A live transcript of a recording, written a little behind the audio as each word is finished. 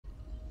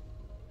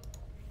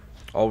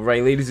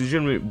Alright, ladies and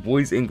gentlemen,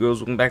 boys and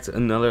girls, welcome back to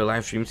another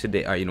live stream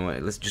today. Alright, you know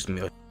what? Let's just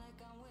mail.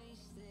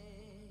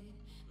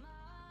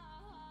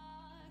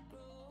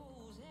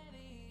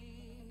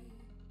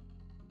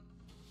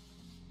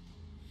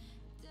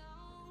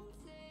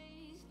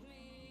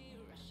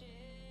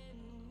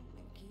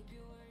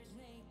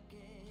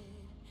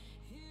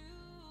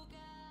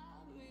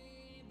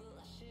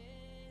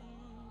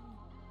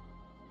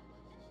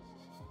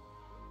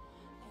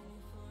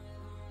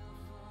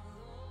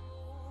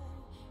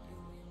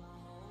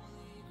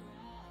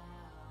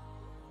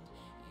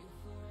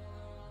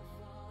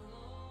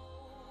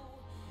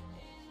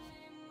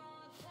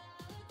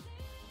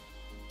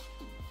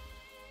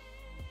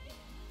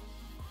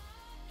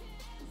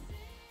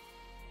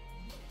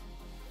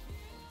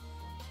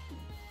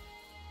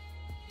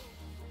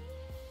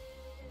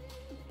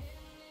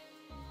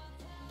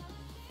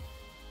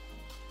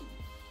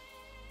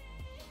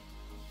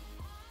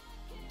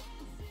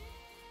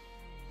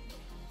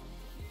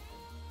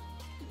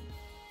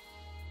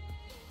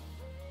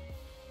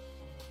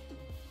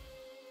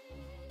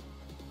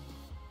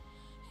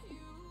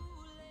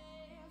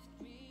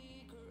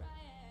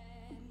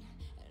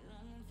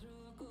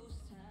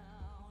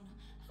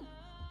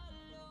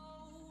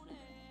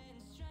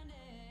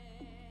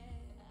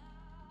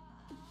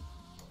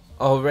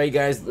 Alright,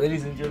 guys,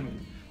 ladies and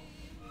gentlemen,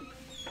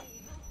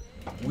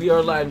 we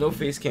are live. No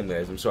face cam,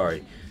 guys. I'm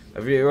sorry.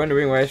 If you're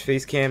wondering why it's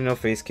face cam, no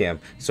face cam.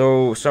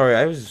 So sorry,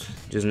 I was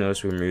just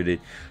noticed we're muted.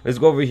 Let's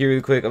go over here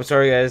really quick. I'm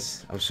sorry,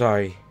 guys. I'm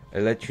sorry. I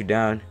let you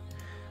down.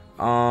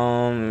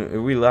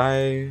 Are we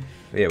live?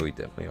 Yeah, we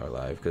definitely are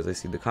live because I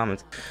see the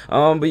comments.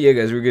 But yeah,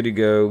 guys, we're good to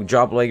go.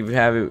 Drop a like if you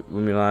have it.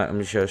 Let me live. I'm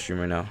gonna show a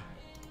stream right now.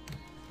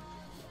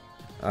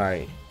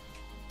 Alright.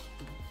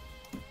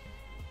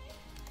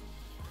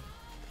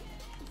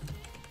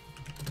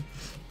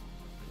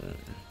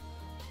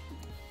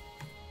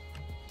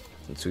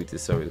 Let's tweet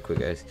this out really quick,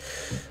 guys.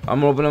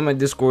 I'm gonna open up my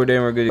Discord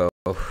and we're good to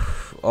go.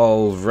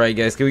 Alright,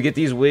 guys, can we get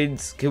these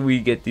wids? Can we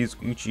get these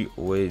Gucci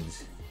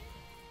wids?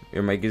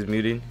 Your mic is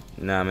muted?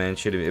 Nah, man,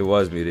 it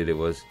was muted. It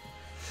was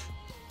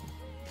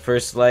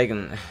first like,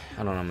 and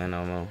I don't know, man. I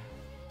don't know.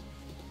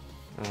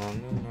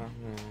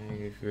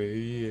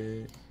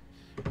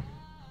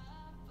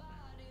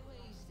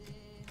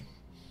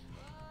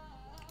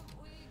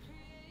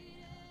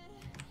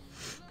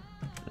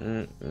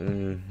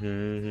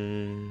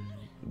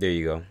 There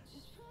you go.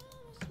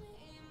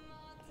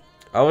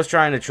 I was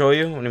trying to troll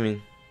you. What do you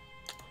mean?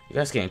 You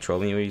guys can't troll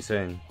me. What are you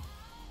saying?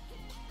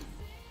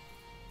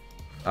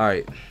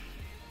 Alright.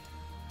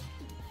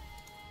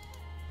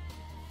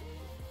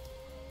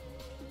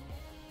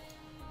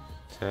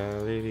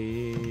 Alright,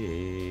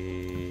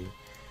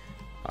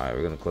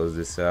 we're gonna close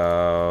this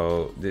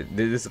out. Did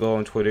this go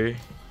on Twitter?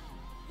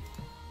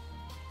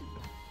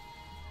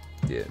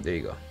 Yeah, there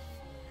you go.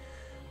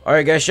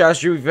 Alright, guys, shout out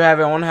to you if you have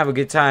it. I want to have a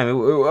good time. I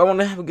want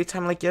to have a good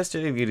time like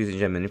yesterday, ladies and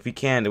gentlemen. If you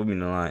can, it would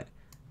mean a lot.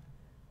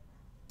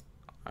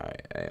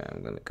 Alright,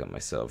 I'm gonna cut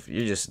myself.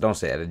 You just don't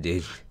say that,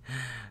 dude.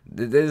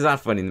 This is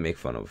not funny to make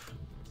fun of.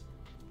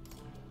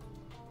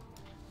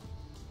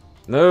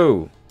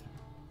 No.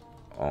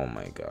 Oh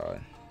my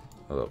god.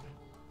 Hello.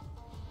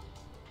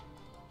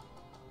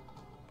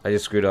 I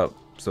just screwed up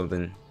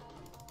something.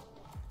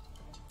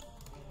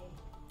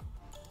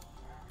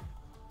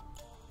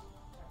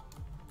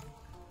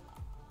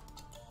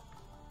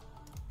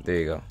 There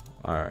you go.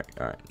 Alright.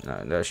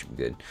 No, that should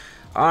be good.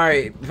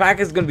 Alright, Pack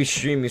is gonna be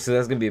streaming, so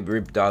that's gonna be a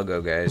rip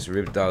doggo, guys.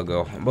 Rip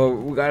doggo. But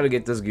we gotta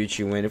get this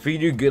Gucci win. If we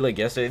do good like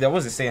yesterday, that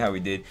wasn't saying how we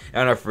did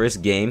on our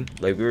first game.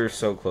 Like, we were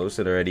so close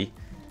to it already.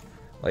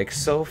 Like,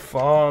 so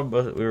far,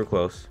 but we were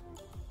close.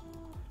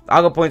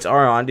 Algo points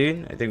are on,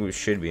 dude. I think we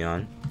should be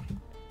on.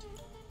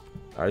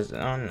 Ours,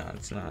 oh, no,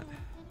 it's not.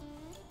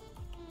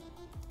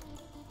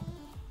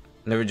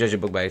 Never judge a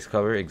book by its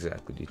cover.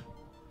 Exactly, dude.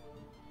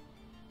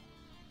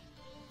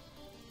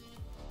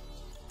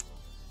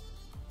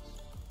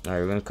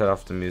 Alright, we're gonna cut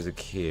off the music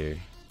here.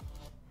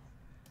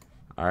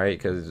 Alright,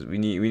 because we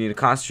need to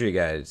concentrate,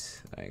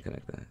 guys. Alright,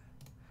 connect that.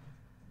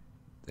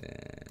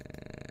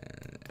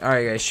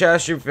 Alright, guys, shout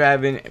out to you for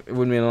having it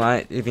would mean a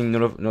lot. If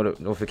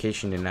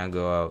notification did not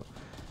go out.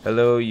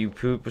 Hello, you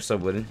poop. What's up,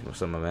 Wooden?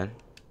 What's up, my man?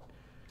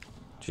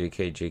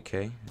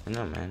 JK. I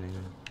know, man.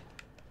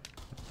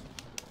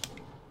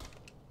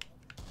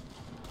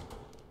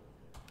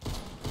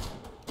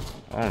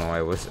 I don't know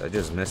why I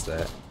just missed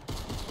that.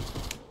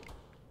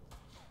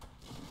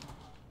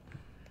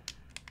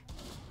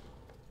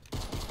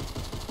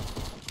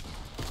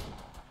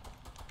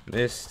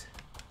 Missed.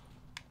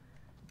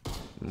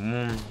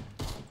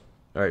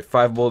 Alright,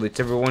 5 bullets.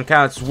 Everyone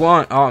counts.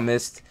 1. Oh,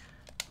 missed.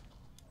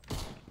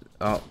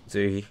 Oh,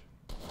 3.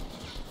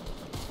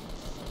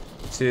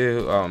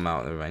 2. Oh, I'm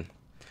out. Never mind.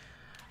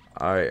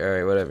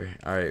 Alright, whatever.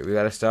 Alright, we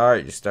gotta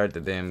start. Just start the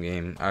damn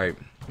game. Alright.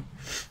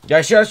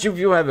 Guys, shout out to you if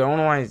you have it. I don't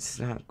know why it's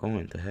not going.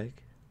 What the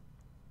heck?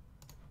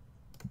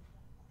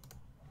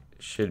 It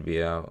should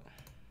be out.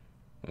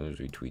 Let's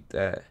retweet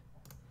that.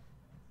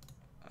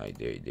 Alright,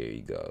 there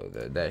you go.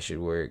 That should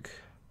work.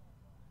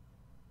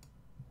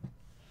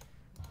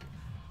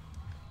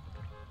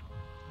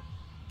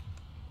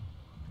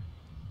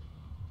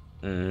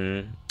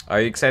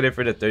 Are you excited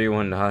for the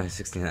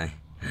 $31.69?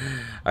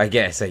 I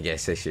guess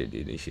I should,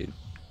 dude. I should.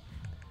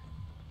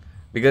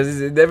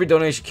 Because every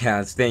donation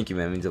counts. Thank you,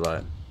 man. It means a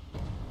lot.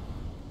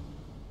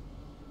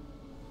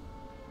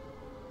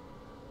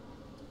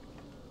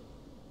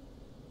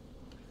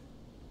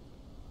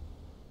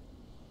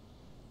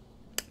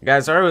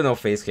 Guys, sorry with no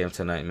face cam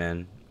tonight,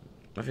 man.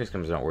 My face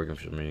cam is not working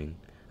for some reason.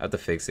 I have to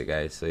fix it,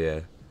 guys. So yeah,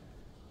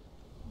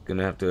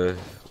 gonna have to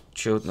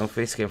chill with no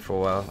face cam for a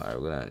while. All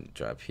right, we're gonna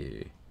drop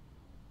here,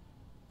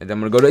 and then I'm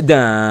gonna go to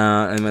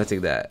down. And I'm gonna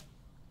take that.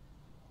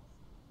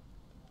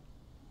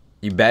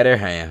 You better,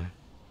 I am.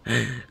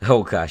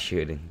 Oh gosh,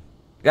 shooting.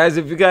 Guys,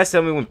 if you guys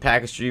tell me when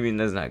Pack is streaming,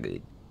 that's not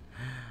good.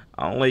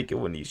 I don't like it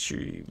when he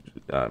streams.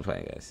 I'm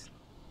playing, guys.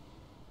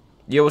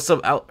 Yo, what's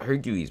up, Out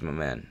Hercules, my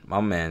man? My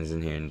man's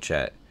in here in the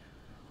chat.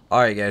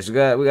 Alright, guys, we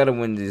gotta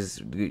win this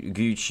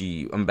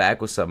Gucci. I'm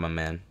back. What's up, my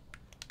man?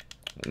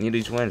 We need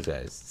these wins,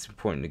 guys. It's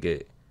important to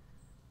get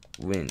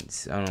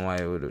wins. I don't know why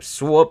I would have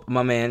swap,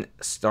 my man.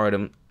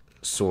 Stardom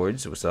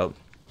Swords. What's up?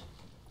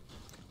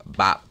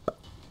 Bop.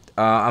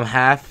 I'm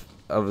half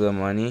of the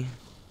money.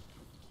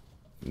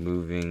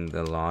 Moving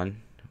the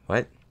lawn.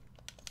 What?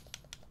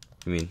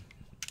 I mean,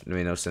 it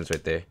made no sense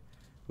right there.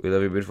 We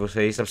love your beautiful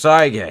face. I'm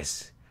sorry,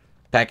 guys.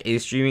 Pack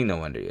is streaming. No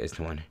wonder, guys.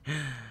 No wonder.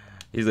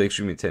 He's like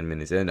streaming 10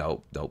 minutes. And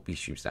nope, he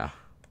streams now.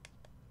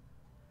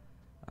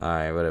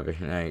 Alright, whatever.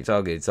 Alright, it's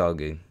all good. It's all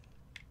good.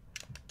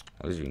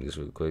 I'll just drink this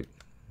real quick.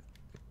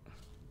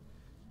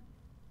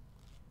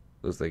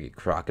 Looks like a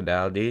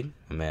crocodile, dude.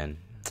 Oh, man,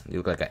 you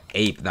look like an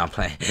ape. No, I'm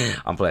playing.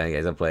 I'm playing,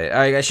 guys. I'm playing.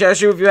 Alright, guys. Share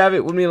if you have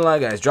it. Would mean a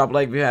lot, guys. Drop a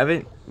like if you have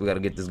it. We gotta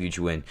get this Gucci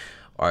win.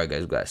 Alright,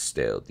 guys. We got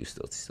stealthy.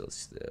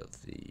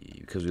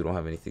 Because we don't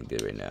have anything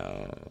good right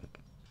now.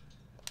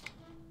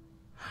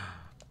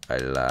 I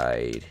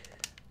lied.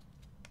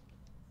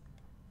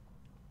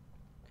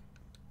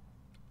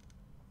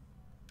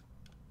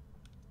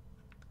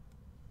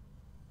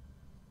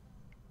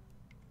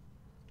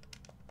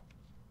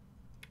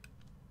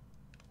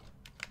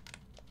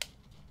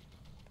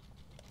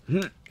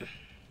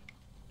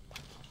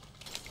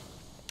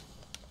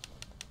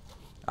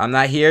 I'm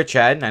not here,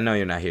 Chad. I know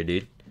you're not here,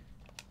 dude.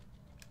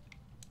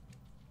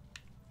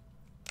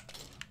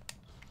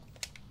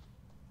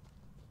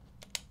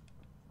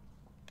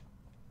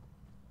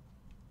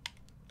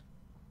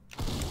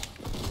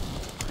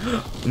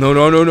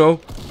 No.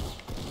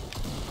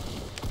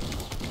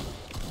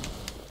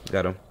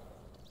 Got him.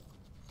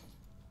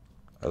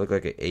 I look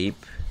like an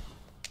ape.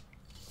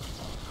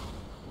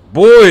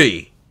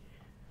 Boy!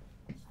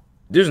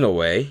 There's no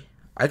way.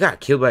 I got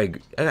killed by...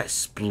 I got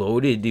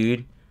exploded,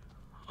 dude.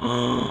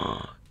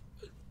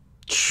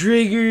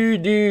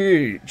 Triggered,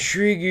 dude.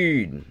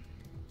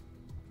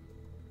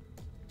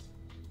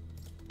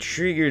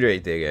 Triggered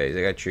right there, guys.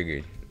 I got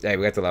triggered. Hey,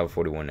 we got to level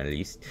 41 at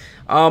least.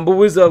 But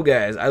what's up,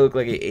 guys? I look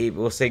like an ape.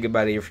 We'll say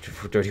goodbye to you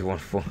for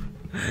 31-4.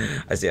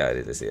 I see how it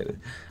is.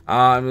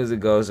 As it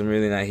goes, I'm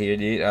really not here,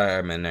 dude.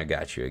 Alright, man. I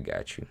got you.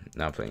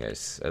 Now I'm playing,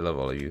 guys. I love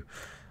all of you.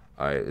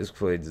 Alright, let's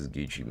play this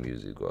Gucci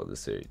music while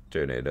this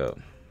turn it up.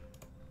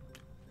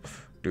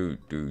 Dude,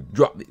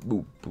 drop it.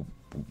 Boop.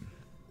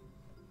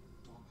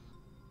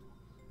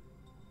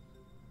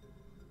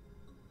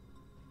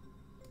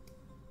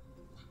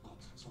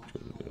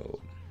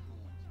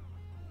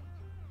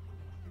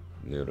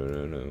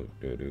 No.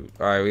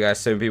 Alright, we got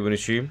 7 people in the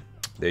stream.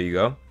 There you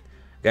go.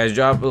 Guys,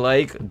 drop a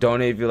like.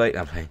 Donate if you like.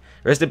 I'm playing.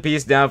 Rest in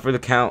peace down for the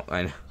count.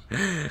 I know.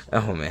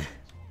 Oh, man.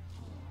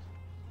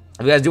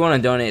 If you guys do want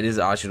to donate, this is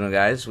optional,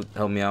 guys.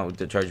 Help me out with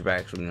the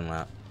chargebacks from the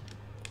lap.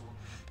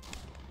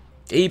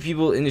 8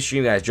 people in the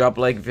stream, guys. Drop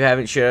a like if you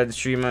haven't shared the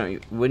stream.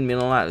 It wouldn't mean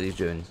a lot, at least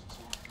doing.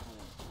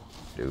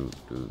 Dude.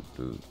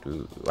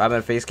 I'm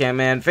on face cam,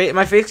 man.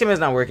 My face cam is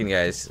not working,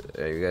 guys.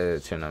 You gotta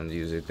turn on the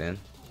music then.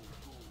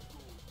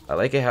 I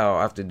like it how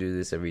I have to do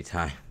this every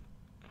time.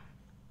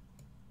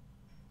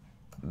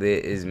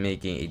 This is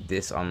making a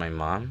diss on my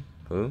mom.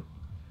 Who?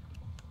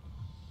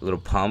 Little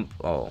pump.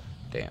 Oh,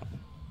 damn.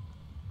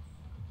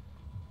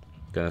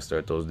 Gonna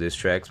start those diss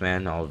tracks,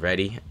 man,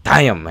 already.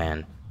 Damn,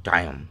 man.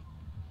 Damn.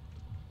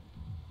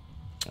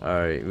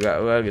 Alright, we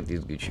gotta get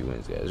these Gucci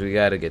wins, guys. We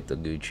gotta get the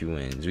Gucci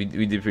wins. We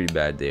did pretty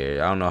bad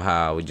there. I don't know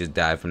how. We just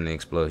died from the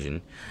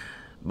explosion.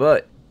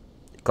 But,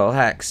 call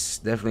hacks.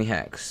 Definitely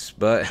hacks.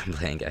 But, I'm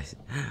playing, guys.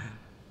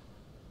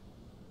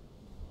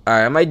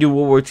 Alright, I might do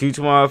World War II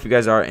tomorrow. If you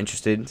guys are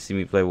interested, see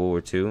me play World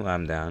War II,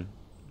 I'm down.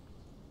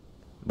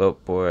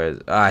 But, boys,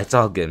 it's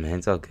all good, man.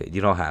 It's all good. You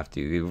don't have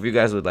to. If you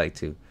guys would like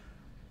to.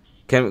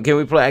 Can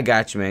we play? I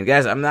got you, man.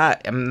 Guys, I'm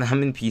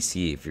in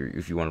PC if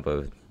you want to play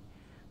with me.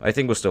 I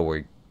think we'll still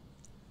work.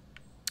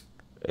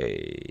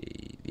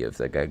 Hey, yeah, if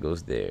that guy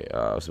goes there.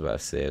 I was about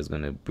to say I was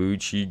gonna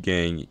Bucci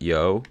gang,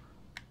 yo.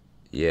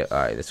 Yeah,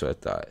 alright, that's what I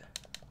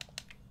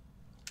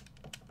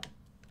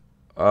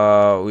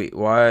thought. Wait,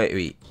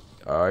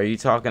 are you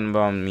talking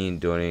about me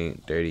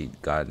donating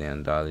 $30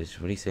 goddamn dollars?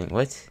 What are you saying?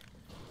 What?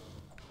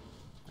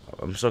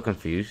 I'm so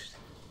confused.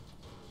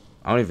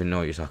 I don't even know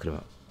what you're talking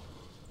about.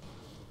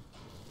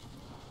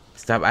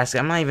 Stop asking.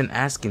 I'm not even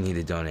asking you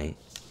to donate.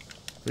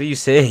 What are you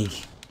saying?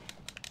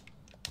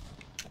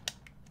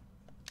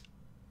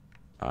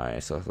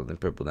 Alright, so something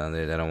purple down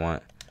there that I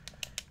want.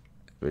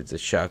 It's a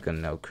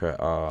shotgun, no crap.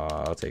 Oh,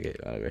 I'll take it.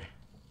 Whatever.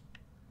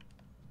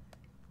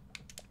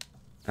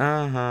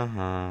 I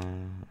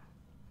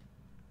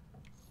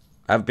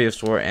have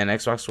PS4 and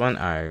Xbox One.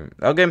 Alright,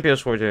 I'll get him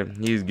PS4 too.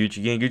 He's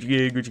Gucci gang, Gucci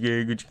gang, Gucci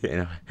gang, Gucci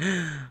gang.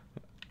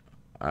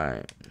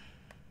 Alright.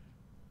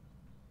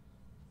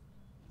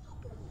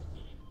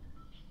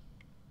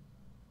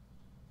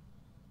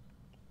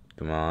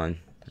 Come on.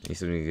 Need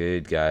something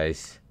good,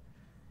 guys.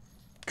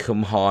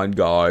 Come on,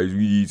 guys. We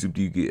need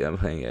something good. I'm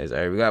playing, guys.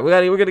 Alright,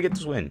 we're gonna get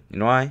this win. You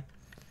know why?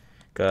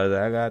 Cause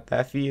I got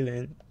that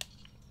feeling.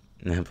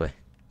 Nah, play.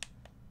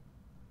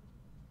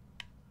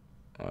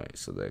 Alright,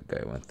 so that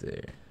guy went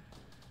there.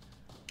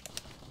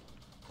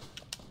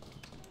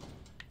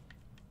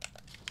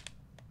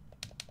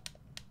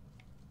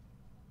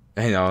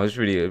 I know, it's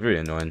pretty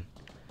annoying.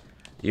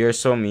 You're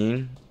so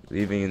mean.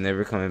 Leaving and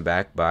never coming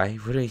back. Bye.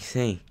 What are you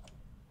saying?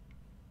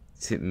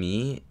 To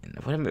me?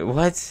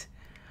 What?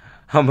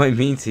 How am I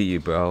mean to you,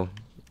 bro?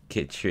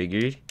 Get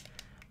triggered?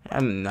 I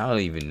don't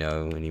even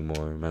know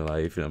anymore in my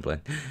life. And I'm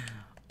playing.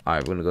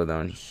 Alright, we're gonna go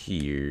down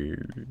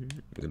here.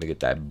 We're gonna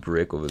get that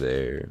brick over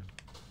there.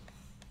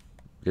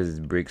 Because it's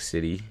Brick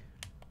City.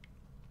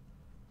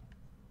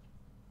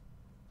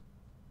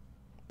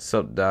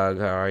 Sup, dog?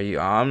 How are you?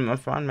 I'm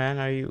fine, man.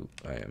 How are you?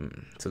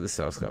 So this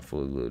house got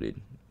fully loaded.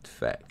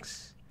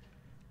 Facts.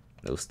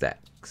 No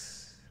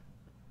stacks.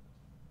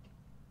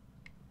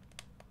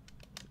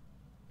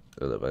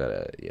 Hold up, I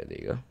gotta. Yeah, there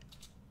you go.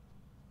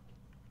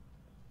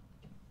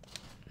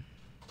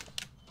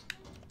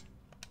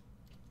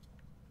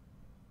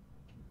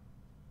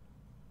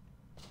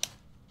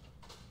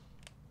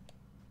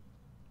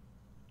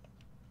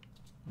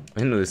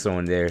 I know there's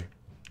someone there.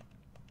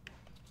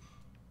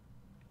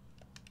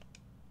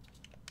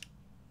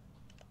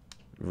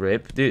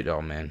 Rip, dude.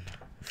 Oh man,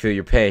 feel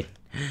your pain.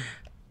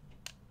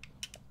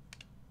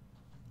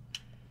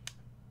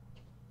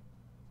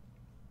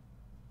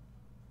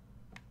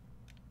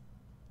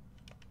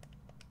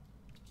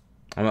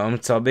 I'm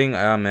subbing.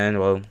 Ah man,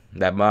 well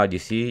that mod you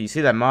see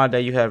that mod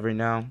that you have right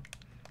now.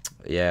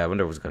 Yeah, I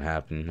wonder what's gonna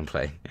happen. I'm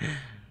playing.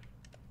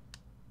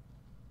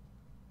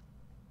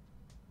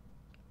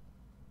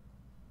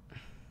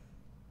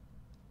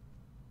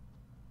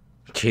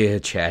 Yeah,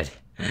 Chad.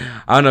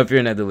 I don't know if you're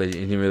in that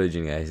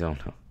religion, guys. I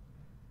don't know.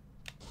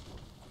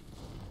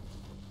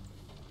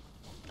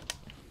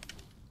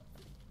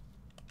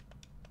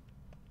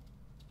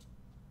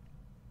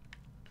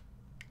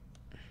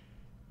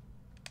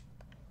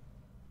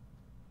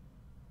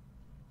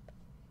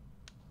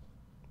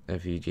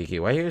 FUJK.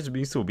 Why are you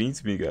being so mean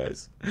to me,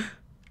 guys?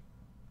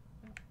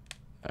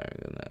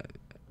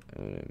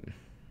 Alright,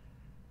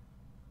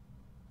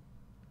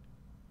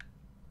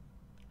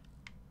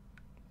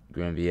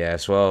 Grumpy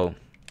ass. Well,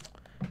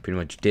 pretty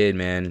much did,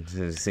 man.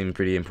 It seemed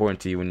pretty important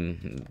to you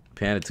when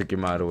Panda took your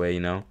mod away, you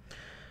know.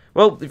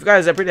 Well, if you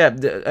guys, I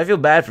feel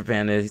bad for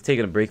Panda. He's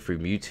taking a break from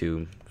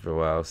YouTube for a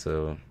while,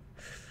 so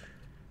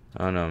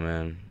I don't know,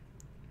 man.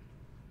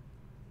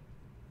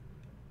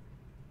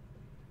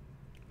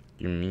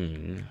 You're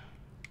mean.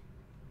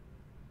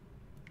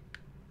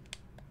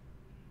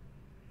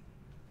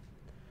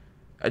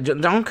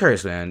 Don't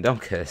curse, man.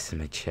 Don't curse in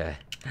my chat.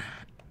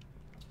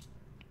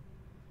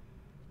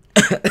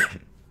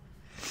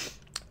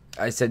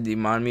 I said, do you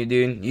mind me,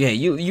 dude? Yeah,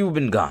 you've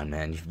been gone,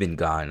 man. You've been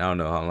gone. I don't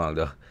know how long,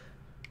 though.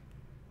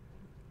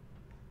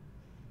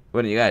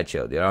 What, you gotta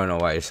chill, dude. I don't know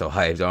why you're so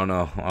hyped. I don't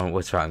know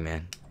what's wrong,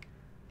 man.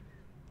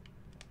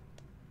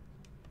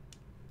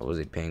 What was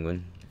it,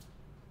 Penguin?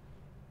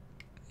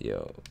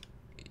 Yo,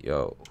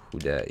 who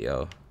that,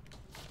 yo?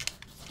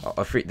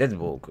 Oh, freak, that's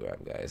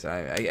bullcrap, guys.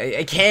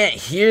 I can't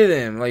hear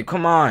them. Like,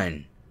 come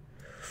on.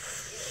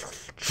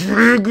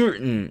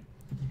 Alright,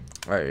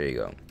 there you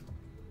go.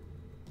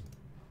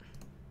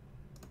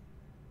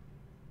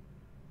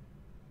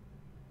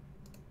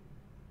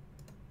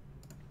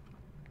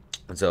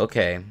 It's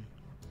okay.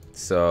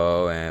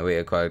 So, and wait,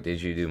 Aquatic,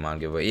 did you do mod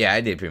giveaway? Yeah,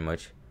 I did pretty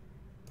much.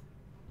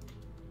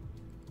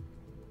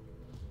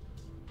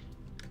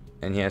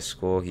 And he has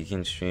school, he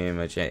can stream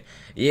much. Yeah,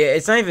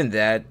 it's not even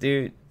that,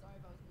 dude.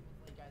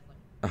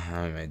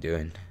 How am I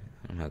doing?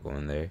 I'm not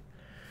going there.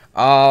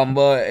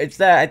 But it's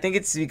that I think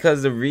it's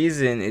because the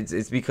reason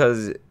it's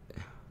because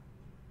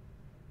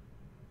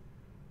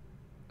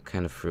what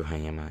kind of fruit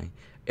am I?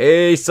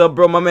 Hey, sup,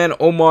 bro, my man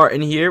Omar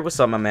in here. What's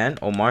up, my man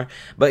Omar?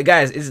 But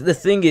guys, the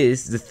thing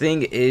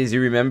is,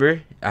 you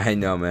remember? I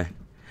know, man.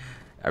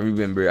 I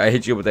remember. I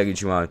hit you up with that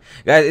Gucci mod.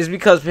 Guys, it's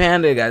because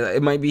Panda, guys,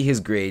 it might be his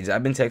grades.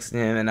 I've been texting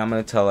him, and I'm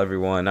gonna tell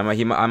everyone. I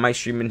might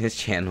stream in his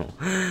channel.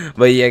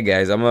 But yeah,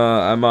 guys, I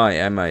might,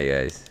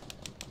 guys.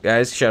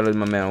 Guys, shout out to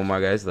my man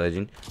Omar, guys,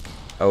 legend.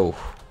 Oh,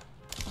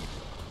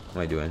 what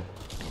am I doing?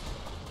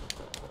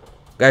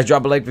 Guys,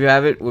 drop a like if you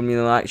have it. Would mean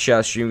a lot. Shout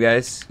out stream,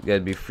 guys. You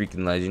gotta be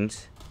freaking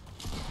legends.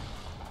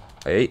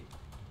 Hey,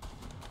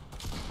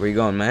 where you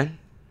going, man?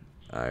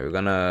 Alright, we're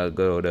gonna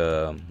go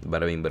to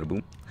bada bing bada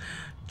boom.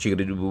 Chicka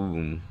doo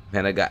boom.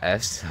 Panda got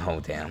F's. Oh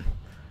damn.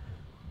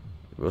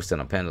 Roasting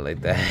a panda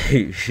like that.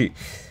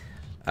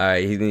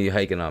 Alright, he's gonna be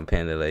hiking on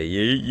Panda like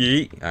yeet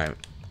yeet. Alright.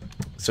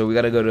 So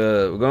we're going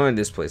to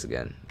this place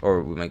again.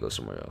 Or we might go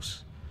somewhere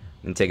else.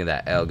 I'm taking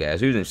that L,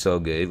 guys. We've been so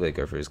good, like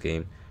our first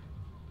game.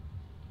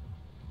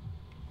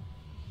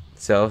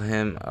 Tell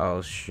him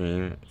I'll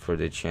stream for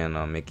the channel.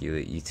 I'll make you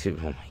the YouTube.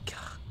 Oh my god.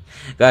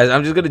 Guys,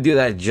 I'm just gonna do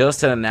that just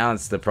to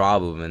announce the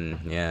problem.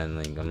 And yeah, and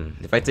like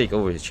if I take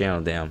over his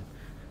channel, damn.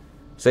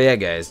 So yeah,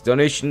 guys,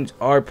 donations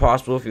are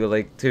possible if you would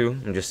like to.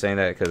 I'm just saying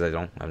that because I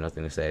don't have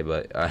nothing to say,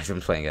 but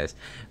I'm playing, guys.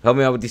 Help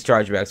me out with these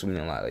chargebacks. We need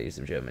a lot, ladies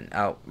and gentlemen.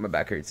 Ow, my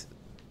back hurts.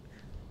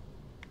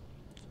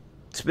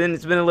 It's been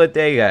a lit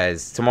day,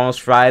 guys. Tomorrow's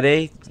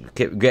Friday.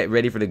 Get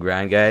ready for the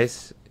grind,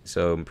 guys.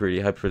 So I'm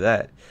pretty hyped for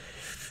that.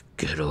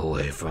 Get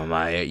away from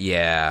my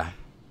AC.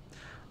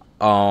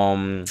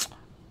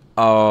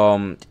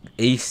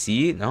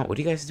 No, what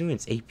are you guys doing?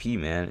 It's AP,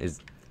 man. Is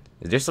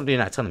there something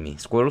you're not telling me?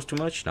 Squirtle's too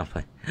much? No, I'm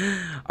playing.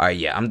 Alright,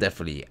 yeah, I'm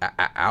definitely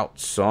out,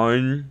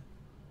 son.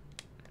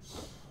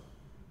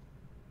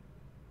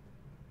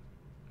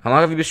 How long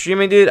have you been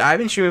streaming, dude? I've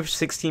been streaming for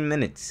 16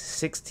 minutes.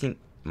 16.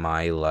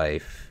 My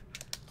life.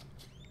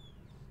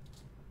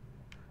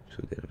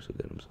 So good, I'm so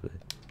good, I'm so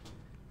good.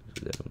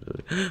 So good, I'm so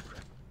good.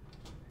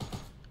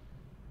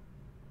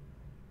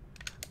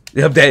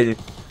 I'm dead.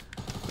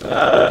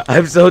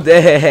 I'm so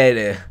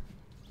dead.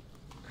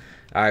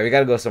 Alright, we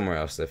gotta go somewhere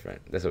else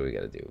different. That's what we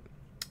gotta do.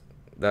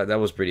 That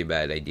was pretty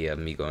bad idea of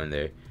me going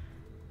there.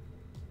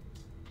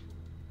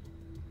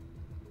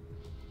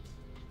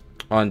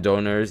 On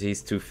donors,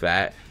 he's too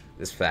fat.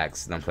 It's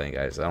facts. I'm playing,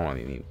 guys. I don't want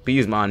to be mean.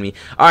 Please mod me.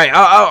 Alright,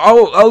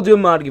 I'll do a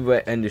mod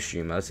giveaway end the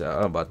stream. That's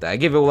how about that. I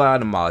give a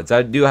lot of mods.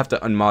 I do have to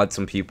unmod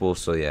some people,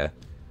 so yeah.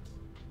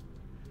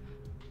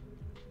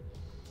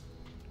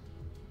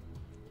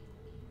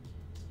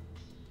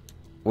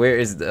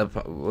 Where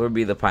would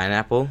be the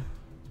pineapple?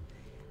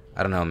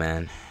 I don't know,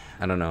 man.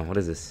 I don't know. What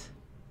is this?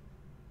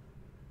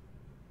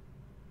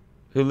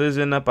 Who lives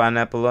in a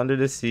pineapple under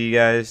the sea,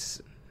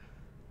 guys?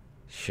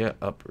 Shut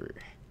up.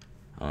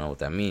 I don't know what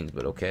that means,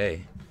 but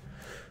okay.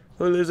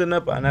 Who lives in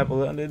a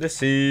pineapple under the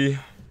sea?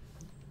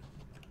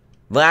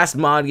 Last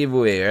mod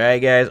giveaway,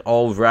 alright, guys?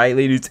 Alright,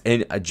 ladies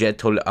and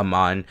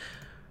gentlemen.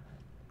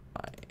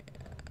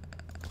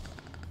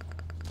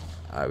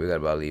 Alright, we gotta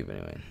about leave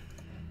anyway.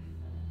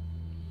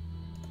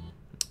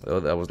 Oh,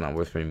 that was not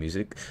worth any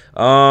music.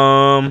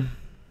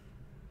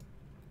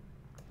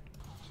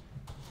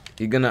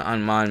 You're gonna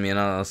unmod me and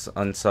I'll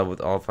unsub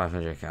with all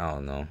 500. I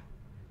don't know.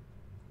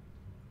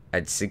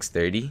 At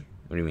 6:30?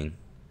 What do you mean?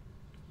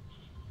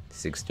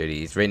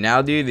 6:30. It's right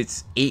now, dude.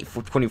 It's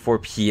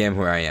 8:24 p.m.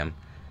 where I am.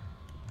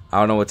 I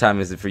don't know what time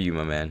is it for you,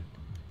 my man.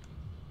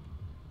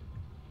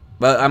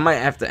 But I might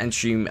have to end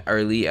stream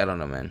early. I don't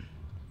know, man.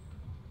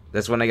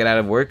 That's when I get out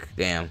of work.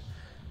 Damn.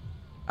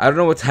 I don't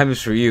know what time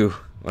is for you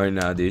right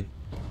now, dude.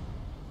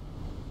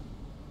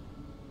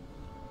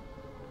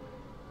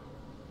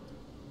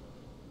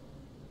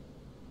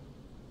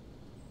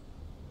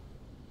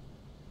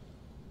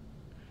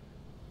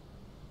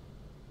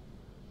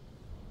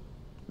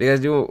 You guys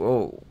do?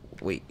 Oh,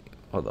 wait.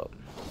 Hold up.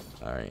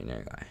 Alright, there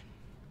you go.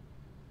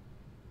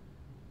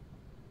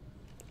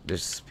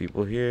 There's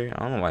people here.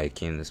 I don't know why I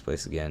came to this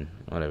place again.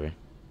 Whatever.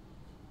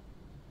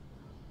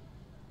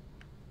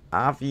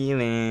 I'm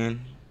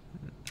feeling.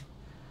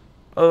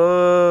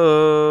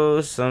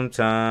 Oh,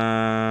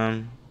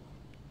 sometime.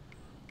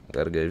 I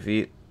got a good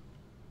feet.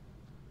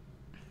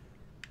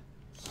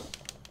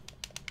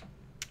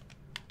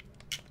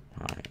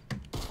 Alright.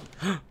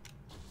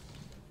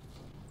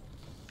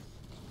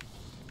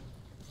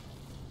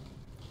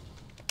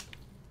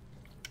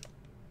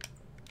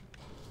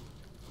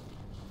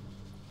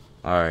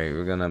 Alright,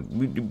 we're gonna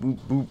boop boop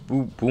boop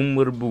boop boom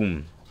with a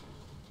boom.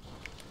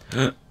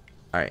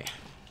 Alright.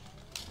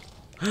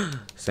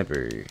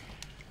 Simper.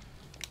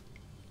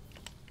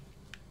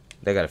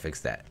 They gotta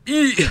fix that.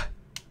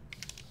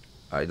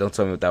 Alright, don't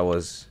tell me what that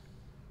was.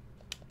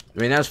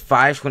 I mean, that's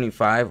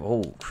 5:25.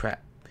 Oh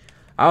crap.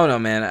 I don't know,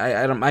 man.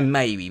 I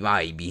maybe.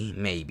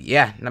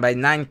 Yeah, by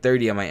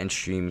 9:30 I might end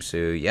stream, so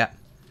yeah.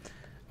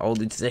 Oh,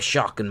 it's the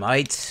shocking,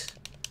 mate.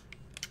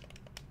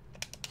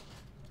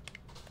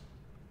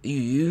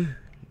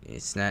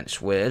 It's not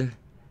swell.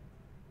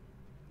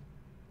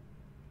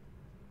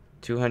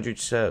 200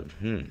 sub.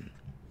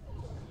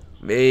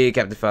 Hey,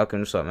 Captain Falcon,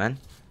 what's up, man?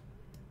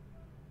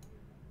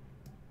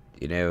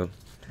 You know,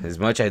 as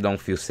much I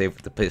don't feel safe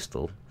with the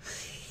pistol,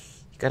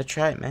 you gotta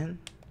try it, man.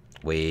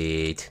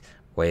 Wait.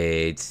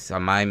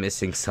 Am I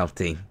missing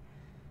something?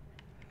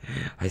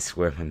 I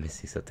swear I'm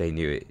missing something. I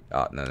knew it.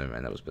 Oh, no,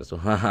 man, that was pistol.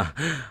 Alright,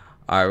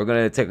 we're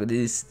gonna take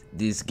this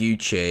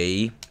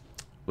Gucci.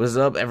 What's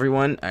up,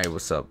 everyone? Alright,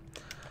 what's up?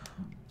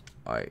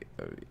 Alright,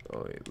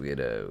 we're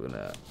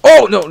gonna.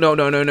 Oh no!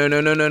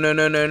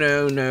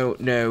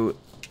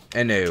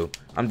 And no,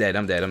 I'm dead.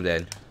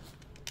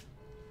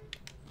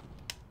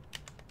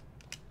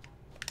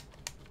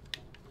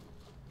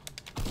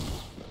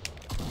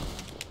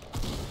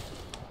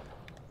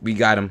 We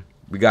got him.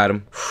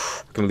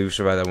 Can we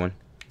survive that one?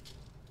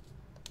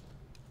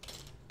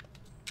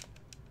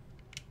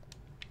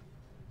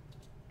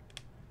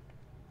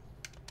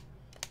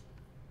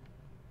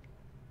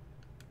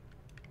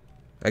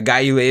 I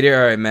got you later.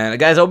 All right, man.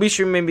 Guys, I'll be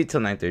streaming maybe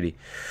till 9:30.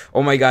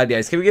 Oh my god,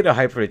 guys, can we get a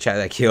hype for the chat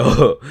that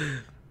kill?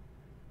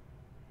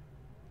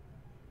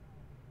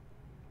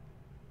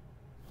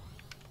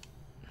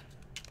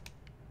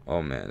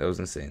 Oh man, that was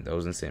insane. That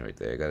was insane right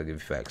there. I gotta give you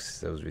facts.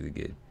 That was really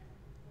good.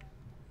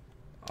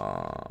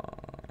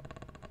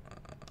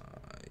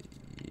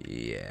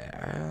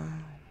 Yeah.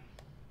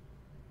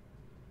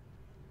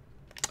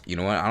 You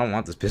know what? I don't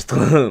want this pistol.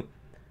 Can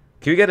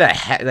we get that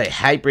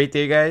hype right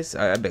there, guys?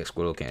 I bet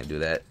Squirtle can't do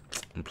that.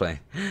 I'm playing.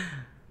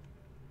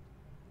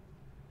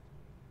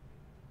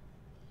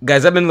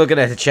 Guys, I've been looking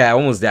at the chat. I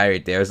almost died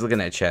right there. I was looking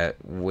at chat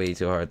way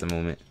too hard at the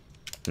moment.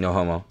 No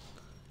homo.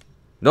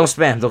 Don't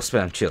spam. Don't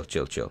spam. Chill,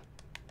 chill, chill.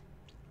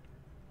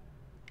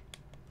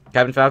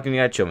 Captain Falcon, you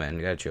gotta chill, man.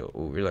 You gotta chill.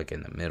 Ooh, we're like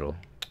in the middle.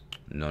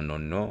 No, no,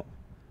 no.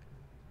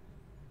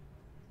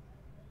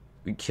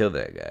 We killed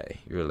that guy.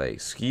 You were like,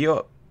 ski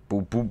up.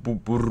 Boop, boop, boop,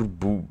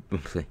 boop,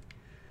 boop.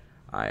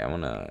 Alright, I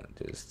wanna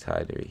just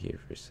hide right here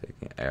for a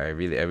second. I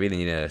really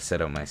need to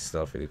set up my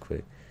stuff really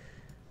quick.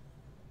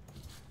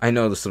 I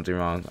know there's something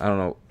wrong. I don't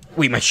know.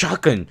 Wait, my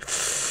shotgun.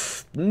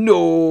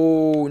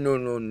 No, no,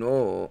 no,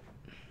 no.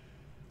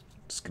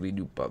 Skitty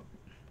doop up.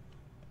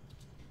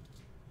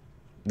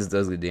 This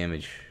does good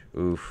damage.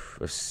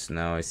 Oof.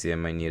 Now I see I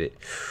might need it.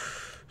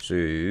 So,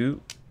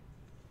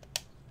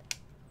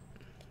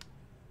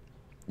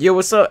 yo,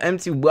 what's up,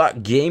 Empty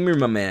Block Gamer,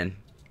 my man?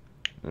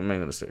 When am I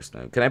gonna start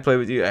sniping? Can I play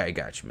with you? I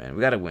got you, man.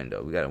 We gotta win,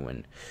 though. We gotta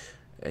win.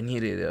 I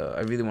need it.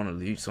 I really want to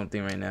loot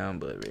something right now,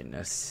 but right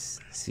now,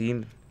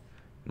 see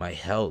my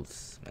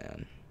health,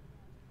 man.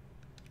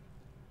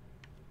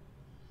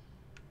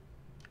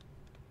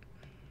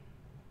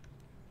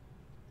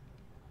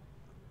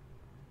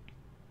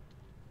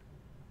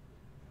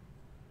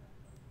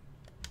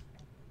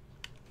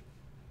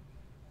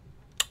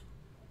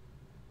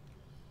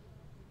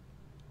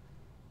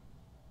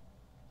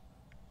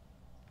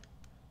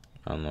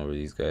 I don't know where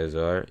these guys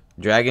are.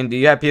 Dragon, do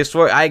you have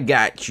PS4? I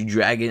got you,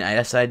 Dragon.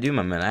 Yes, I do,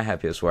 my man. I have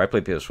PS4. I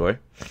play PS4.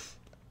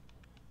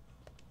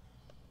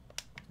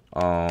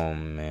 Oh,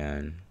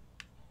 man.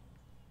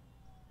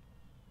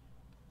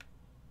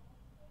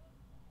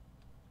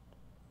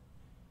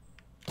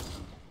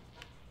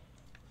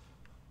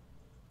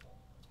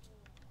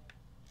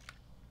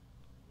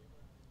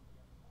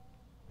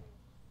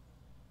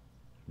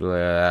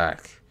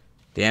 Black.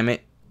 Damn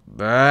it.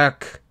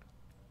 Back.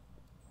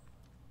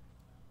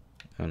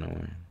 I don't know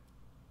where.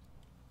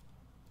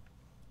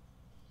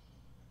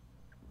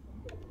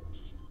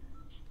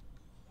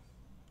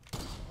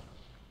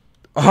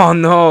 Oh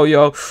no,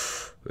 yo.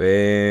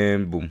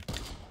 And boom.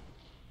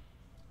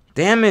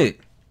 Damn it.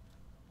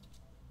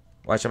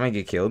 Watch, I might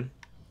get killed.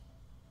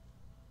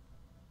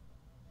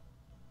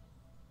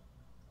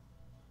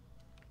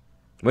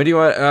 When do you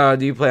want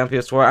do you play on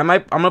PS4? I'm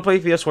gonna play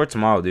PS4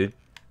 tomorrow, dude.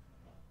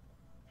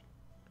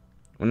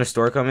 When the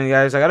store coming,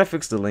 guys, I gotta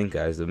fix the link,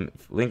 guys. The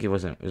link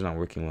is not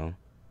working well.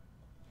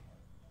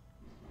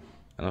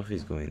 I don't know if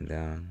he's going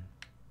down.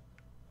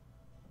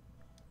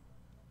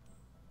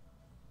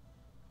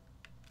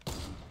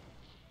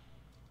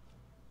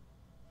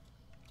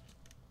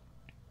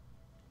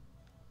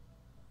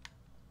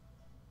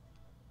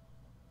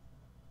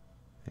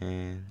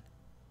 And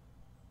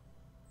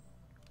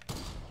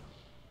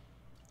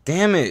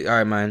damn it! All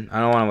right, man. I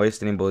don't want to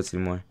waste any bullets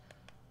anymore.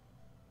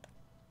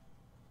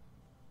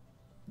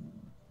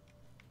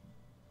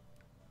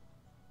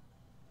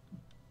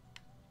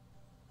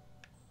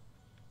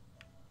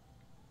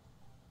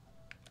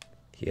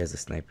 He has a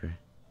sniper.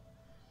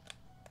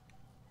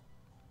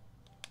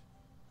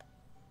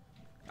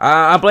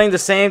 I'm playing the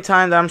same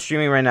time that I'm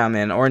streaming right now,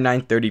 man, or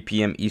 9:30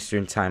 p.m.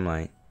 Eastern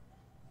timeline.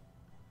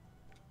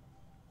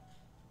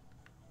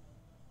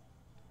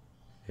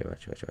 Here,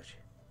 watch, watch, watch.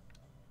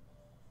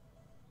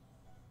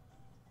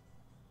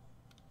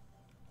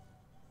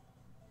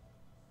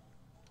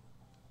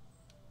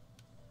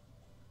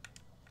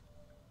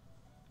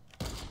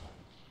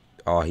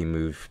 Oh, he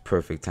moved.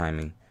 Perfect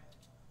timing.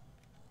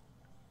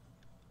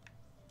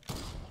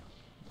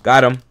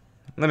 Got him.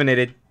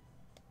 Eliminated.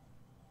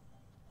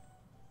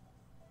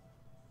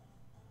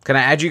 Can I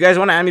add you guys?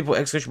 Want to add me? Put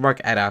exclamation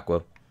mark at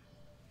Aqua.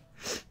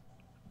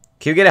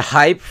 Can you get a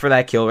hype for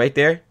that kill right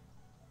there?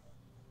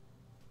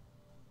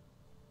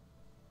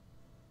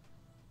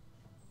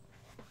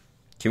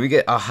 Can we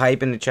get a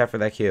hype in the chat for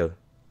that kill?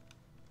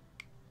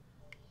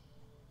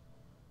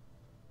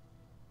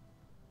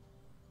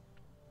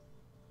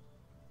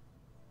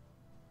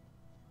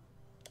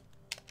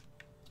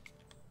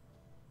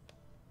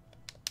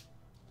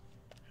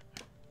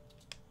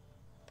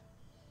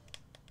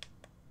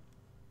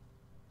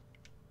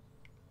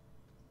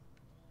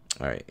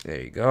 Alright, there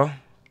you go.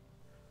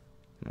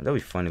 That'd be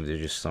funny if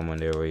there's just someone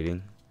there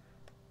waiting.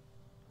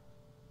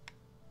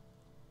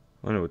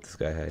 I wonder what this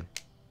guy had.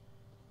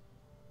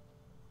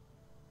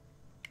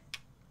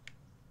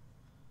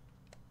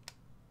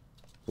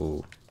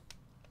 Ooh.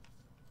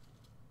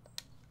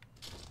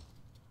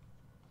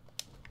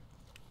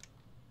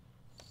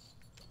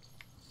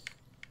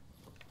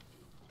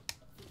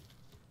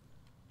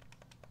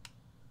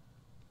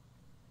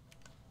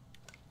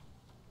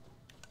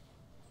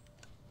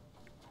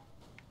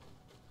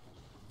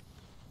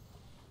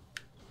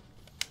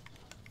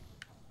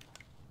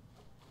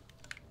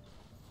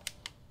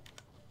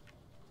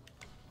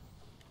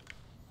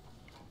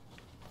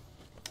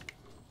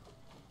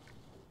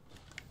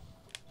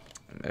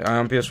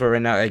 on PS4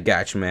 right now. I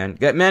got you, man.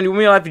 Man, you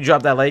want if you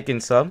drop that like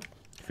and sub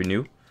if you're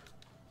new.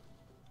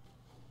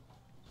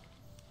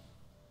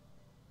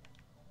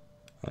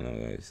 I don't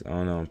know, guys. I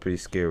don't know. I'm pretty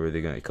scared where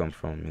they're gonna come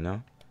from. You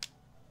know.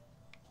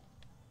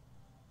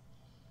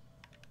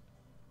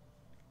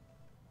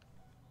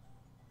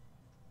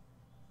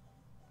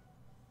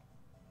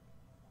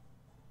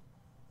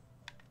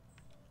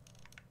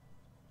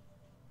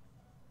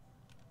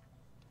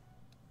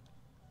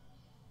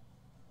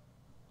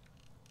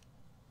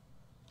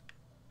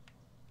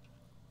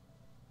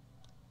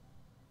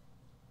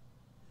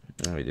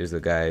 Oh, wait, there's a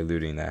guy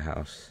looting that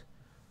house.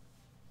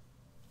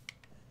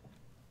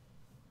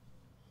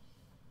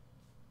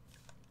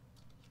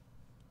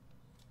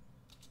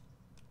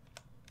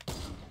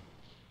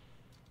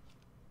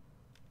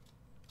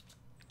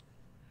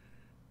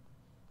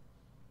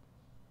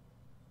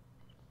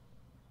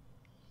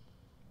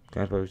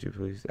 Can I play with you,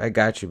 please? I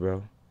got you, bro.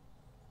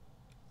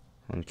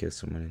 I want to kill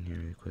someone in here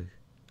really quick.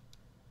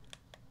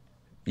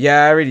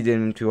 Yeah, I already did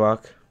him to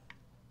walk.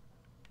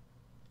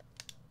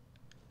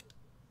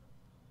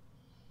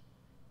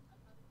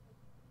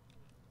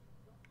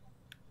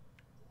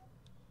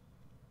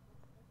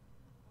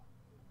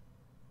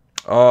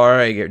 Oh,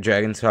 alright,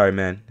 Dragon. Sorry,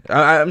 man.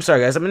 I'm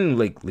sorry, guys. I'm in,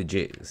 like,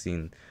 legit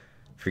scene.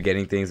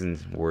 Forgetting things and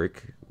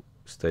work.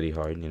 Study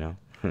hard, you know?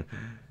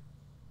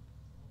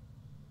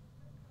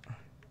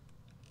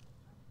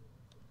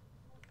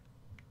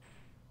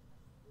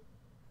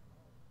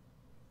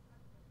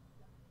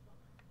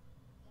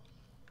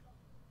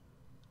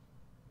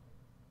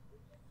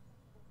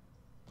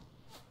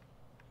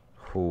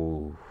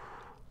 Ooh.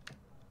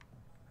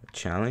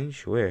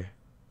 Challenge? Where?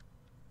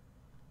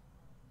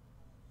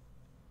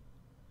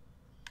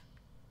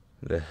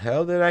 The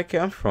hell did I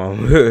come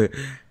from?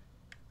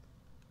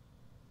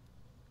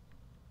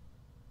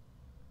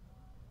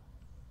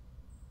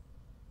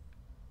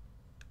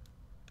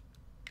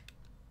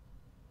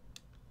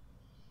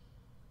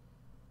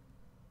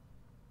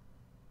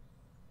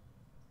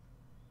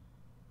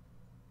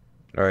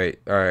 Alright,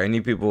 I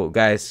need people.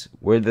 Guys,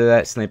 where did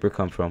that sniper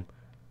come from?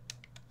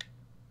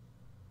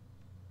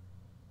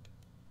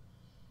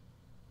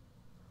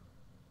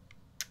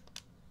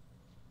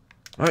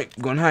 Alright,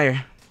 going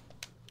higher.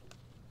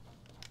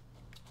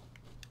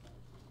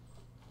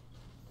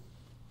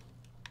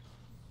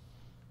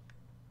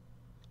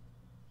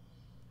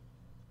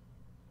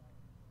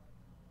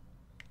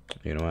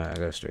 You know what? I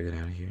gotta straight it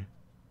out of here.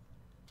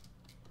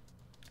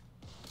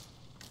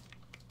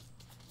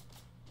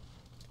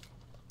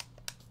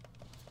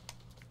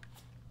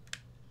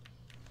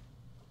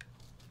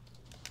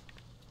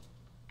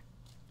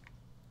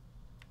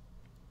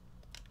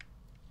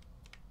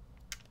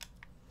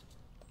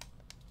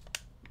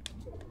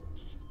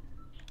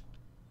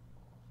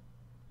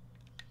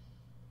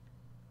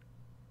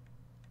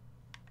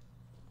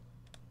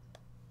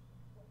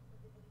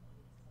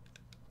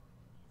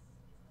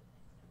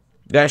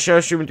 That show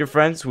stream with your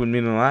friends would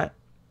mean a lot.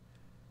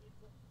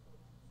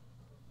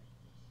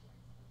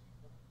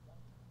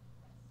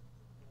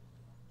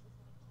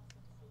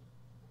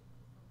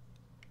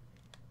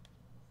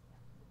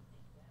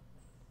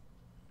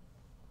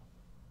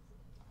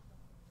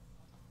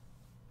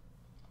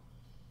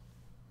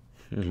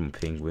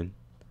 Penguin.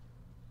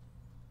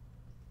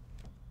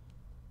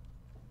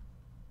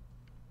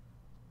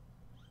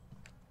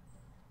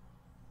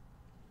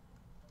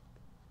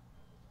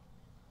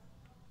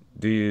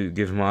 Do you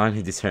give him on?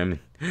 He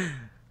determined.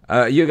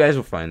 You guys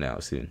will find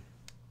out soon.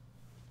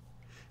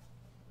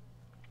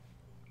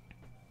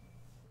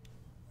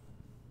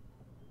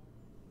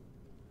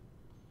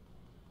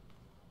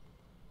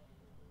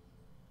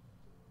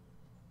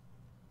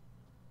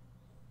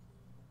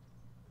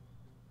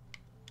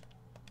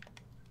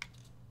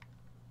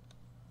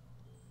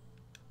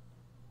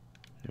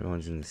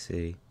 Everyone's in the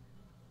city.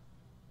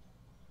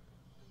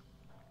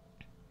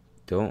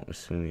 Don't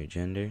assume your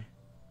gender.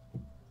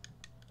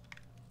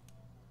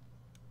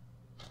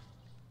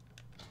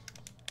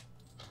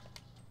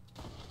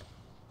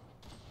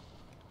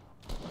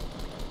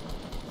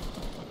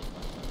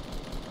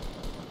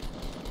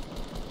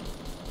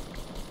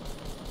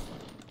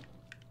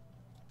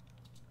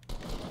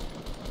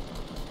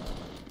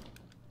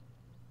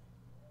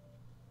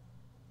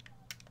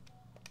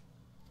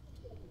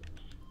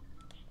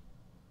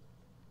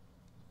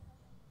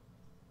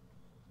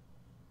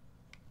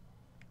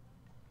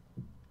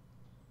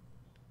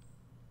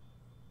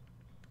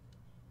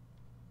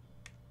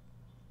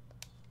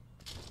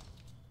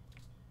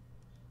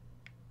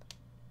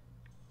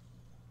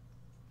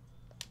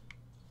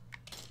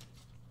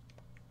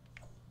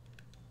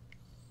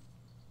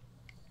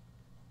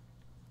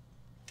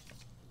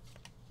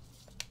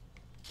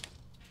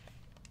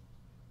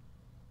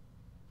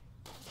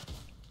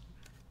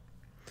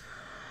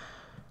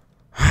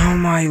 Oh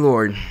my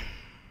lord.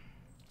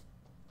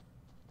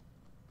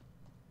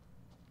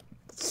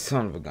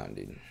 Son of a gun,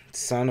 dude.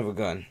 Son of a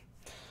gun.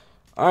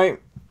 Alright.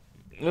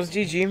 Let's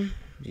GG.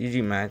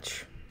 GG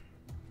match.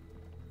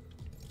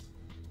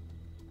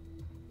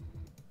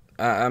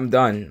 I'm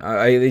done.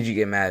 I legit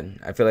get mad.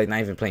 I feel like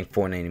not even playing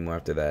Fortnite anymore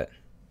after that.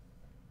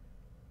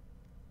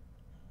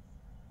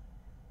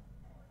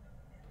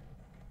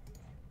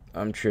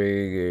 I'm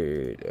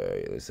triggered.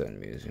 Alright, let's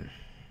unmute.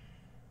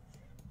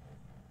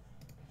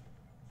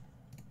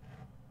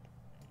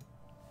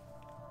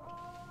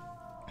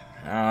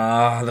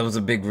 Ah, that was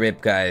a big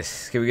rip,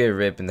 guys. Can we get a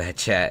rip in that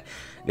chat?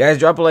 Guys,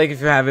 drop a like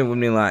if you haven't. With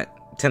me a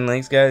lot. 10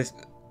 likes, guys.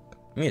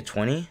 Give me a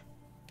 20.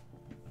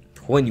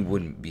 20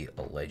 wouldn't be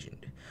a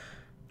legend.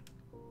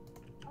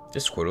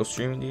 This Squirtle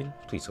streaming, dude?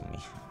 Please help me.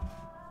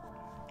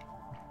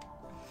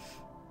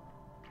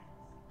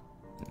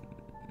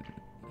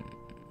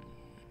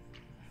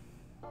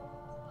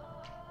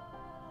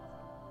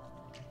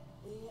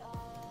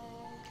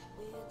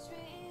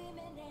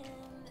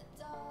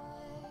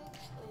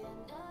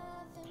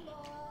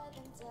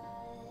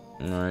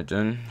 Alright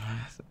then.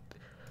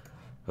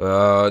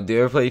 Do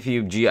you ever play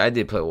PUBG? I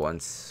did play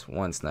once.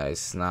 Once,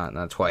 nice.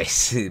 Not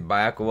twice.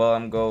 Buy Aqua while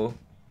I'm go.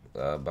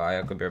 Buy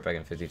Aqua, be right back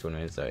in 20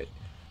 minutes. Alright.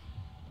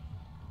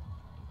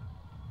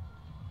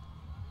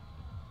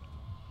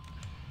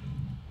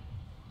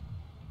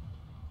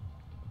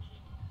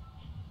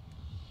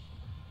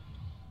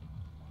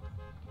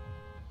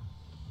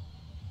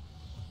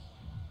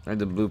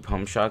 The blue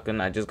pump shotgun.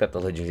 I just got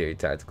the legendary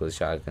tactical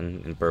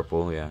shotgun in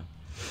purple. Yeah.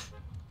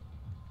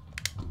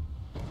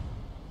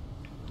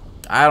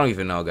 I don't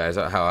even know, guys,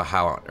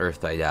 how on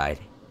earth I died.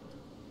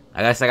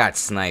 I guess I got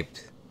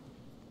sniped.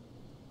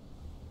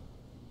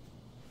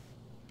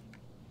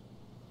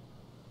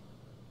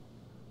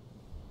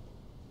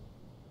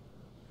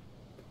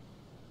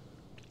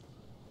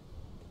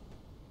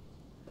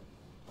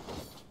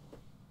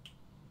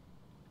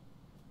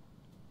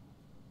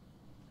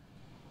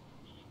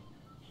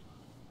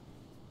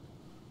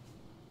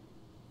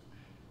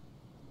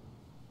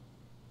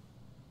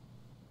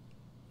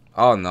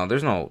 Oh no,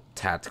 there's no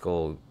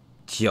tactical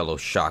yellow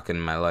shotgun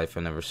in my life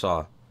I never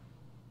saw.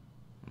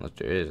 Unless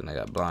there is and I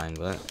got blind,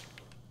 but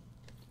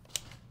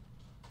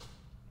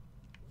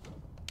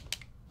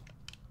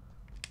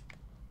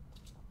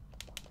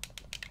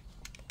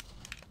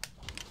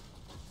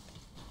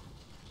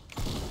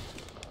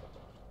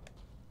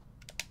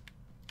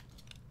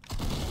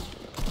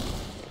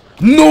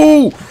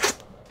no!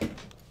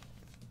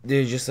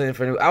 Dude, just in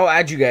front of me. I'll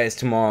add you guys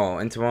tomorrow,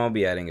 and tomorrow I'll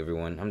be adding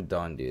everyone. I'm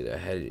done,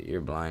 dude.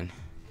 You're blind.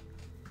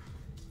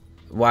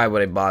 Why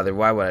would I bother?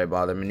 Why would I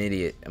bother? I'm an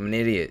idiot. I'm an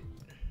idiot.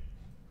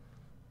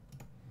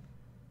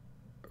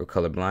 Or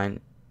colorblind.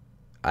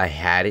 I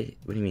had it?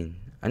 What do you mean?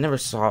 I never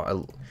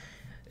saw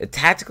a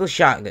tactical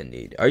shotgun,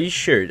 dude. Are you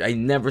sure? I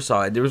never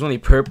saw it. There was only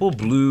purple,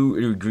 blue,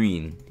 or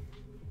green.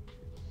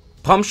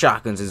 Pump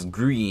shotguns is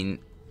green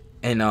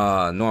and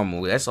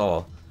normal. That's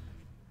all.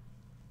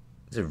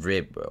 It's a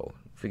rip, bro.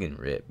 Freaking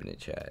rip in the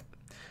chat.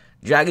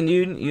 Dragon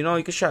dude, you know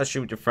you can shot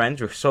stream with your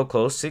friends. We're so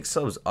close. 6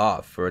 subs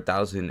off for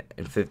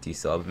 1,050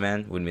 subs,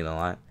 man. Wouldn't mean a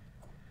lot.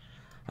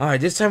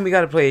 Alright, this time we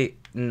gotta play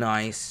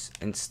nice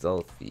and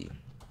stealthy.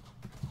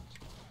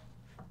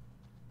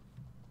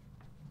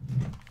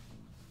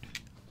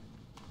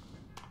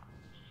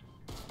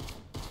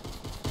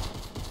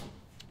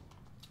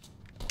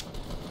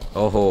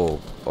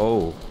 Oh,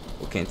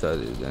 can't tell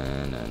this.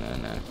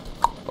 Nah.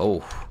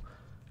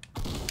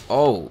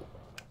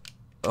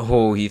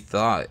 Oh, he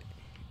thought.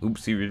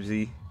 Oopsie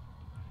ripsy.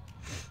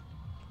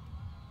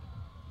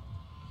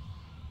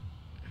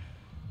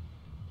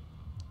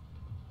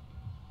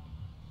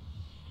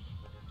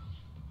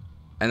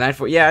 And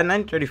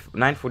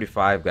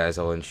 9:45 guys,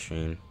 all in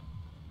stream.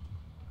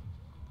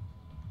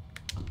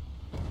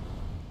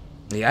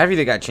 Yeah, I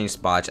really got to change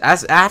spots.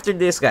 After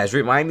this, guys,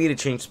 remind me to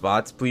change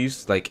spots,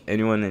 please. Like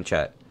anyone in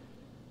chat.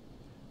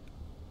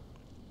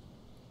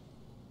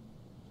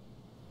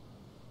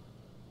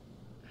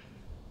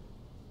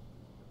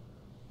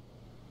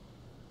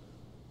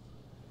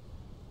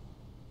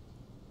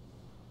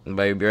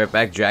 But be right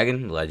back.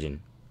 Dragon Legend.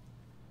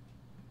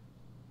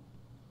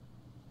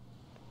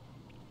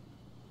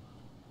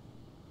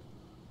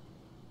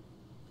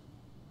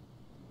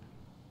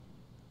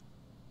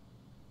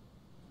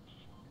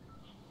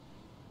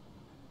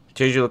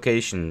 Change your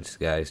locations,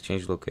 guys.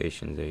 Change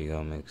locations. There you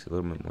go. Makes a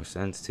little bit more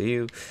sense to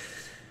you.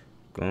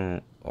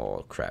 Go.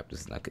 Oh crap!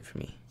 This is not good for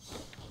me.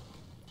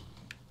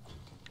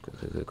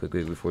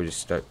 Quickly before you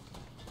start.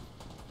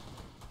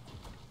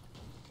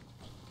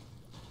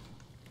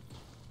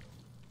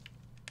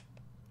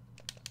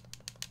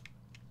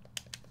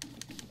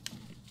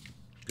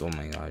 Oh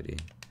my god,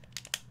 dude.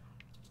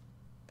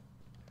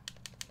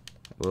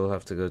 We'll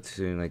have to go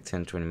to in like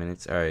 10-20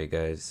 minutes. Alright,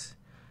 guys.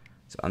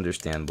 It's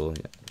understandable.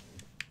 Yeah.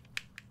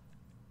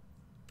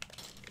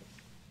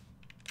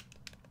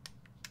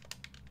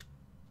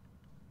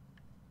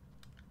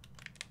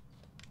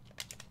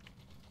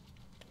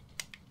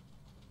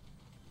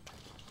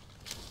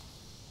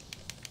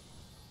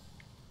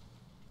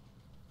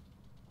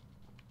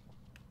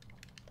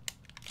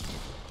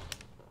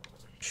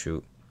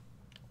 Shoot.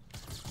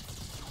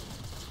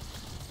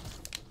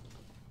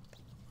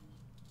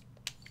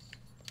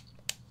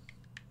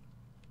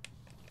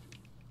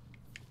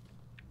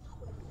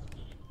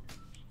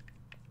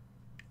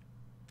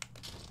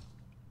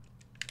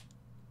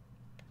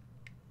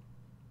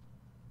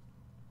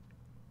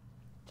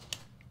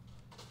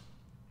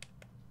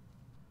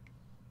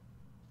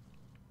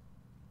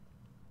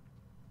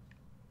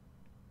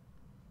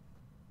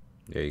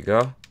 There you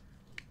go.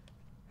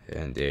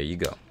 And there you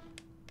go.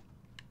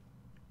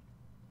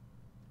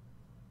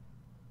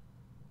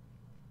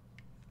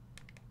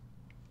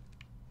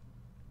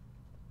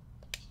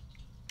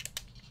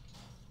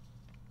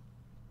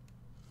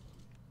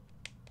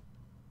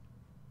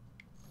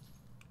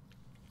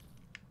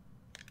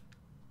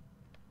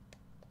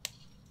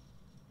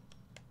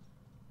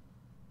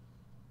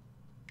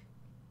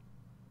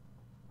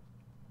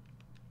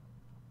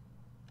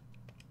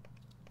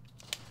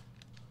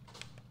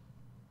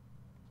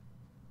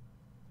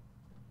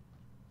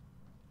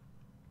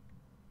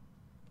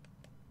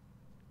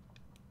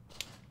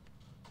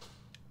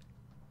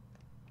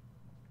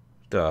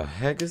 The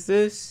heck is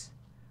this?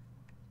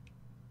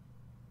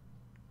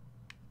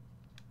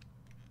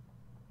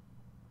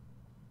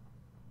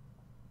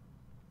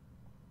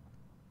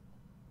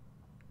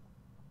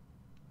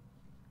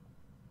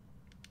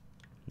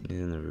 He's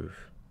in the roof.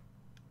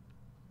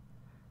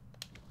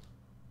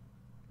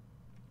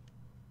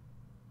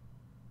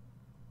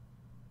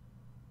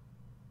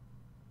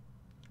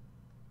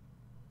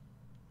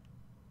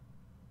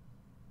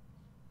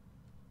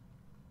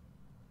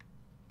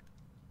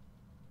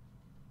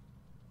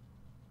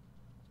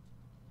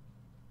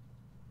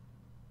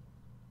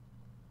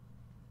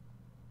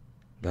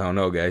 I don't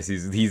know, guys.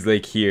 He's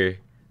like here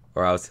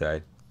or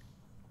outside.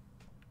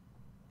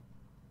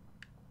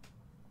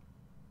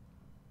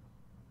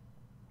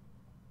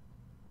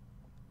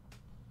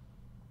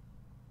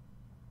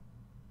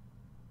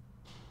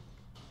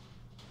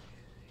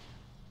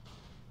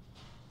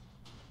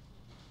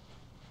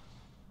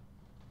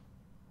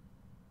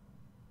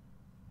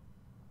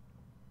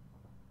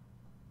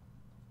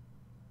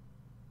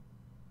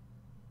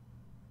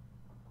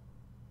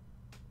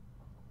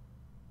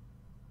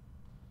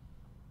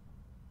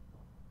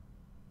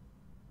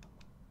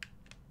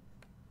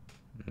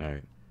 All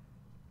right.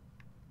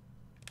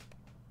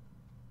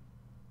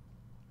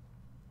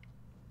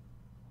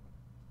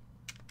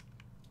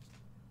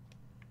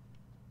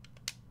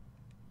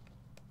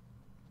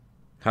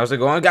 How's it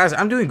going, guys?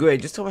 I'm doing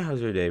great. Just tell me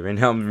how's your day. Right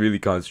now, I'm really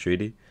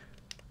concentrated.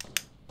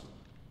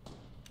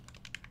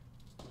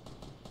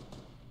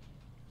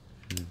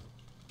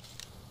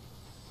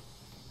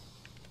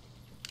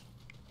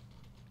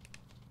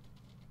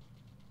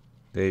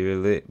 They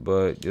lit,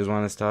 but just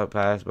want to stop,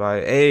 pass by.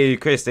 Hey,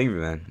 Chris, thank you,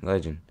 man.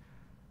 Legend.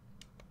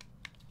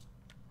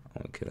 I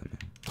want to kill him, man.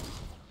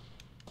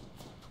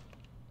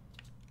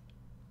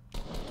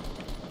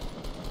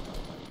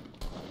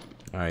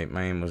 Alright,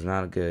 my aim was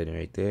not good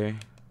right there.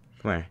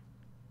 Come here.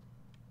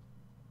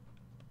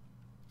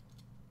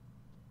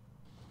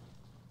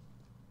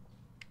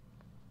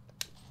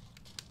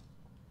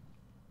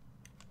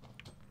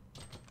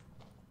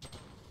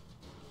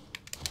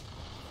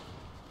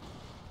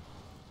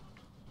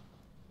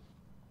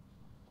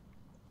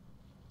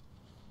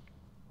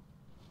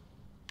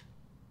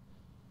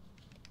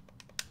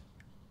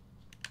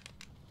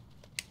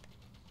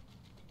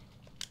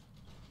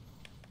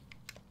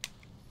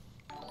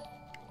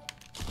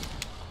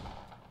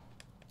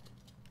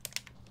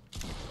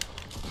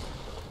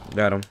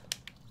 Got him.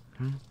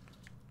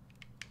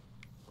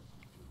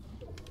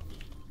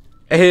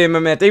 Hey, my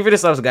man, thank you for the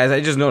subs, guys. I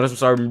just noticed. I'm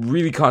sorry, I'm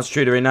really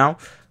concentrated right now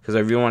because I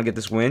really want to get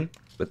this win.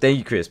 But thank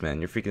you, Chris, man.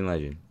 You're freaking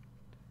legend.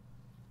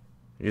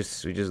 We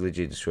just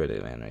legit destroyed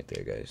it, man, right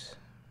there, guys.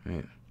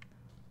 Right.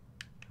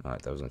 Oh, I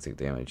thought I was gonna take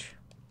damage,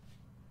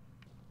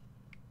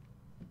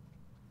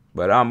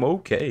 but I'm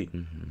okay.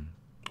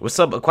 What's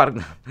up,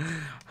 Aquatic?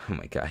 Oh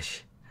my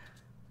gosh.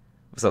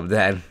 What's up,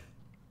 Dad?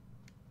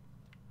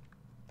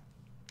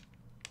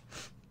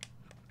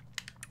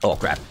 Oh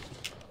crap.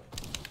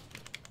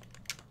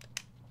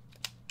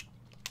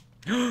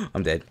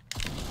 I'm dead.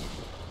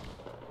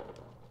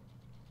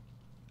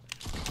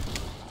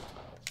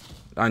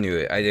 I knew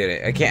it. I did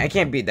it. I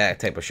can't beat that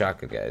type of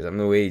shotgun, guys. I'm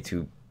way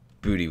too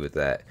booty with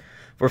that.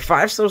 We're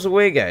 5 subs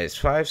away, guys.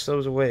 5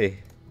 subs away.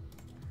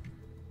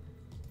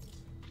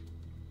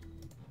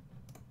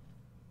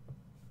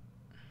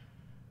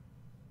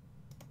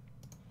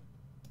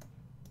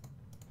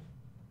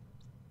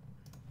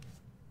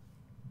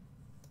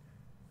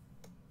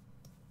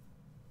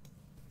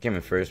 Came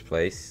in first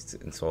place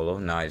in solo.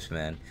 Nice,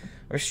 man.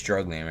 We're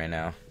struggling right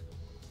now.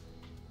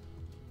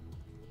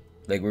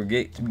 Like, we're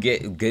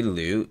get good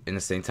loot in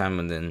the same time,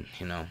 and then,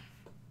 you know.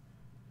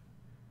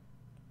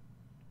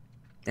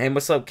 Hey,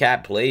 what's up,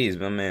 Cap Plays,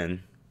 my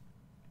man?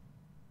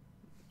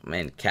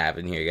 Man, Cap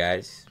in here,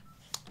 guys.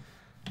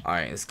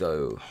 Alright, let's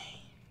go.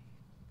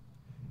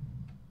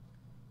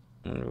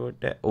 I wonder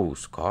what that. Oh,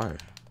 Scar.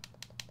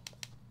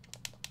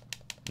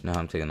 No,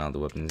 I'm taking all the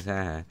weapons.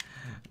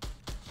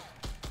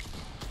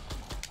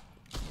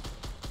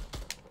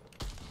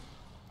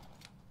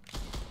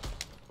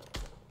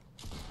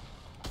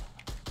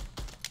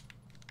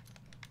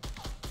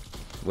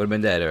 Would have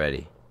been dead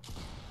already.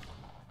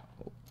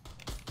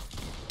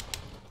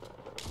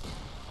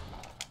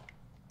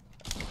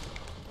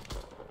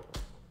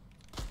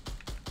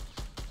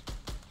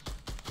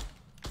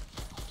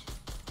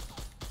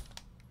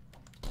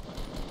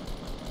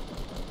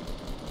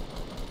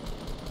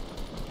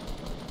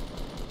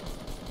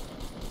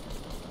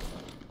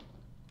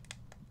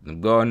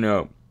 Go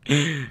no.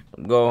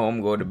 Go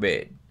home, go to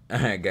bed.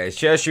 Alright, guys.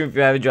 Share stream if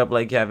you haven't. Drop a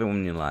like, have it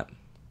when you lot.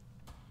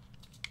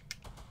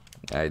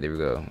 Alright, there we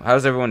go.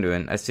 How's everyone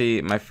doing? I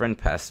see my friend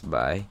passed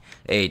by.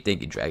 Hey,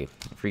 thank you, Dragon.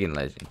 Freaking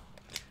legend.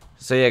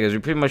 So yeah, guys, we're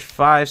pretty much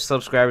 5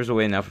 subscribers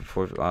away now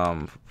for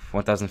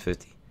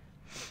 1,050.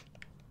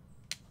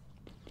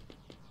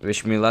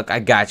 Wish me luck. I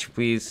got you,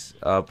 please.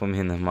 Put me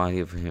in the mod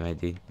here for him, I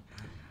did.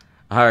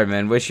 Alright,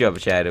 man. Wish you up,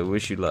 Shadow.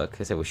 Wish you luck.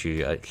 I said wish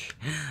you luck.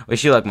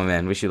 Wish you luck, my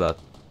man. Wish you luck.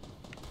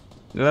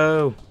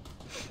 No.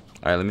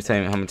 Alright, let me tell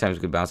you how many times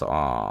we could bounce.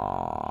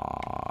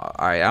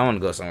 Alright, I want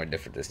to go somewhere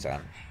different this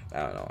time.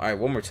 I don't know. Alright,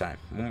 one more time.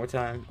 One more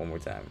time. One more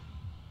time.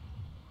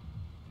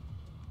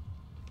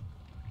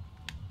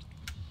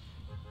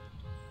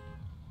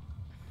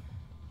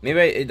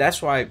 Maybe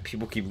that's why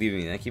people keep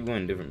leaving. I keep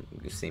going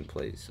the same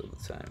place all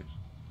the time.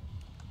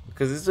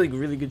 Because it's like a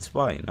really good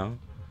spot, you know?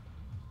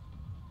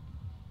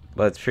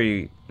 But it's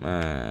pretty,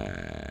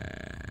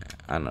 I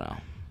don't know.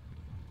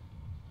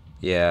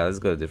 Yeah, let's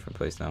go to a different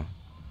place now.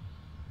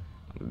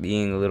 I'm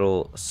being a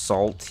little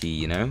salty,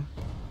 you know?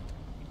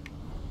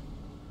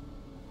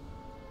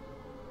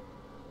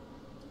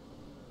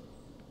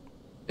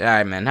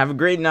 Alright, man. Have a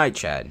great night,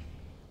 Chad.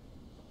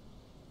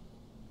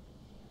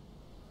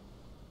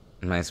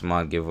 Nice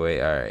mod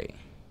giveaway. Alright.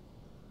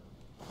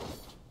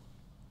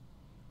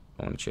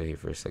 I want to chill here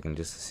for a second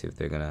just to see if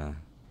they're gonna...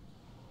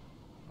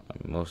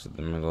 Most of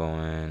them are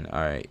going.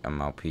 Alright,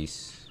 I'm out.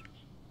 Peace.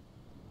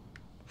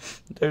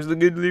 There's the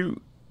good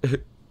loot.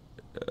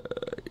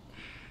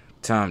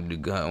 Time to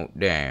go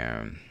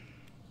down.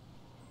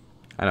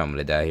 I know I'm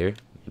gonna die here.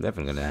 I'm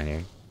definitely gonna die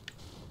here.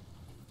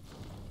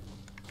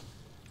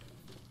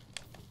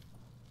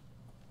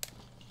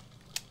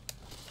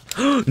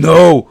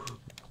 No!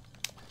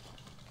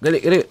 Get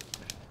it, get it.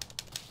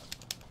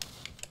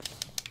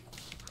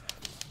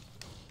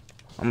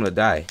 I'm gonna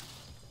die.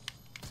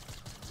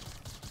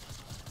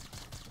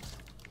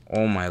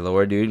 Oh my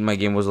lord, dude. My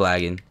game was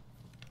lagging.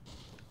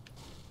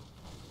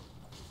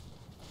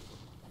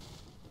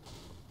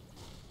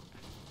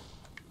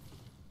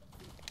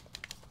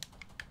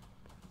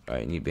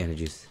 Alright, I need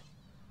bandages.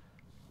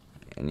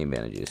 I need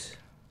bandages.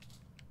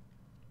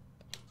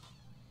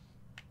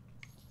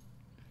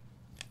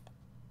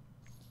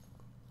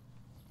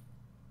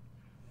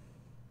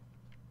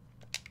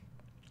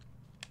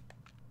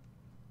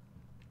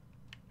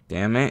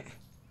 Damn it.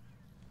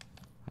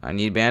 I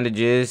need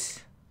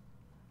bandages.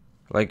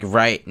 Like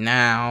right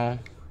now.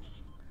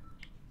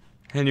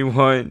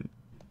 Anyone?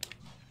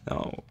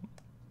 No.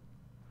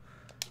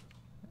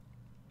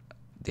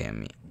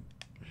 Damn it.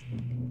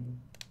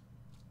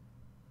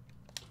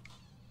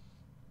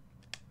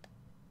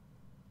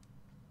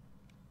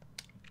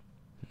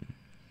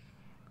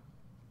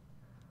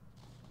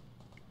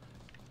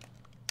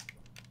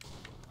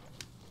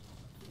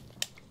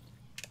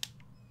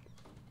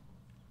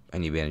 I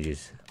need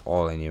bandages.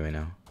 All I need right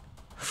now.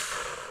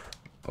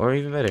 Or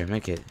even better,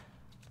 make it.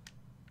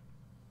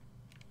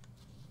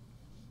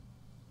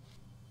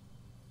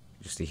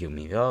 Just to heal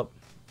me up.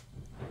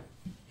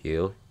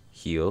 Heal.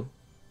 Heal.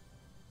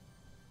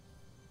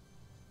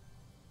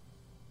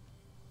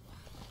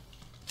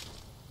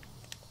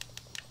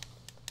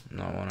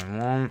 Not what I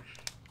want.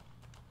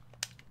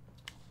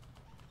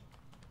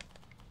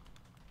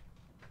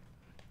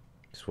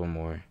 Just one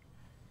more.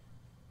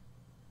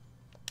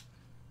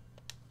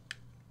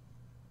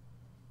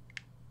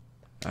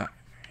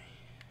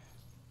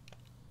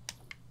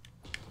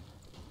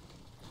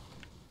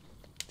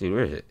 Dude,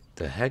 where is it?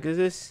 The heck is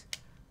this?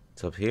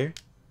 It's up here?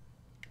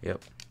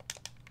 Yep.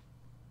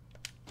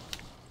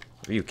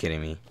 Are you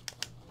kidding me?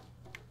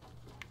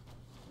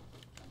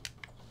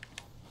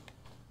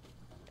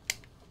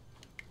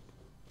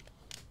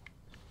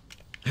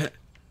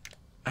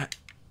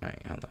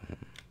 Alright, hold on.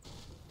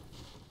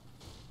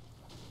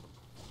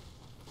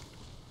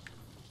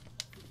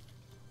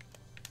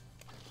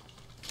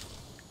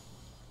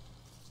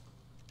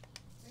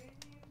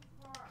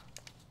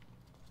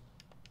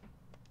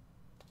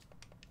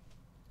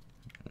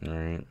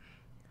 Alright.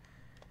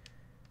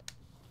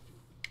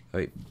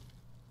 Wait.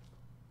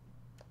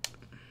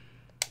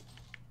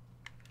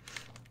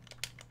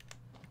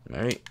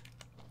 Alright.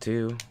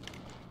 2,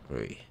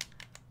 3,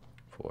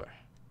 4,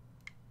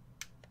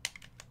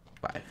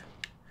 5.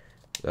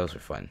 Those were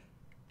fun.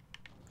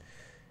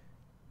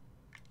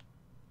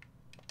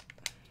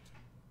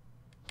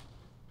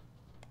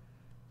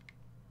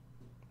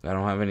 I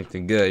don't have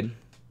anything good.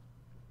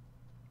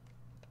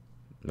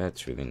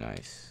 That's really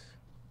nice.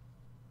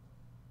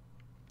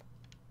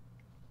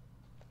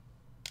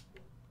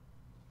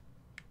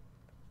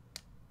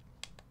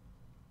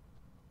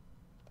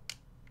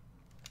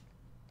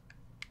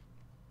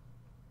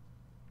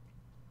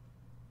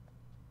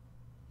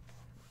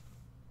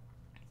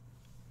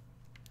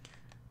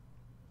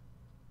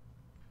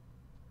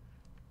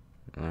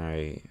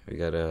 Alright, we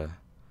gotta...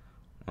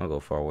 I'll go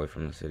far away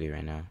from the city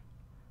right now.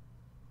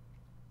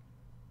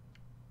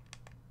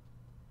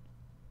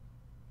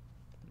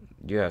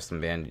 Do have some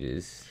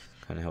bandages.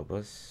 Kind of help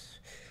us.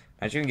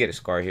 Imagine we can get a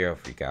scar here, I'll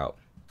freak out.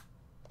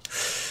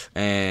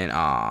 And,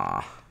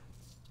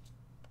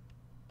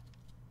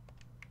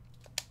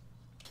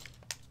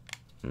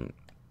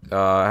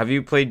 Have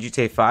you played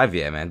GTA 5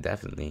 yet, man?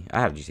 Definitely.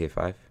 I have GTA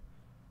 5.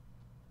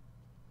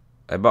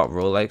 I bought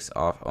Rolex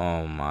off.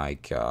 Oh my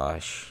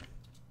gosh.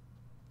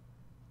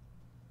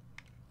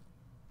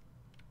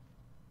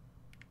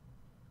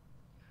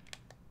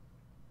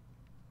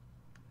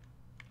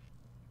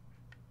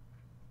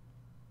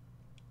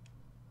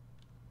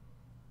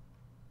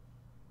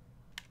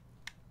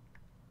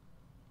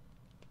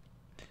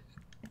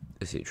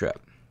 Let's see a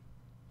trap.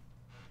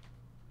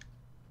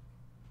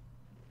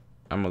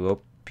 I'm gonna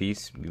go.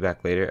 Peace. Be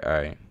back later.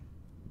 Alright.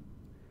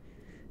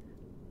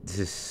 This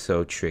is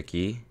so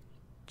tricky.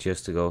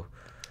 Just to go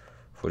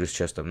for this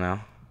chest up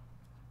now.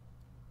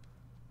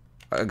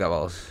 I got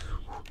balls.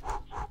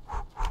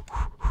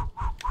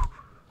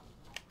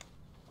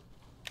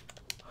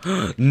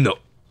 No.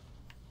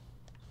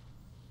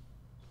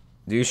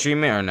 Do you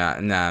stream it or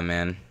not? Nah,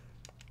 man.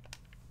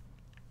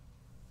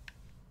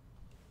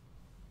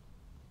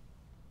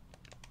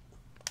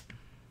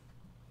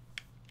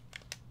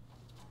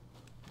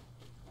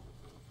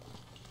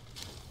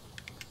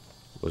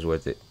 Was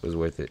worth it. Was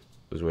worth it.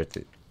 Was worth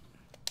it.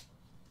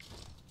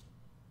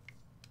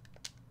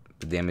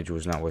 The damage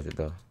was not worth it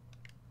though.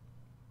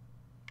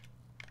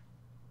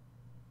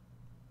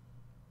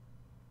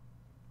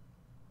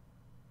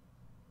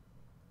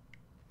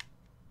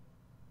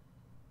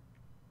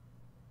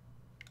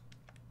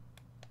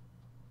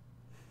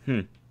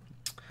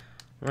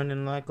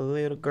 Running like a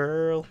little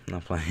girl.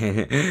 Not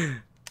playing.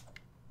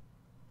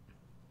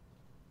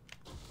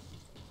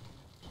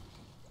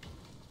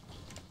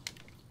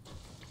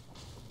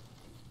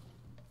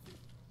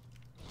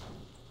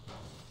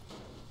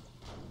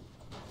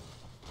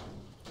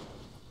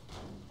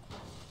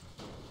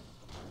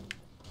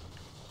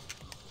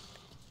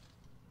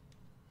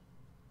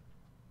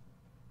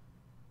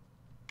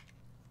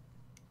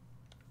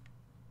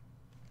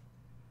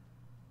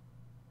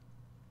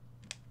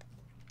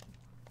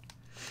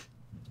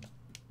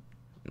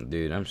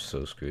 Dude, I'm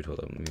so screwed. Hold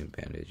up, let me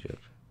bandage up.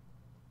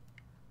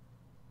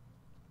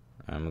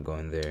 I'm gonna go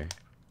in there.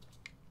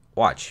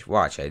 Watch,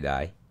 watch, I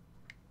die.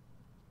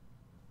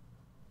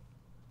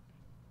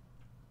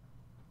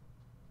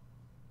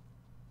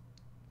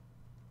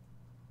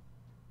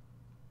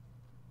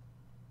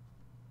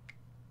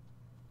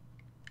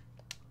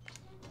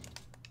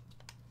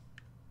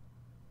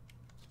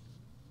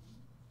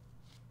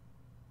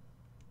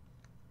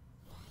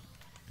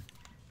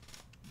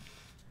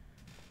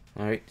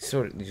 Alright,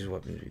 sort these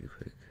weapons really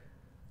quick.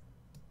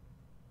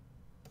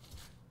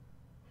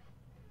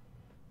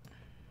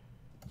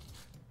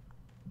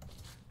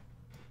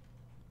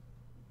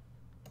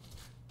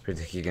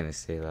 Predict you're gonna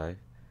stay alive.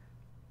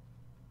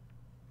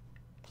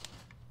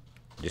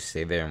 Just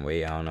stay there and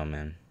wait. I don't know,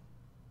 man.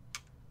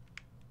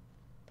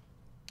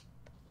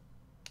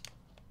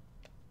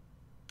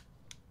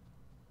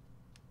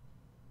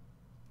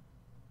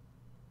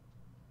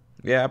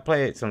 Yeah, I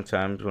play it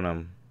sometimes when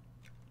I'm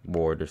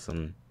bored or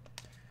something.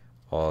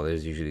 Oh,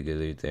 there's usually good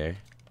loot there.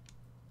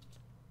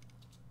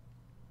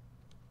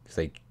 It's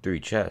like 3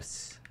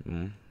 chests.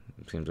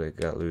 Seems like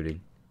I got looted.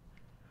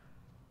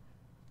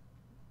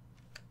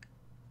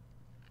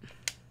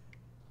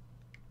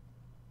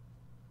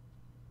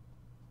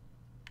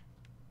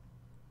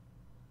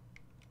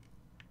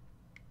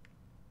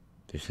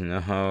 There's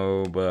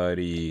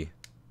nobody.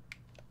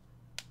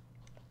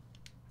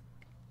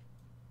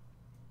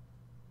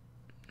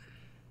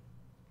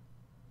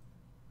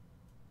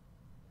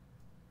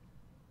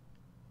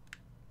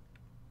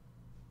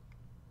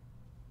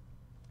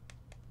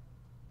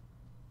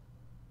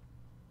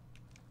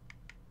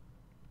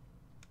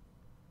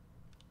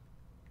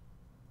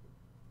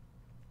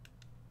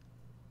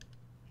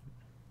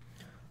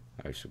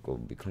 I should go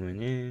be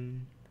coming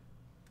in.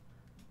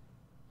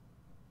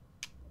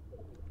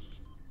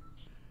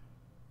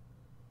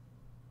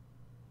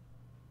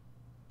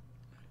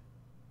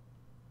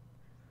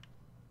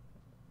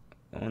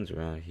 No one's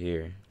around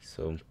here,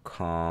 so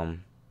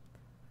calm,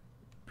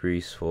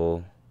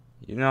 peaceful.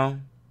 You know,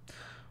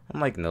 I'm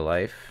liking the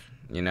life.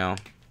 You know.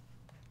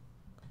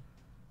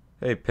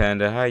 Hey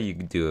Panda, how you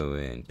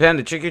doing?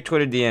 Panda, check your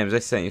Twitter DMs. I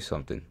sent you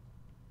something.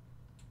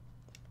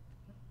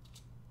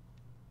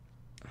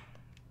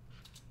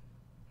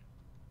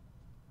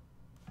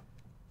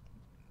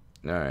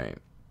 Alright.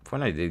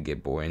 Fortnite did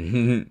get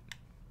boring.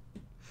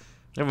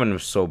 Everyone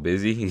was so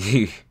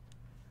busy.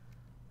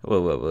 What,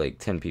 like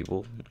 10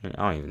 people? I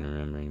don't even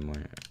remember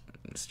anymore.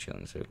 Let's chill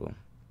in a circle.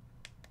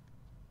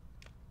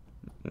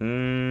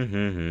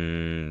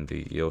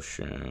 The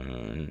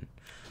ocean.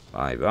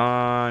 My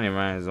body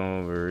rides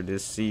over the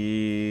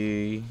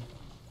sea.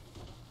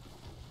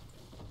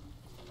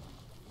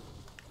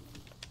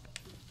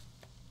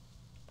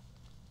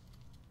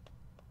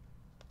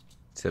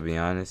 To be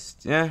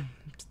honest, yeah,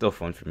 still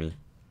fun for me.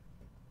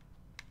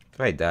 If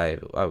I die,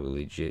 I would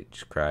legit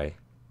just cry.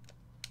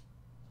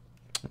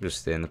 I'll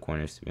just stay in the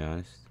corners, to be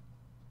honest.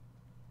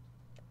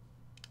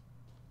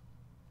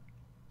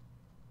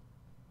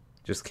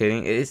 Just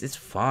kidding. It's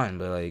fun,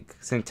 but like at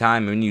the same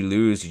time, when you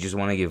lose, you just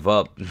want to give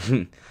up.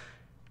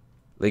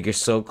 Like you're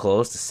so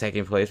close to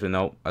second place, but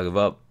nope, I give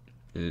up.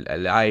 I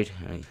lied.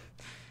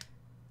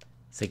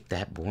 It's like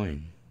that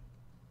boring.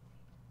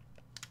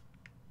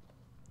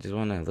 Just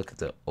want to look at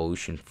the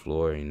ocean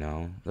floor, you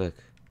know? Look.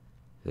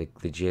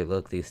 Like, legit,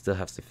 look, they still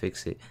have to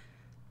fix it.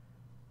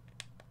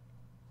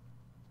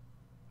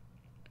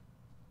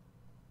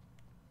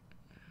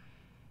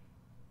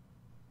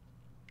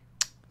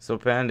 So,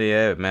 Panda,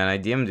 yeah, man, I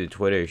DM'd you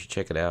Twitter. You should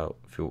check it out.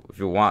 If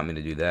you want me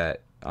to do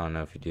that. I don't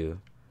know if you do.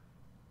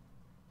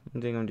 I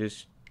think I'm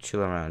just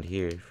chilling around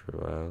here for a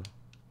while.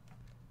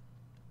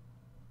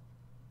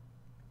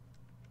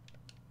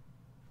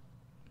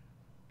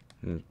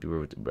 With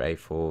the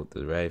rifle,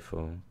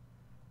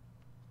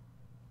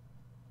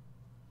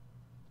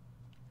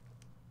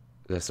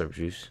 That's our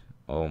juice.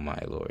 Oh my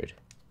lord.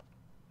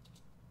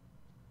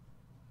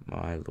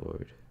 My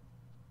lord.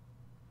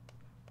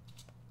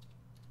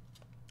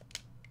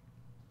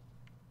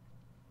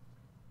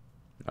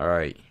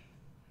 Alright.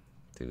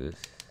 Do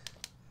this.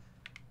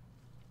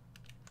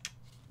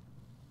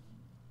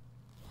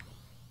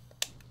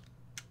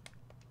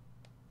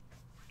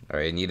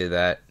 Alright, needed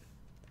that.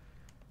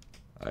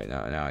 Alright,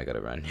 now I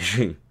gotta run.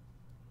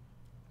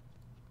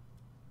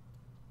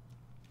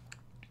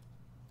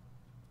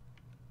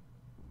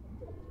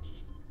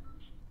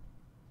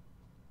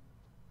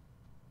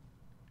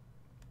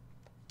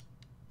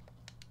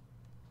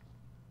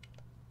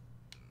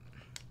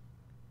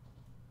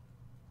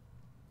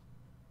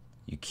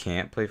 You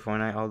can't play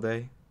Fortnite all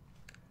day?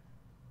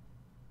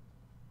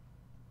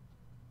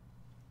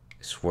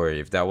 I swear,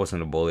 if that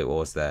wasn't a bullet, what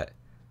was that?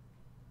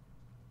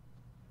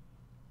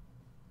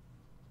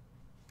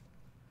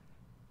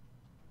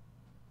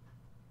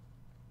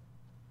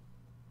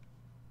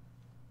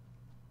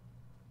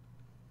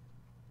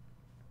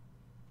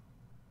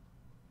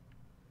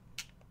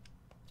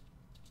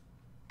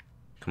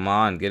 Come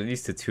on, get at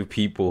least to 2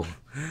 people.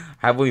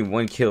 I have only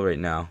 1 kill right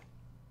now.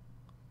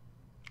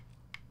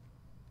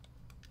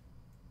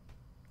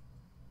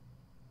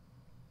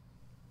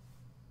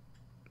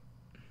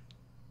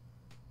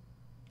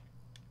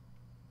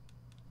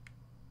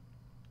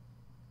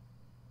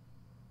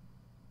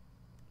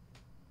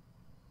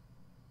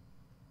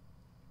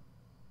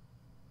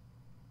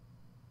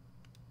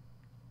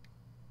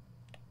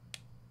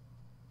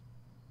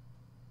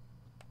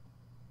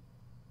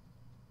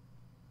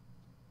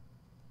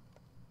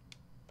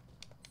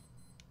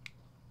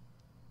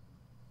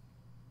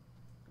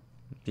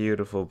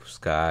 Beautiful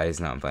skies.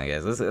 No, I'm playing,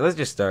 guys. Let's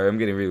just start. I'm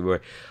getting really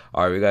bored.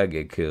 All right, we gotta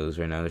get kills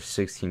right now. There's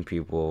 16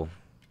 people.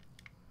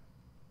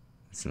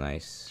 It's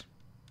nice,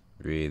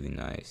 really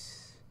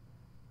nice.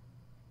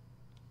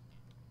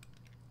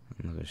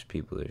 And there's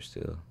people there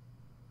still.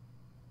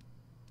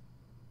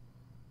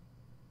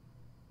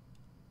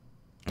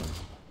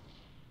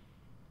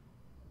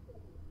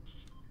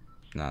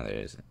 No, there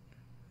isn't.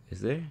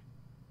 Is there?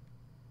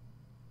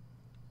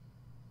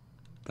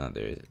 No,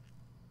 there isn't.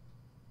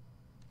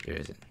 There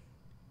isn't.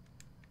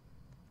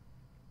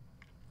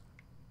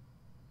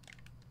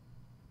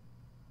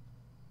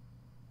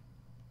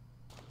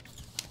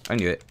 I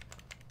knew it.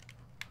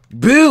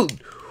 Build!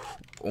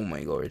 Oh my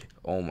lord.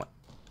 Oh my.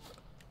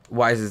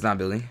 Why is this not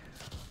building?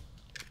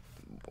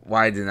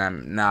 Why did that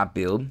not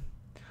build?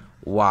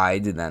 Why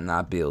did that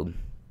not build?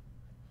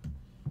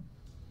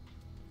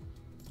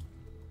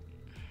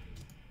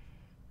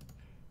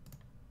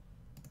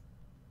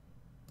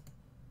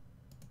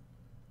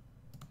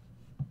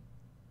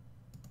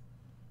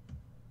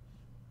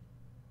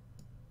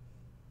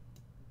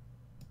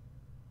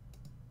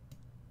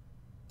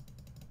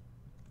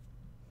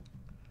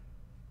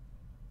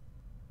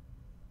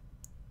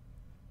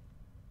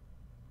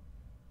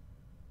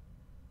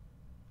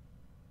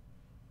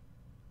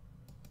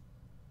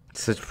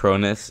 Such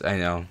proness, I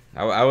know.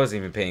 I wasn't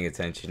even paying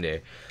attention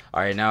there.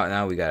 All right,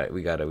 now we gotta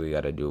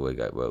do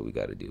what we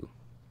gotta do.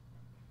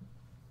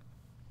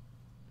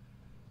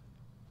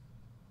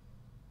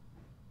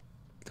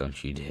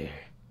 Don't you dare!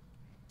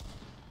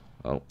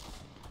 Oh,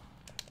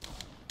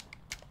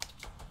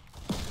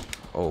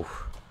 oh,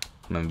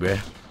 come on, bruh.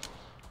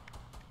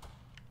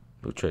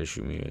 Don't try to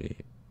shoot me already.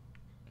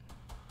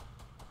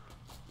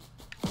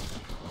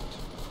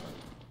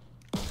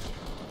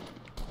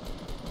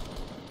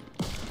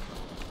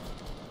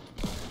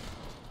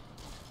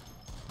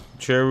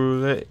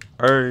 Chevrolet.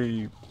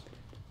 Hey.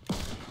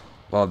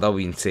 Well, that would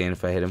be insane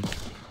if I hit him.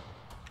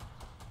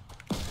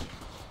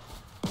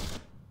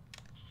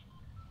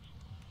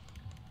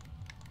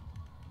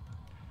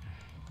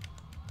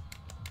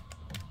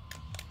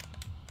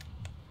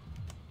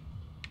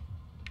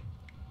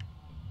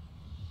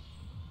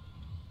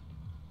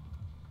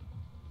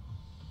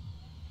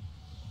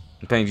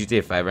 I'm playing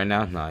GTA 5 right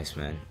now. Nice,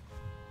 man.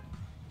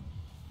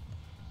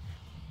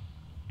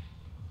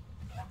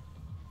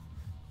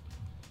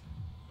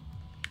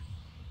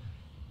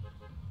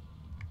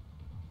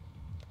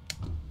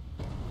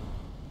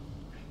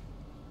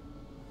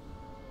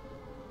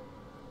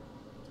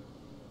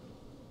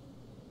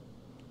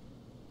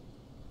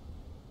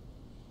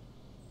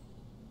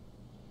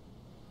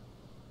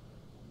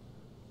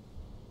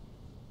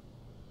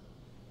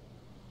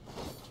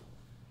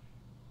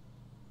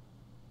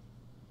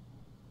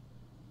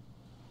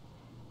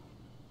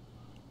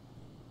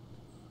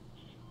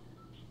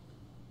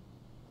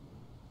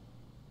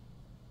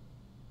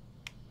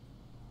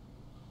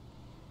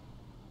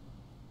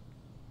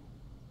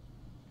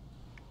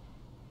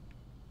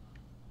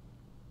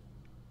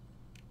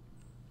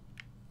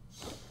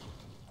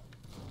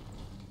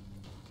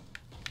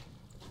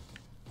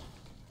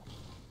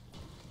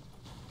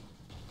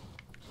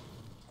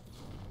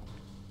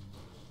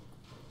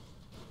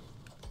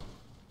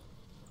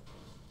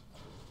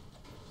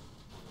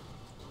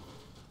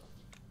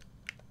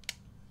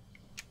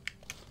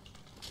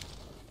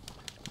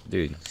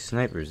 Dude,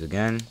 snipers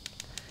again.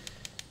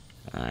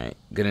 Alright,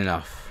 good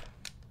enough.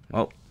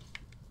 Oh.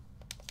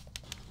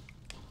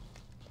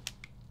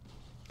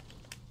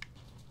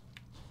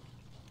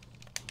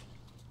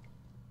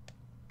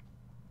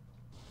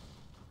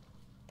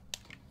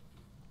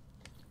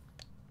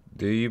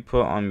 Do you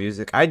put on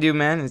music? I do,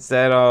 man. It's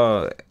that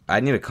I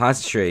need to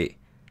concentrate.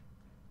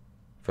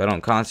 If I don't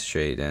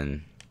concentrate,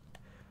 then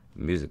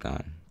music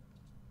on.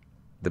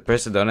 The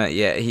person donut,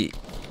 yeah, he.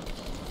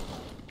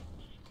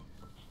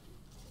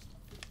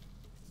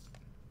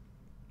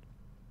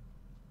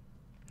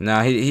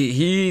 Nah,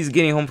 he's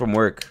getting home from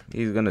work.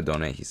 He's gonna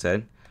donate. He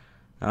said.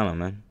 I don't know,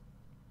 man.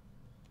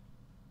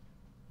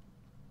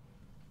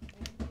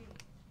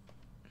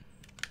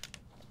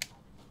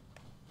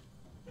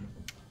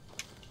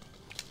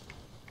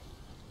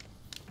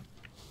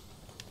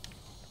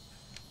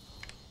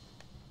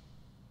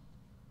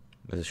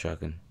 That's a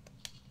shotgun.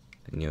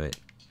 I knew it.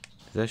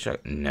 Is that a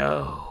shotgun?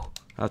 No.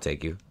 I'll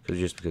take you.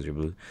 Just because you're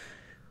blue.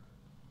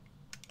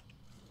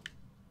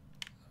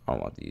 I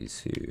want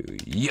these two.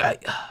 Yeah.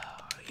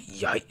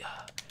 Yeah.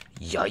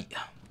 Yeah.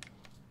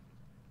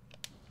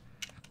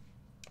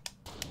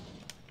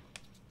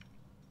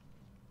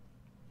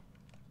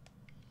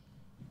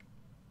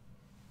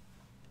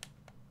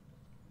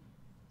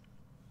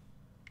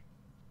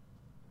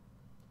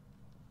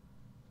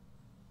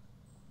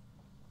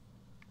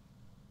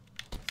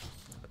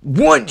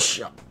 One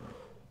shot.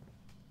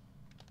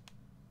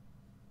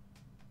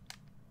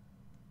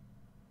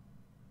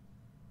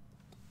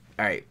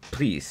 Alright,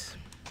 please.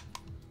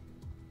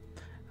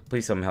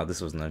 Please tell me how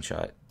this was none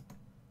shot.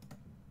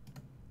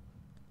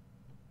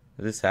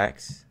 Is this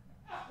hacks?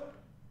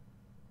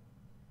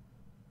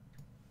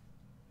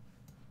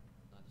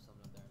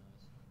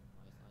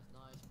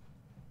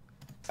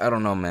 I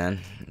don't know, man.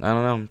 I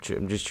don't know.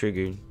 I'm just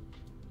triggered.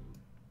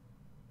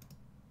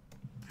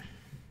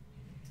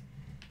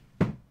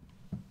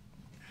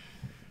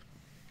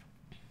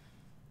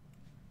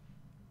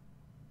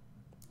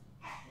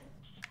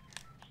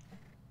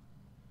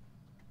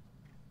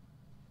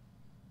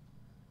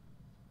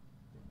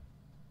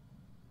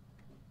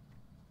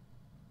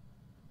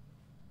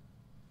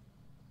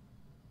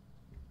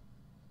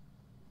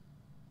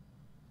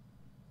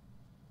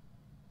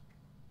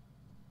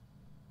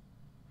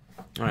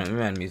 Alright, let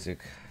me add music.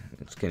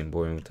 It's getting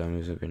boring without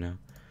music right now.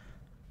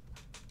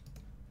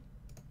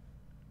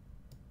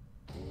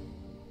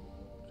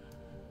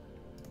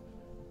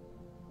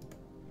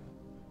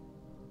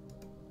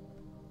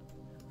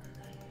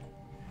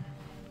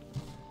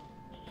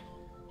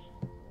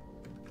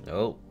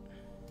 Oh.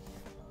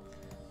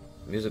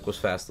 Music was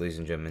fast, ladies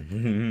and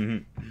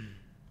gentlemen.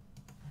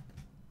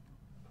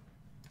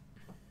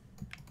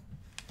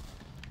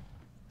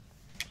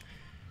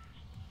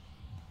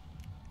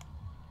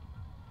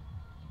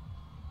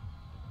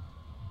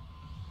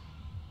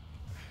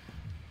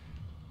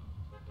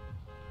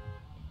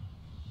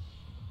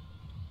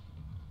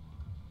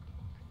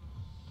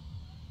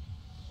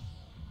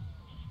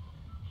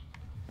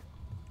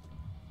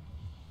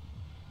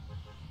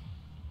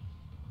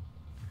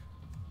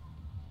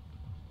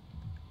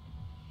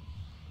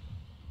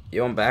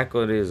 Yo, I'm back.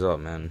 What is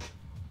up, man?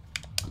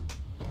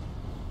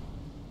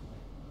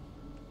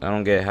 I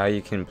don't get how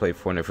you can play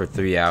Fortnite for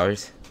 3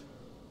 hours.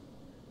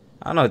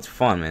 I know it's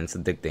fun, man. It's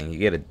addicting. You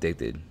get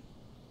addicted.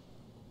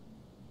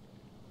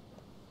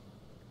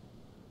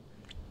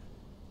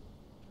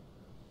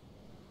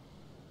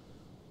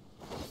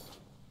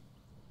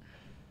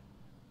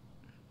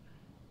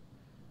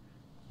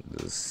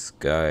 This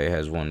guy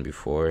has won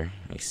before.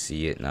 I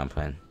see it. Not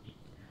playing.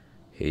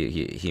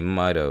 He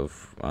might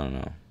have. I don't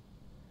know.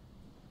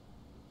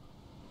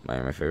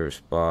 My favorite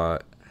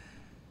spot.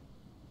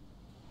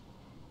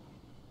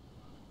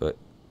 But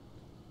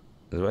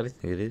is what I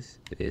think it is?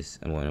 It is.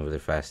 I'm going over there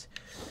fast.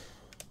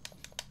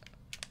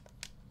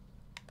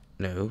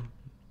 No.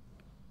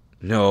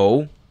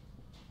 No.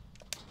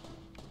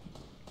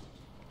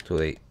 Too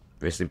late.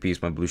 Rest in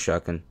peace, my blue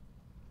shotgun.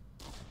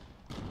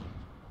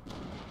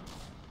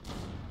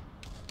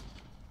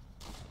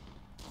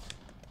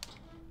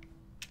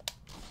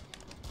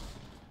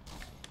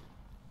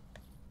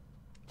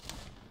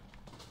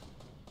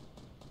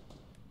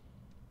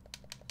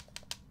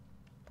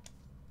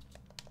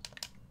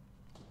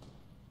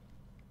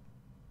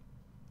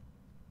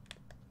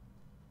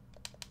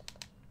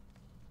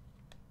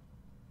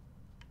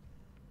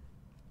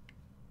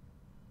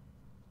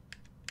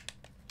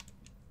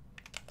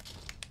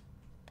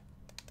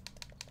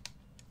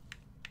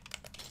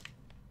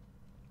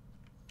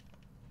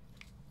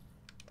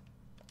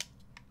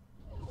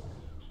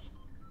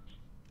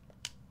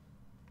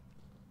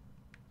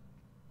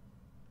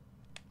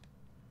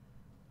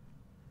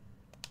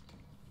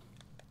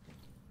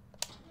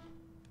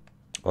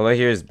 All I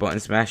hear is button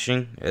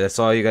smashing. That's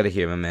all you gotta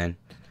hear, my man.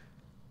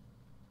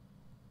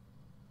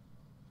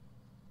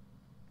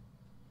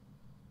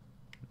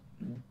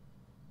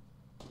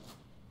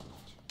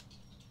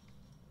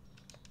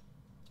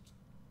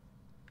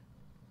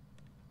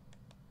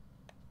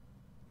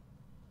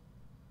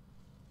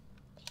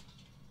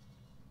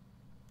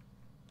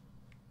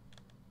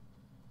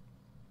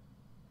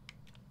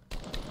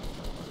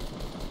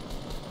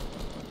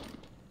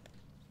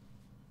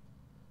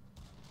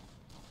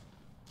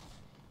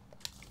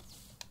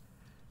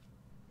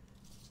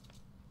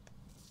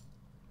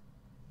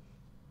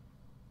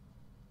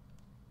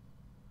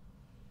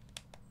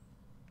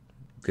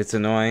 Gets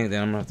annoying,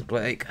 then I'm gonna have to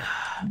play.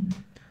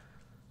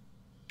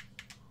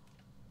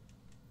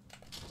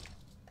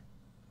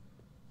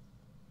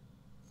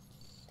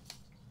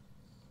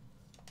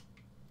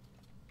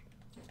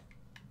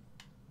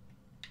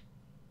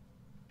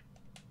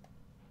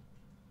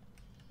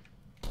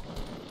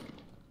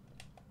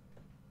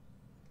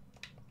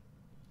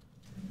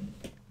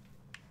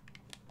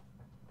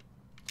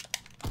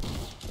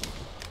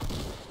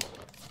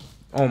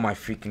 Oh my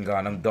freaking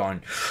god, I'm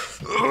done.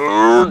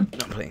 I'm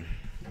playing.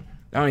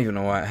 I don't even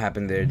know what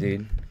happened there,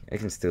 dude. I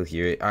can still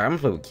hear it. Alright, I'm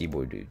gonna play with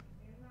keyboard, dude.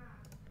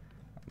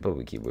 I'm play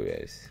with keyboard,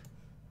 guys.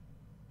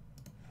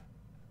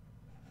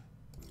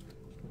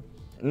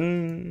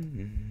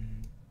 I'm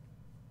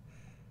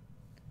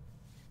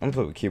gonna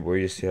play with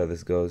keyboard, just see how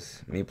this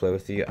goes. Me play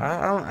with you.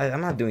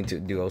 I'm not doing two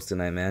duos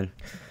tonight, man.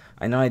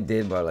 I know I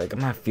did, but like I'm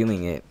not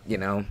feeling it. You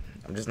know,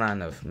 I'm just not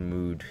in a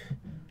mood.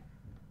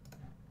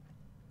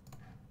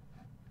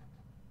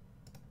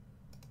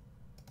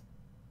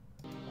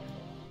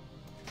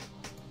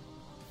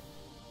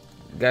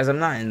 Guys, I'm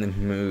not in the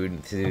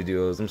mood to do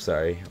duos. I'm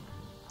sorry.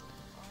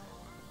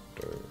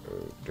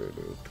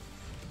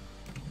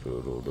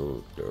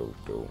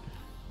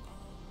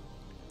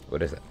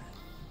 What is that?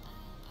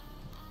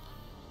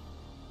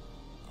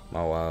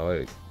 Oh wow, what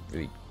a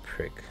really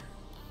prick.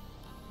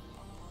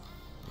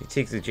 He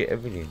takes legit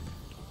everything.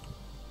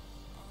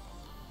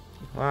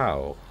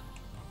 Wow.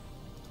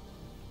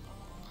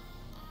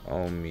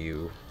 Oh,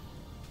 Mew.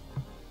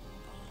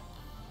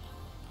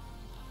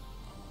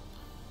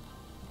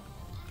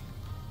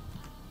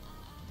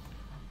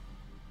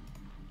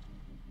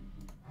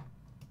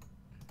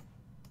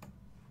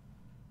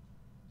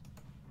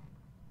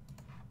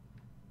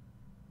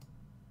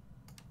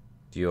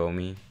 Do you owe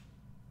me?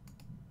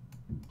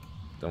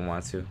 Don't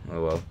want to?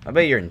 Oh well. I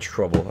bet you're in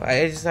trouble.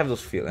 I just have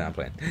those feelings. I'm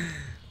playing.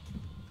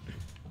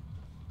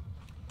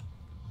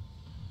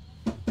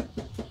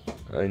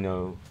 I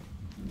know.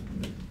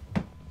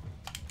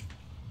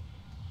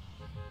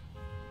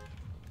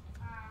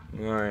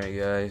 Alright,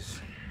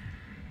 guys.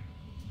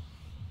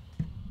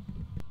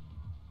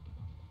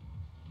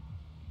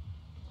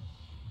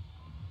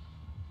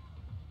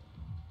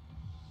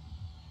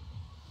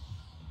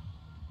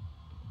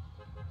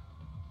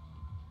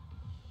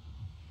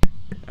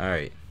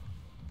 Alright.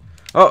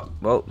 Oh,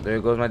 well, there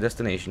goes my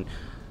destination.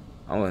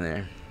 I'm in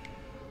there.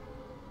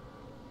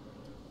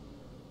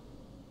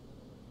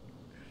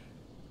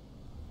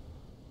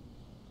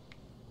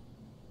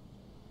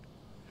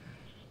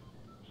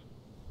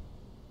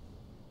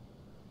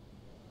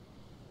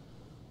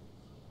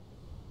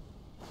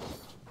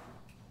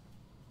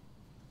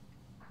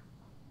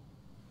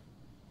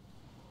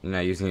 You're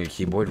not using your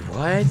keyboard?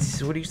 What?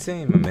 What are you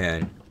saying, my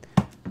man?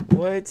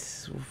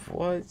 What?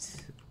 What?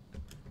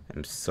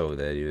 I'm so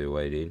dead either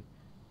way, dude.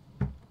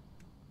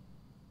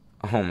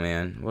 Oh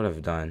man, what have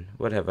I done?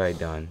 What have I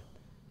done?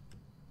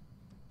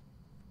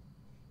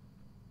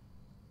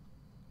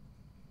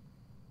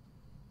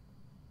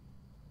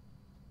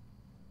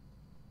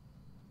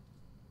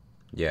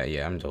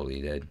 Yeah, I'm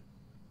totally dead.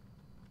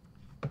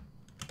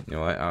 You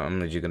know what?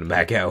 I'm legit gonna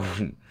back out.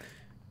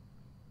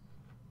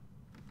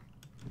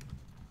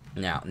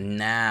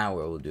 Now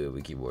we'll do it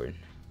with keyboard.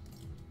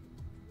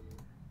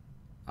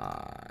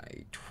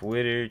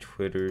 Twitter.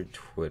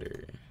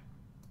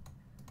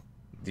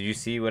 Did you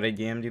see what I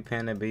DM'd you,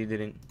 Panda? But you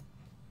didn't.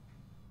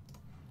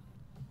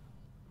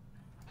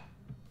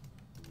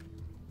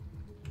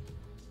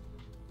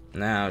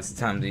 Now it's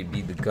time to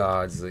be the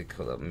gods. Like,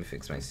 hold up, let me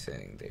fix my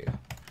setting there.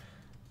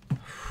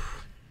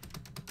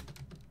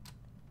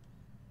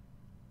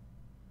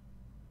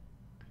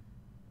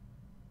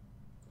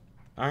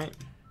 Alright.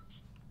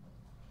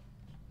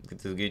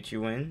 Get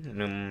you in, and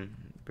then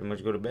pretty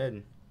much go to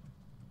bed.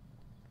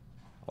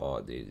 Oh,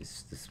 dude,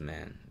 this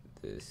man.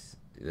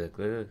 Look.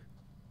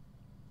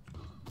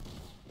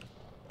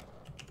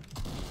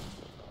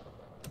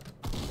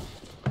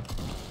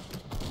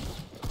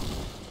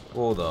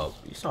 Hold up.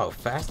 You saw how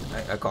fast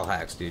I call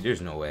hacks, dude.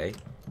 There's no way.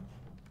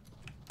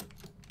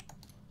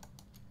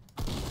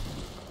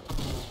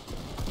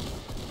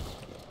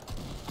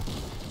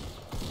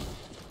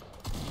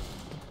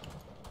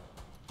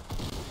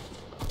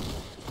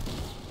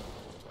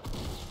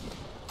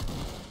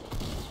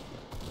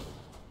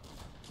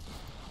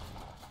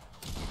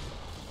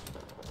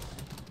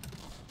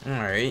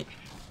 Alright.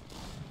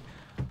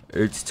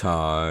 It's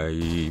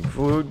time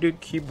for the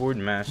keyboard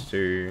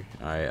master.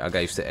 Alright, I got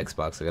used to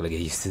Xbox. I gotta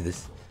get used to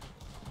this.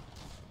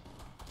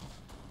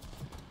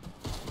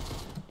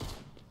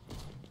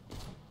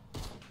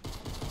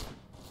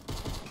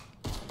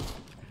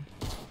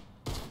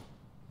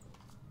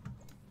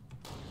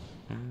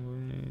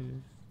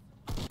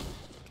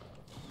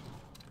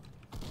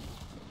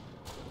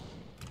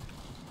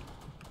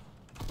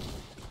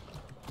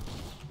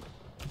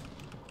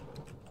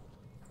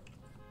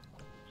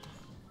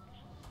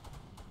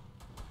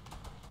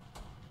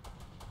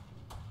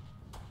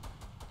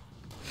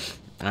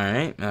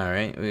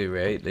 Alright, we're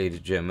right, ladies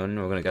and gentlemen.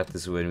 We're gonna get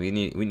this win. We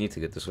need to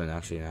get this win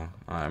actually now.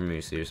 I'm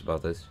really serious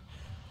about this.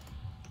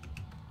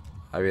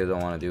 I really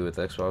don't want to do it with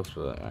Xbox,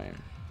 but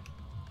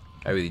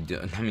I really do.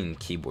 I mean,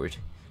 keyboard.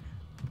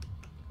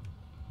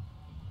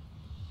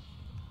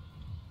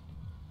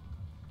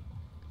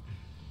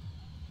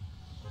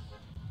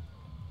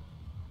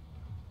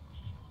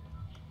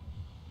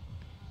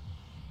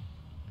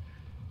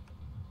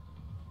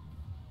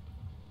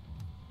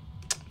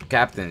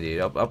 Captain,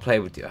 dude, I'll play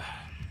with you.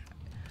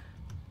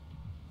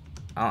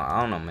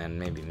 I don't know, man.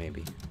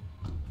 Maybe.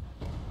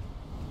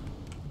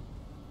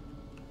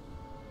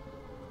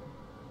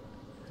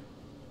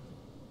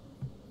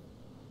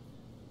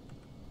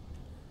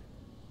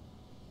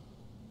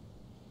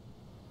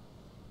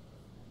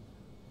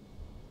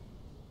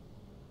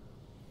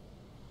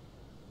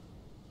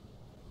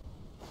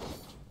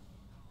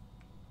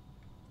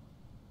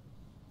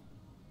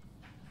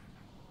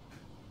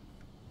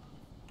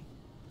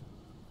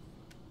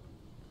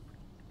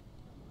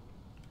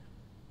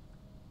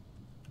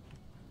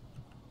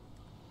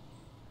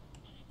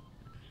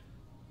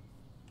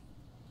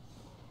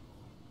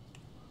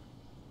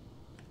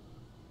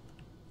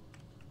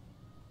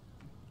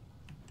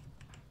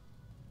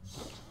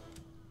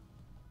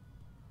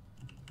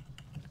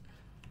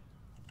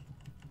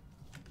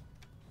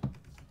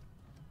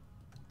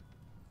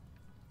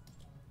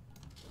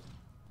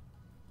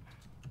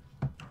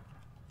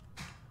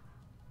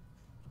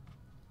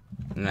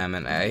 Nah,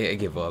 man, I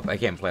give up. I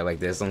can't play like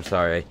this. I'm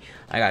sorry.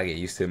 I gotta get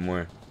used to it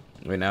more.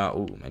 Right now,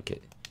 ooh, my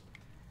kid.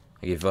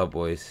 I give up,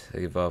 boys. I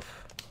give up.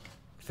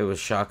 If it was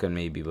shotgun,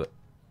 maybe, but.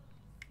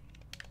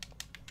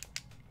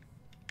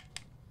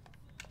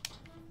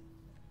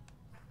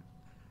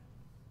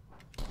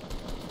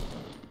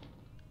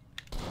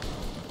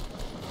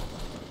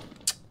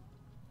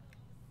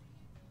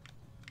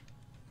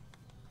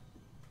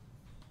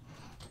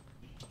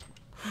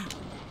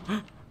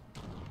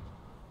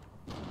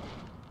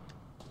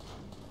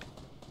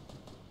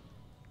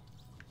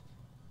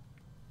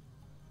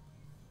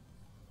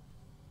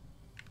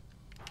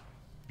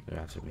 They're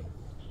after me.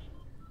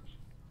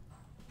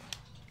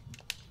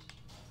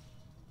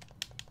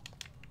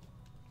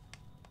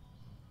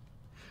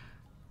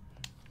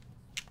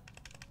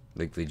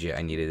 Like, legit,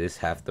 I needed this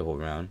half the whole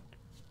round.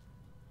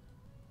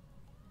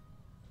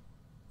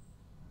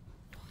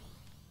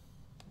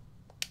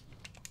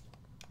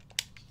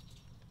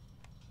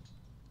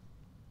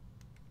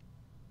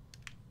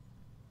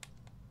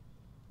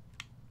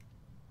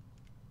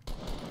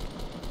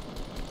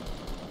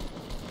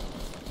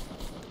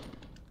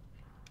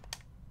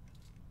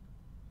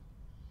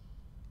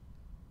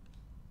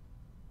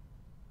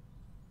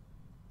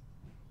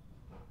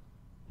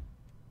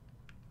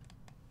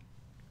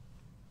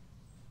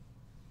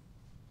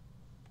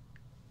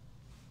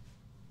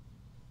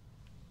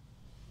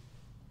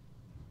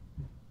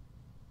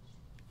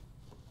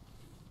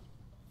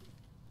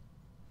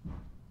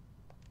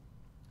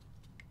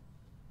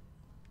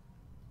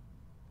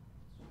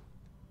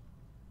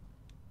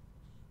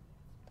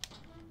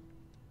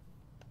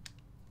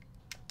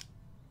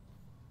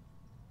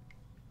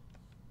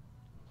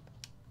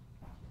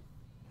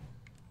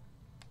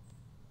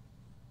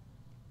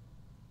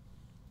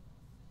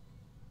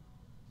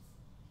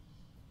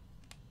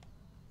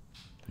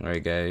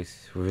 Alright,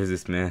 guys. Where is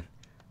this man?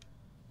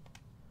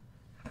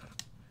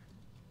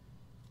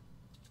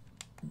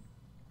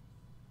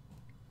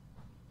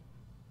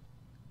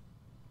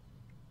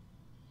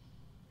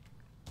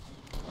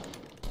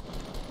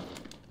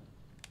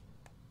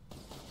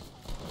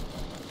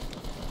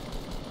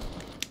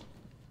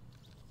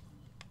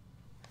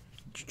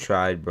 You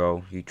tried,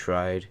 bro. You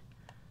tried.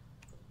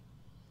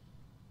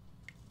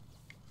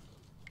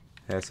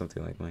 That's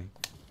something like mine.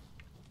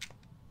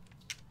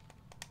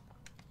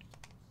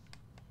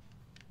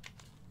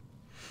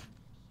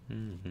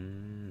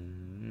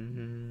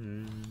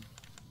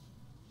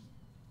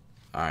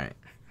 Alright.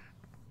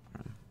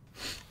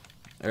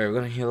 Alright, we're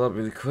gonna heal up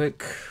really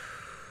quick.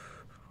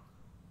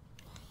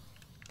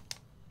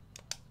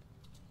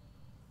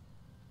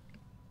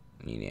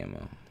 Need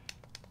ammo.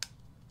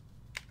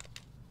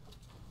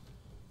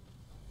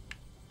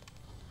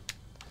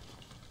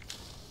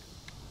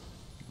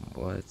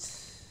 What?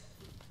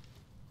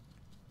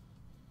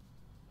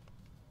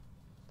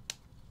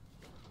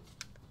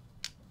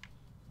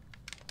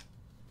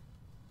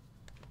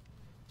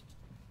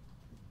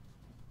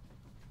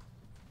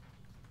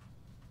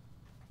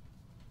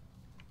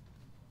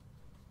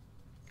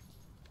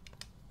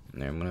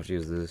 There, I'm gonna have to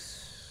use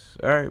this.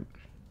 Alright.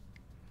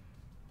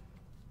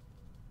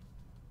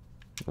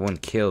 One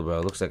kill, bro.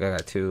 Looks like I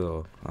got two,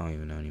 though. I don't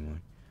even know anymore.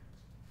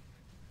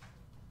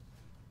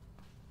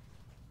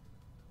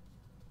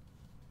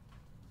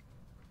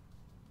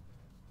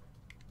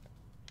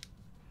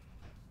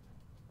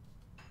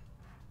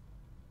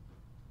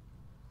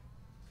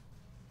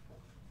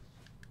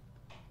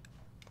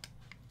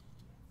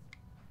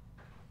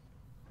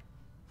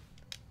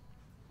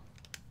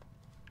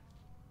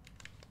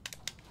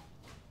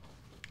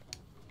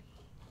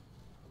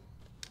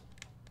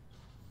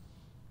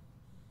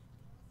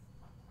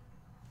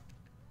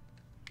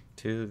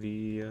 To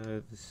the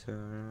other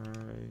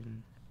side.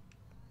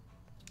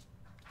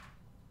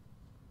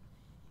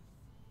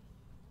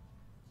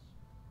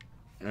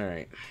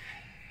 Alright.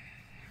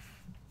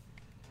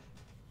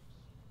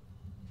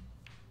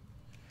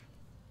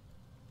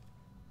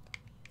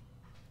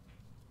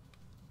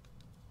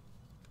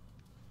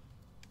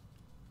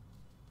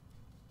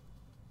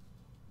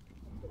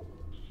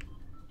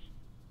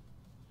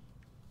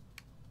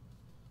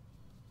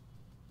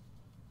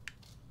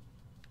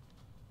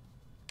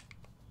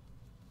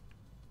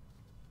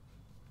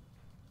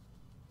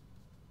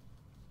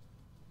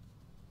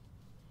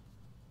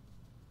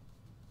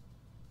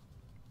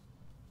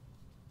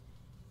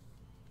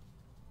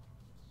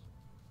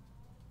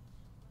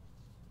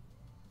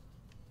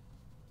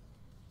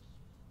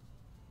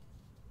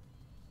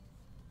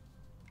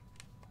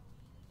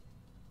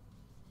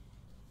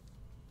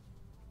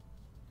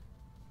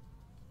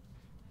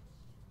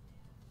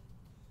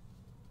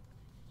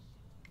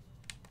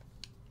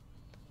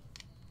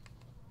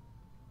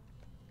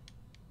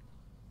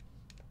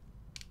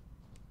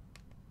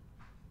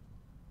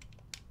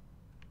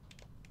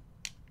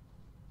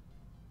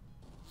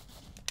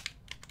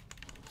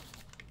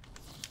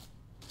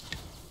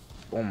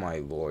 Oh my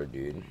lord,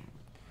 dude.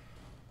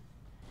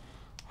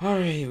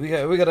 Alright, we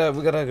gotta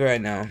go right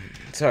now.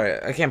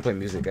 Sorry, I can't play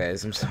music,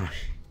 guys. I'm sorry.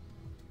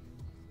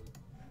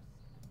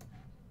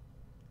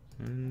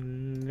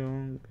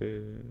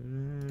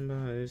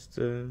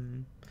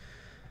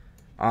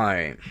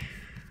 Alright.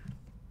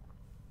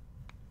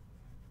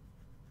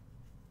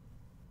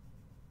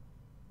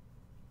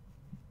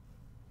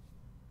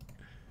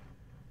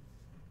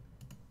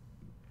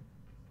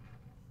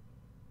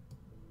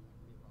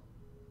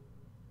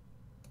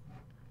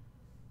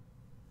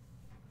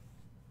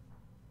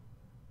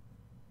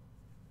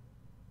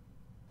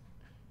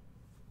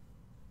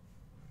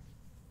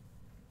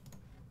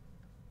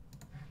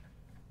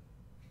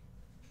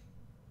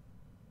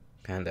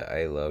 Panda,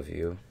 I love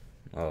you.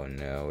 Oh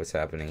no, what's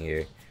happening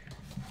here?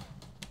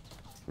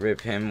 Rip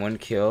him, 1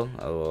 kill.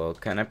 Oh, well,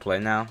 can I play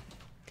now?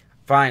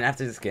 Fine,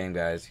 after this game,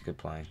 guys, you could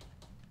play.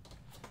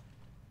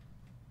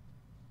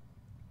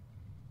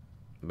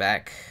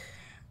 Back.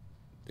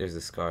 There's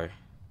the scar.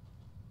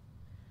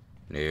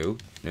 No.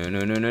 No, no,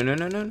 no, no, no,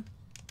 no, no.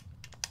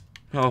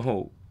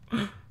 Oh,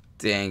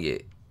 dang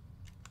it.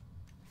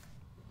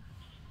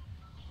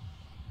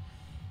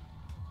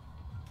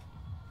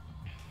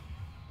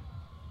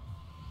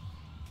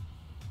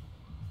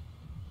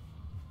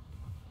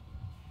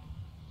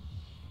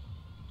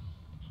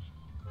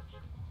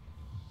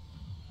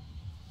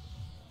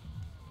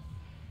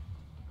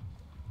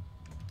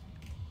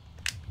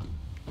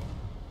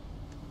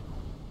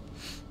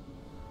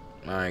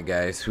 Alright,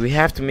 guys, we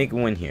have to make a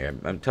win here.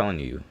 I'm telling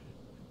you.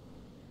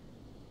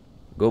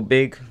 Go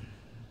big.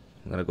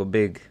 I'm gonna go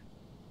big.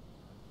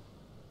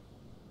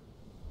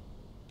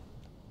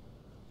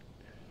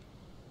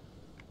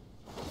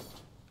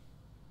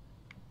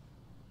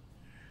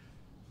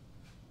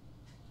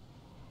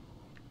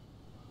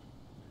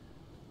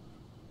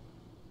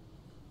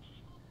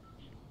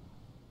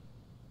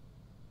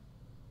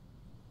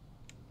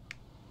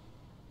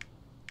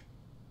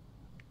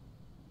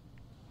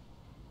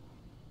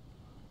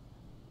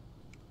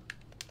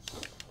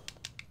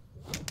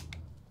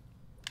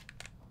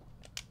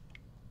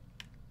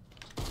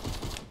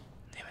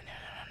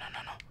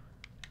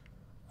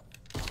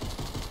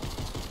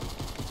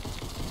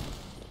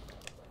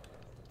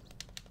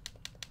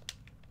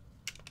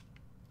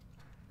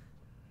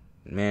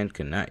 Man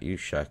cannot use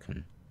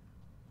shotgun.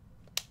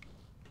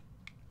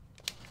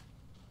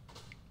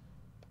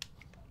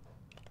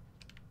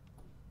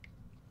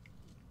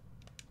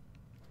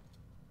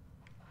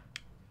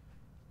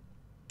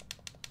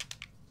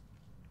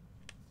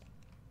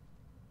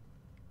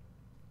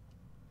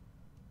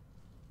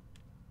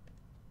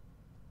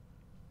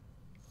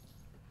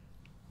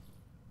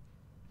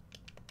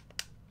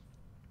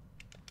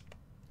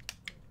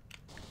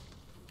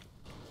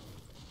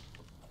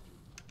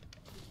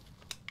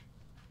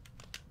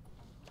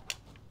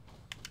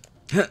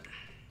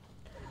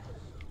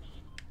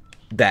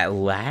 That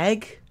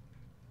lag?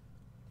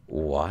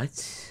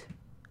 What?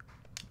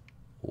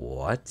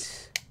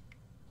 What?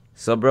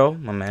 So, bro,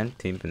 my man,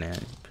 Team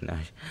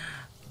Panache.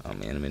 Oh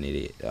man, I'm an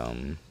idiot.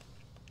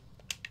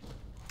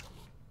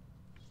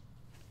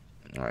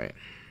 Alright.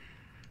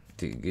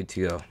 Good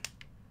to go.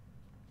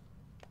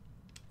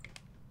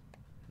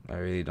 I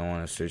really don't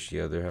want to search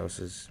the other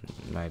houses.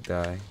 Might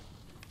die.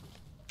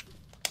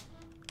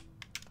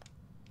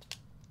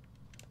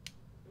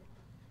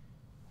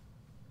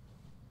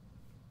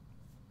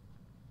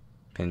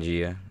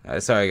 Pangea.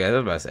 Sorry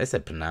guys, I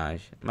said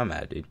Panache. My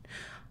bad, dude.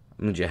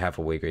 I'm legit half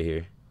awake right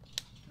here.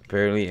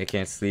 Apparently, I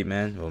can't sleep,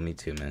 man. Well, me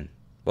too, man.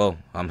 Well,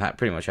 I'm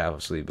pretty much half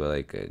asleep, but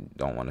like, I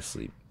don't want to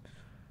sleep.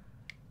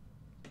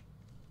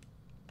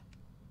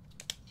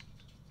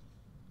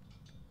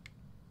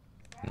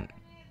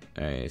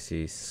 Alright, I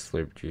see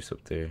slurp juice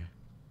up there.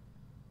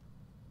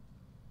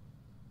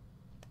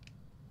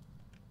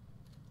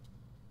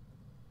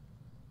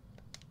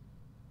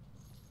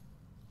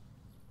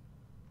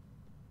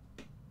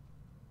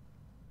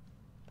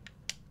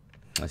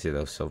 I see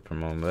those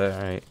self-promoting, but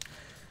alright.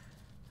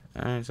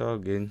 Alright, it's all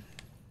good.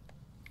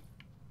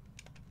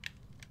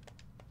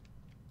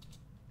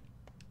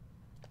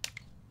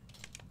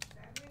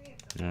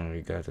 Oh,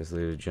 we got this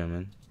little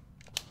gentleman.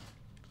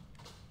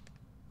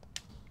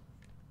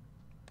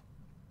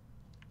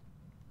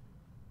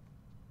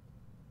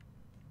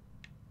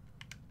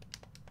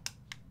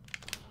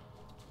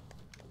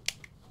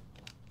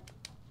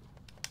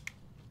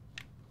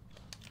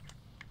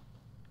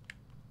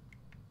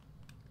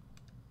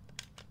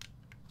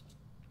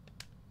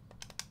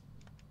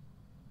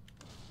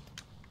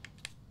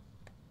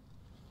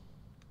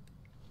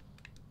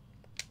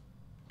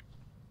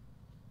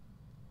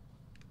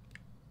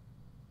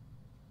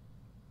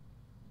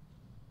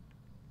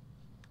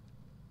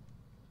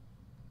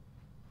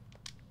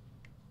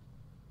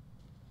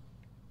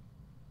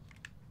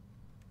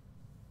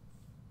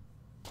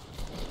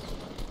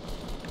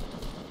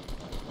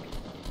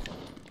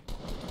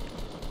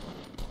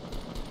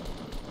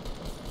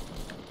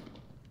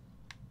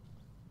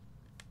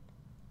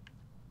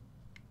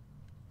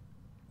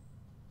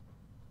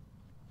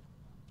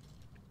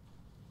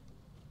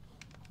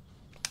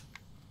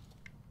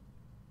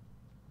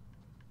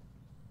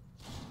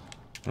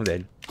 I'm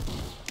dead.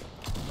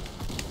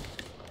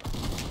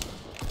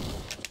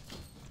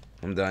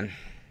 I'm done.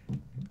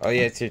 Oh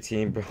yeah, it's your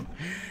team, bro.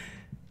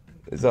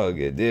 It's all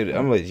good, dude.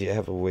 I'm legit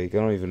half awake. I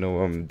don't even know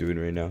what I'm doing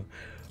right now.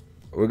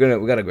 We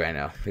gotta grind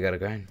now. We gotta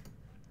grind.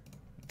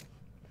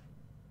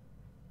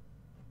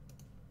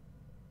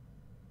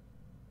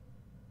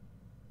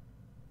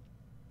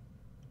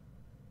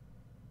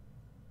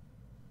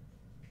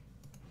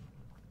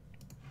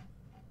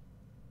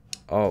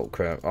 Oh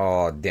crap.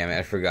 Oh damn it,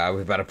 I forgot.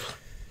 We're about to play.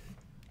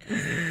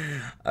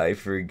 I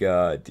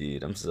forgot,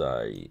 dude. I'm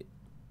sorry.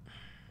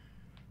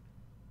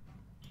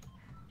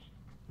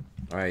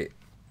 Alright.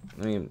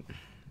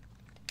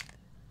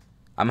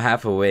 I'm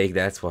half awake,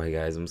 that's why,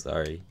 guys. I'm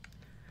sorry.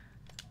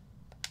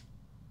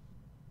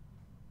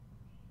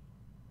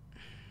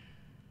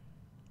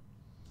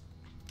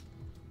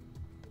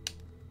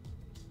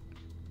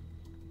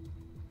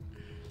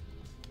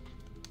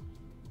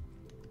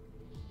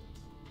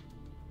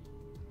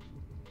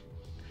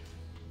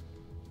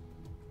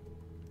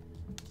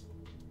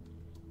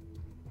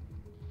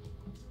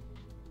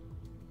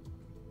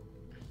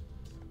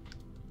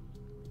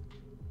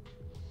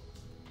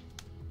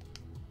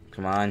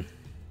 Come on.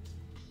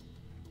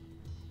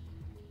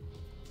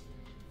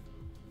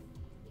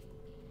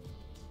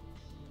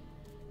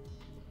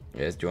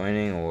 You guys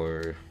joining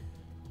or?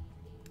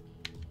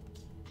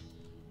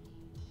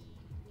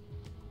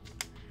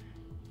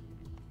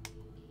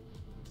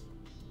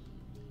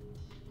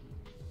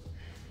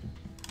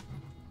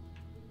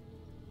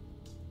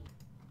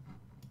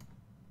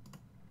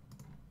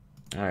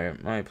 Alright,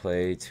 I might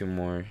play 2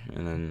 more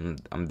and then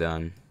I'm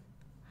done.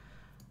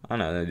 I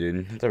don't know,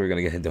 dude. I thought we were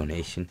gonna get a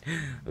donation.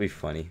 It'd be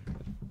funny.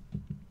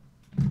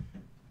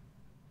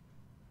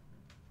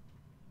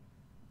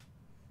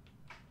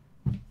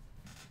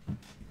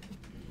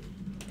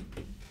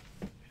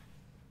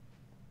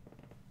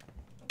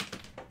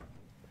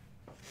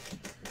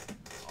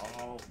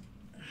 Oh.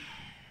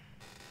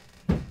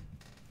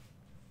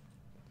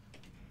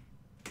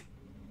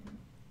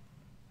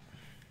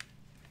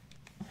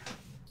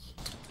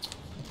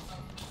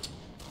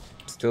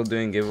 Still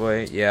doing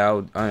giveaway?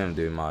 Yeah, I am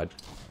doing mod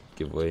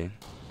giveaway.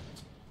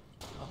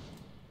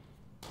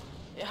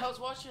 Yeah, I was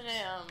watching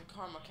a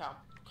Karma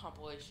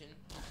compilation.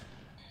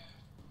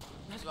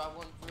 That's why I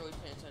wasn't really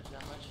paying attention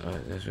that much.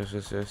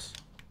 This.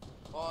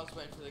 Well, I was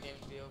waiting for the game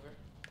to be over.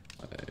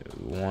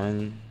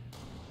 1,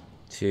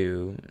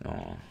 2.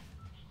 Oh.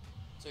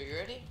 So you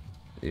ready?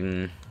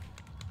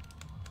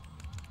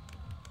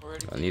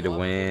 I need to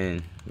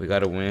win. We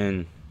gotta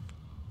win.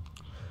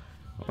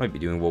 I might be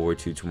doing World War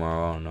II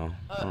tomorrow. I don't know.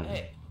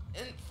 Hey,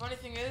 and funny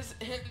thing is,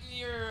 in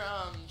your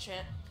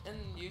in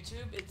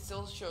YouTube, it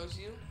still shows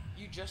you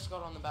just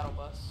got on the battle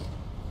bus.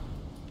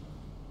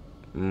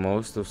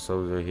 Most of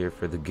subs are here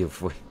for the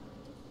giveaway.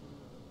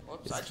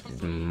 Whoops,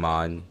 It's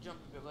mod. Jump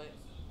a bit late.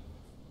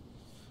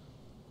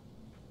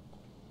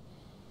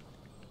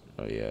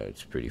 Oh yeah,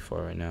 it's pretty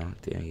far right now.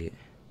 Dang it.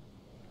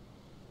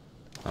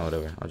 Oh,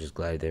 whatever. I'll just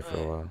glide there for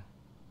a while.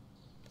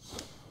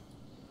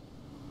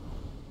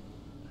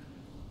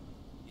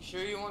 You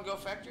sure you want to go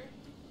factory?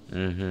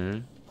 Mm-hmm.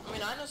 I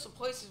mean, I know some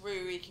places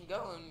where we can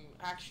go and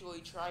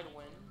actually try to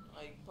win.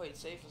 Like, play it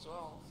safe as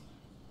well.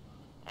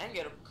 And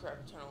get a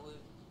crap ton of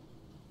loot.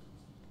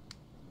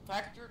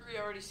 Factory, we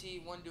already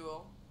see 1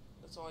 duo.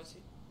 That's all I see.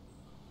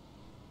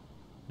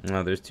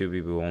 No, there's 2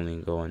 people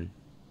only going.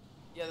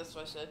 Yeah, that's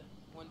what I said.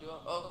 1 duo.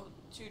 Oh,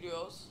 2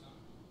 duos.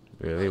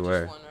 Really? Just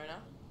Where? 1 right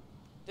now.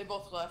 They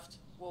both left.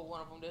 Well,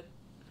 one of them did.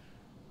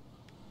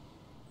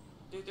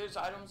 Dude, there's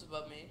items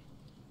above me.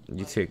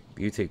 You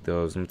take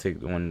those. I'm gonna take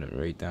the one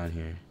right down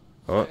here.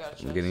 Oh,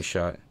 I'm getting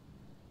shot.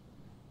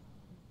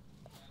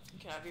 You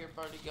can have your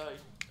party guy.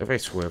 If I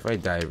swear, if I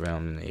die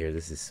around in the air,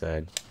 this is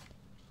sad.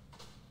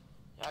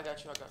 Yeah, I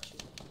got you.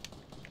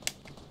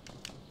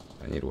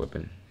 I need a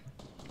weapon.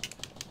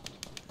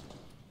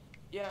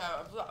 Yeah,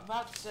 I'm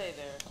about to say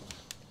there.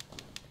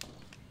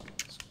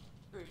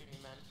 Screw you,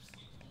 man.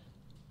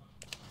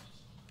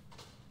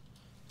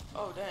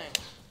 Oh, dang.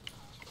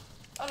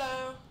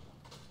 Hello.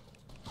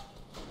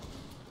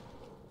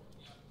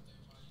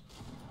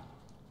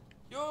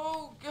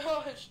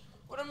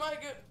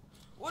 nigga.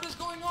 What is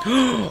going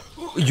on?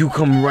 You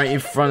come right in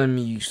front of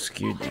me. You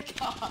scared me.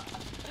 Oh my god.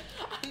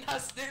 I'm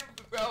not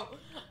stupid, bro.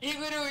 He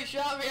literally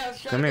shot me. I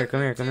was trying Come to here, go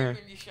come here, through come him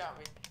here. and you shot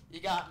me. You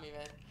got me,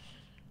 man.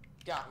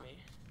 Got me.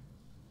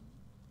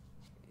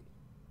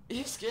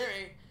 You scared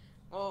me.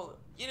 Well,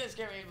 you didn't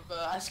scare me, but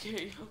I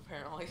scared you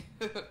apparently.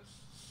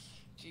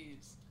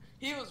 Jeez.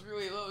 He was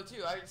really low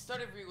too. I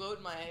started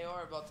reloading my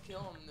AR about to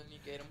kill him, and then you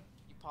get him.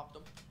 You popped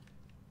him.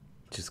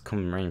 Just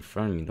come right in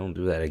front of me. Don't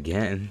do that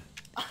again.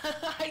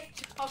 I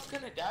was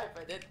gonna die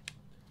if I did.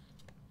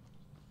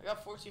 I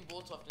got 14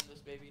 bullets left in this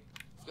baby.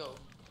 Let's go.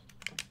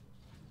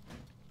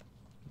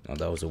 Oh,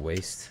 that was a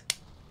waste.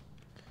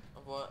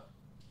 Of what?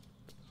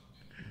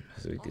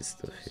 So we get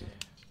stuff here.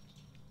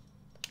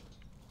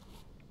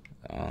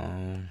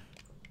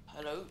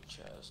 Hello,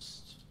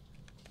 chest.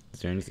 Is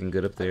there anything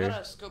good up there? I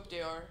got a scoped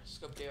AR.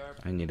 Scoped AR.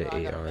 I need an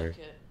I got a AR. med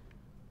kit.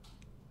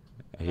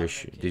 I hear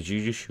did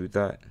you just shoot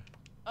that?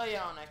 Oh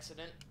yeah, on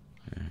accident.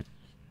 Alright.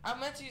 I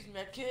meant to use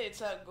medkit. It's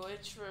that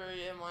glitch where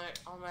it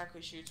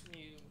automatically shoots when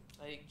you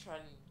like try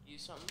to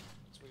use something.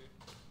 It's weird.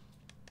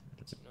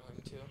 It's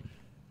annoying too.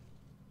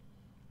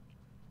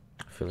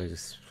 I feel like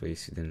this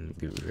place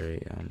didn't leave it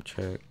right.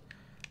 Check.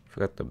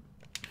 Forgot the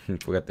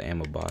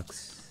ammo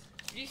box.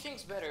 Who do you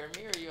think's better,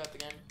 me or you at the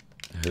game?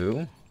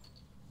 Who?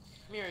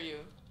 Me or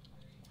you?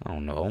 I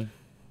don't know.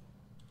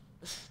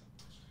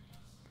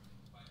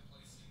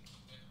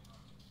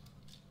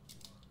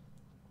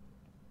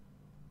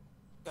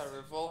 Got a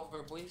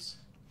revolver, please.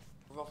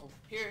 Revolver.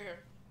 Here.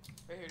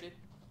 Right here, dude.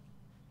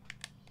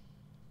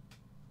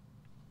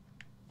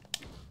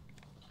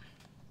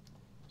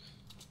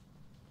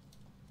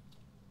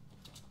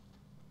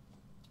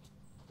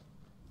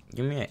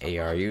 Give me an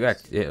AR. You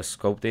got a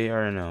scoped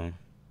AR or no?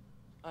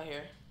 Oh,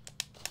 here.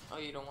 Oh,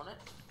 you don't want it?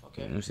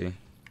 Okay. Let me see.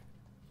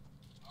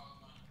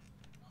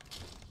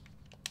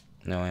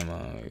 No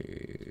ammo.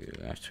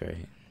 That's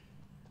right.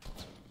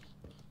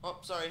 Oh,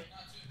 sorry.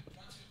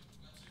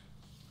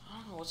 I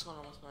don't know what's going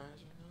on with my eyes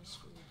right now. It's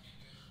weird.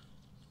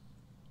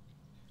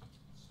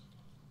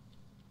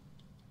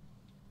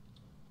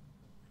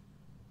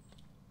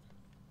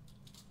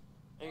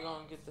 Are you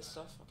going to get this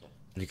stuff? Okay.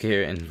 You can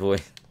hear it in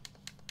voice.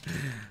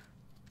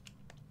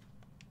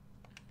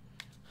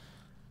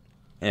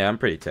 Yeah, I'm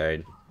pretty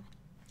tired.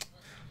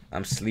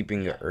 I'm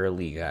sleeping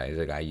early, guys.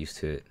 I got used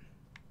to it.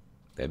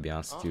 Gotta be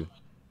honest with you.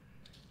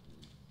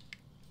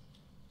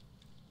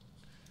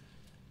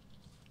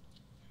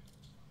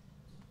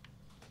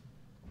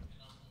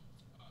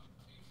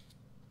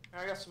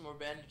 I got some more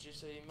bandages,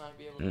 so you might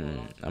be able to hold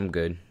on. I'm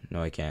good.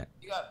 No, I can't.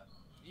 You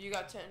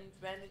got 10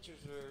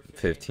 bandages or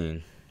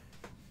 15?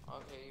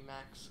 Okay, you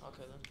max.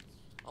 Okay then.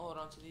 I'll hold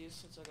on to these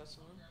since I got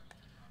some.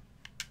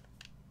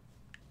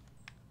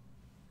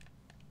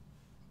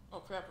 Oh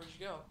crap, where'd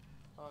you go?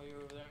 Oh, you're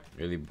over there.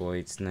 Really, boy,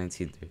 it's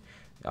 1930.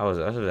 I was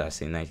about to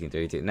say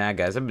 1932. Nah,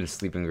 guys, I've been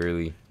sleeping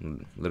early.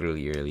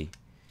 Literally early.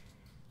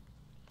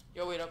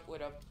 Yo, wait up,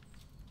 wait up.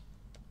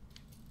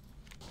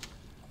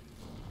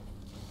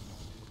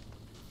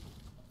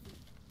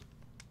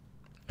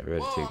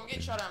 Whoa, I'm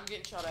getting shot at, I'm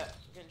getting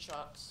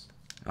shots.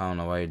 I don't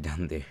know why you're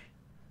down there.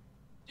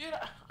 Dude,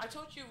 I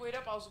told you wait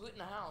up, I was looting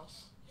the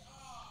house.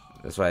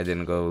 That's why I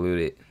didn't go loot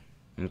it.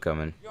 I'm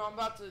coming. Yo, I'm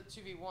about to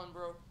 2v1,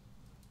 bro.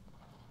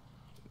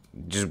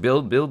 Just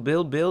build. Dude, I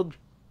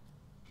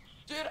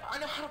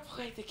know how to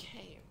play the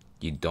game.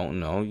 You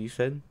don't know, you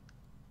said?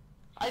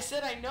 I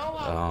said I know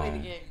how to play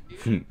the game,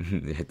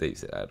 dude. I thought you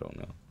said I don't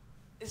know.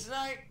 It's not...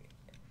 I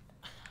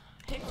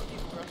hate when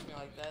people rush me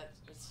like that.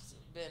 It's a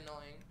bit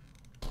annoying.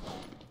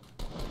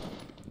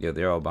 Yo,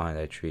 they're all behind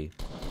that tree.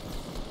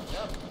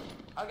 Yep.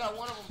 I got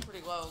one of them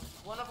pretty low.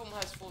 One of them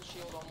has full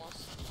shield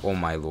almost. Oh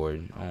my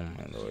lord. Oh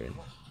my lord.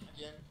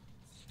 Again.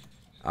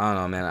 I don't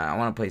know, man. I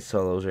want to play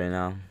solos right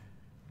now.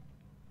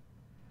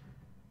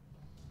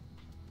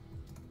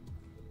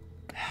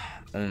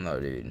 I don't know,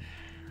 dude.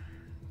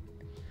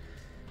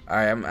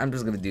 Alright, I'm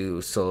just gonna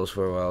do solos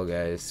for a while,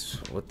 guys.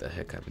 What the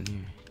heck happened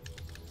here?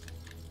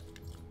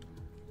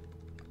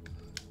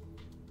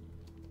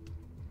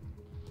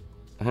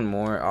 One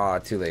more. Ah,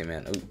 too late,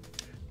 man. Ooh.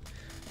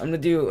 I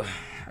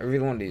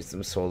really want to do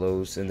some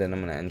solos, and then I'm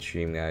gonna end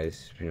stream,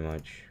 guys. Pretty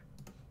much.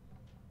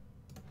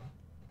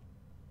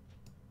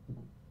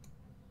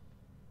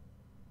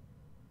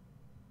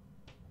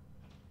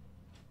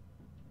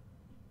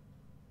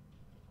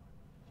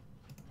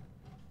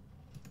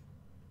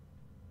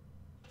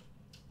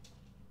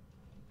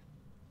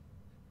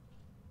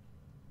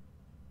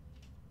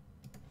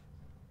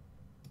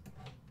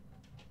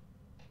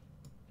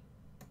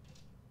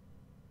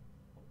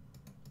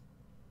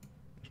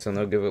 So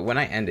no give it when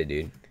I end it,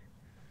 dude.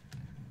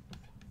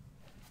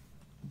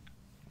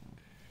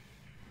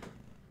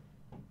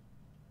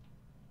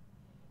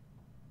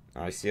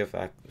 I see a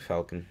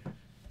falcon.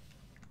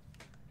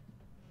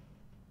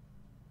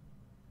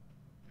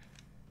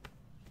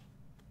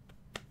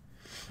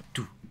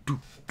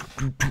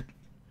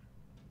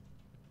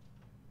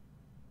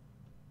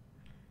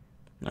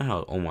 Not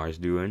how Omar's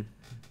doing.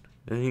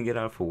 Doesn't he get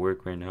out for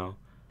work right now?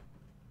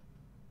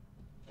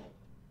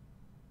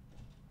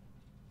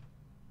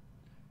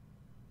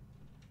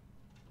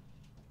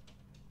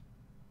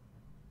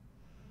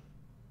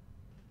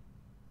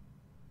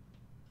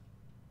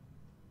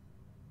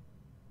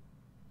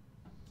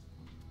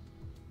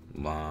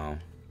 Wow.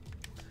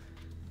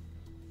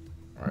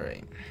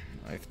 Alright.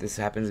 If this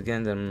happens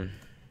again, then...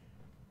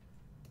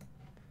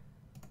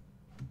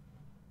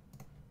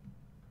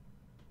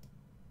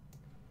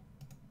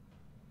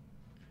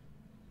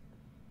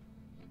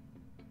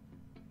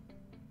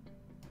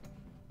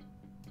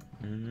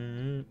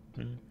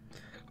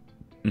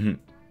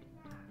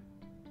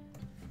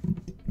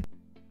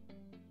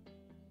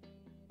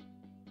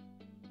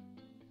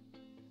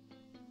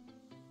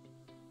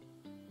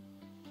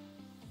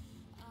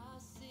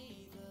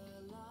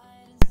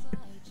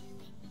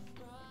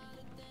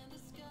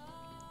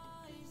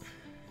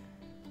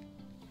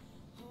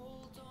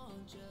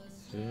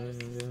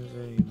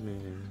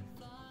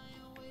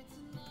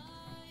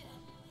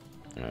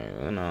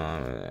 Alright, no,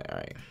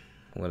 alright.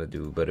 What I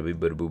do? Bada boom,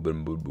 bada boom,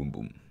 boom, boom, boom,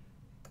 boom.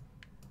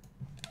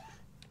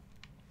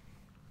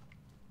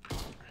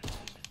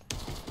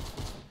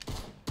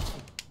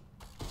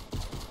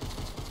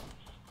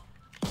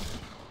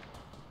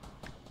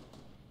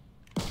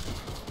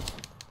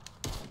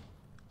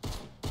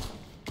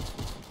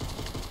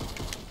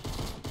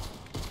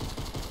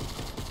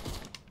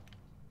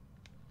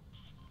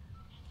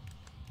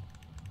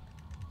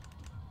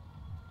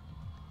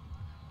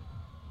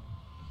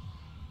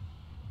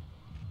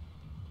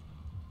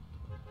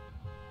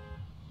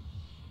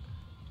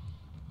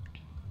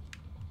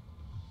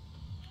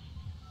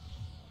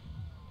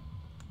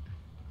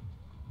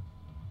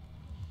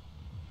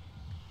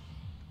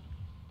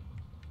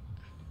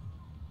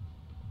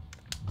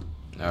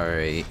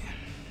 Alright.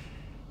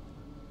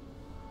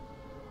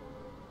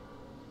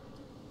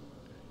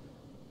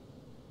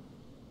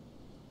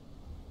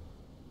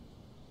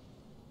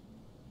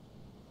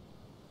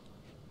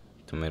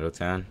 Tomato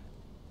Town.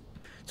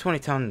 20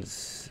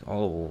 tons.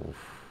 Oh.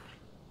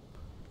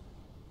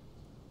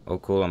 Oh,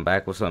 cool. I'm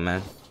back. What's up,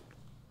 man?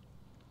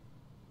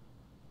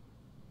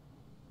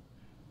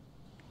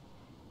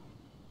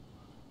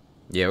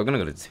 Yeah, we're gonna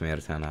go to Tomato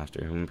Town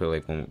after. We're gonna play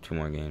like 2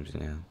 more games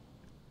now.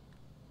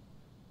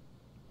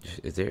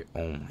 Is there?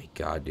 Oh my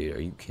god, dude.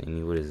 Are you kidding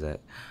me? What is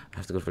that? I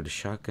have to go for the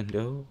shotgun,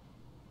 though?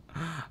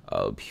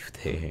 I'll be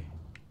there.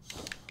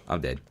 I'm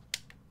dead.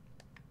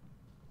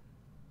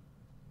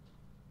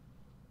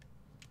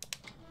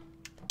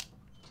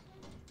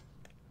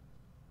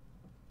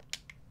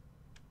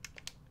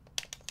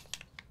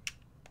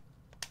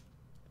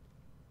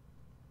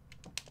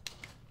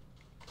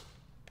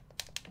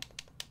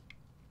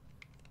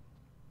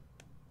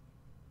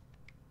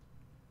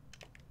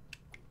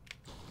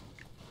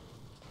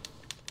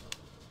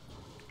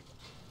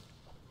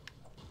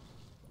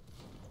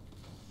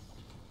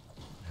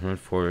 Run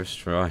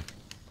Forest, right.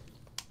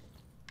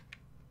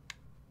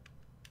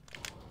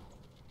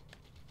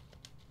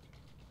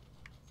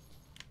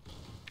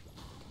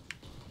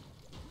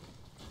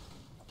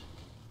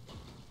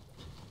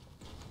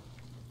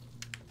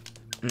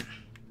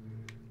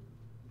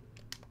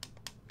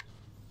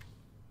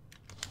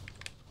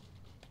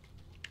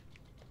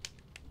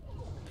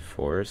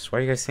 Forest? Why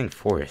are you guys saying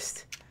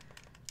forest?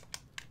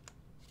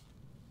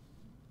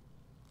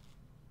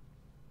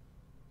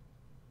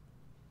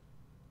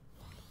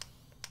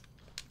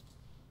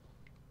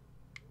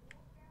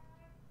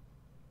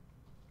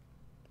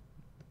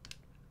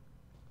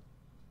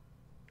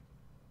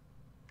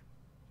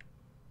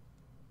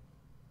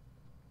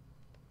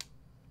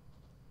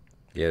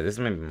 Yeah, this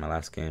might be my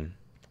last game.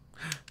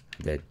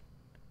 I'm dead.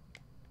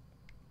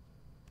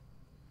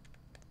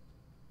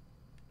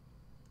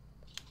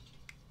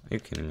 Are you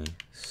kidding me?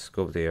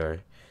 Scope they are.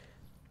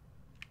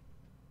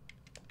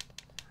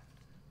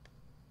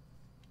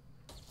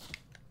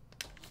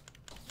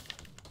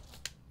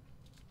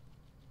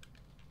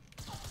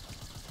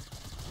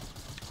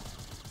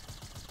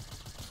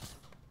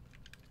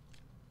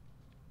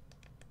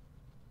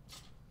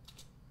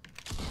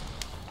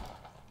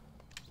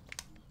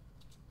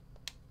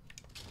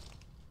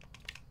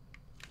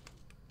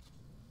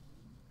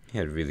 He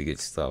had really good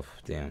stuff.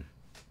 Damn.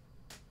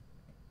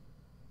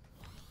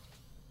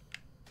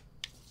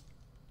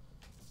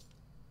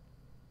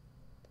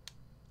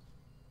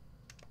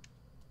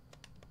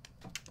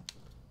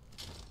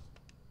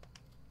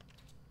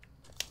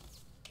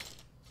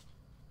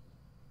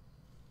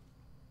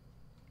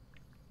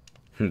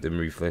 Them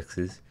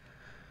reflexes.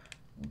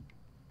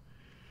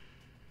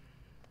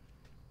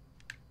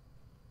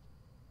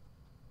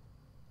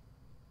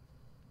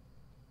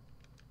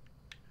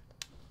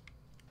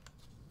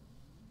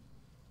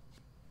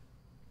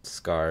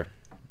 Scar.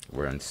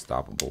 We're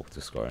unstoppable with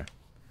the Scar.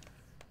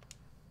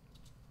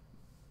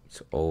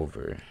 It's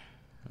over.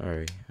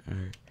 Alright,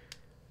 alright.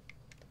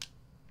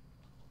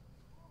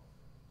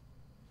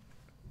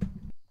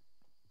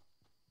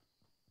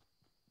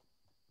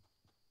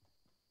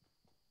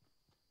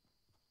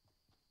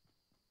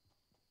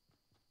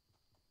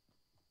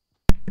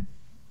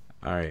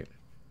 Alright.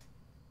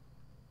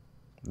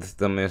 This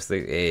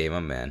domestic. Hey, my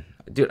man.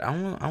 Dude, I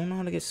don't know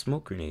how to get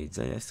smoke grenades.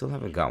 I still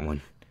haven't got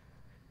one.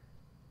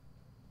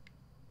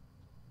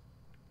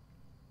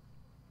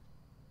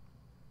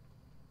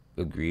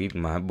 Agreed,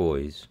 my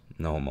boys.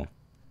 No homo.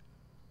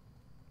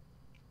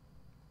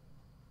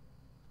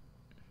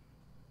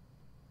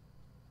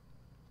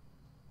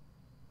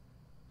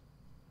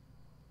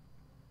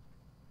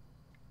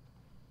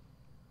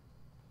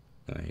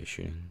 Oh, he's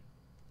shooting.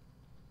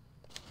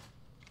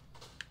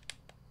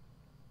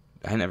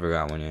 I never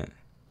got one yet.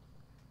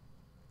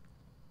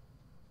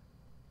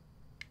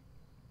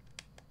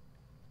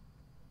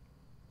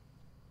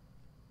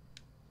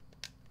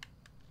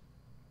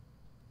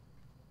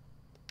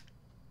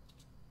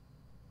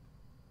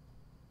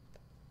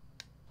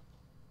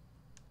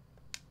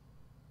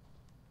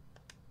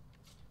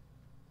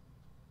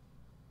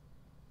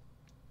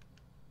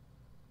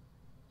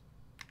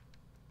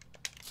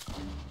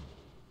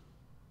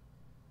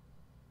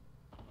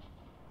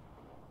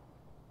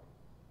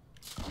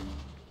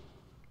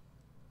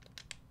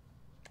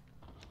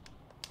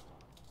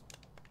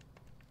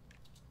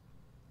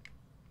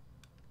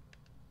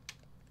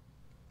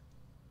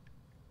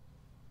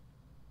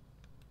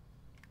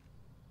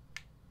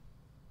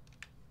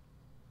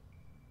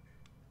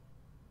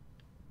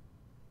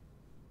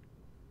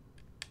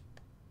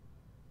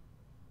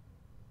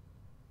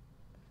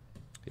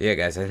 Yeah,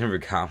 guys, I never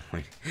got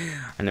one.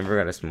 I never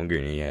got a smoke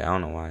grenade yet. I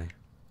don't know why.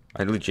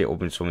 I legit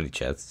opened so many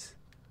chests.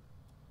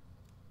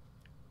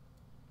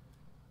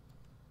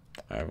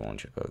 I won't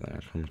check out there.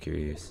 I'm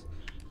curious.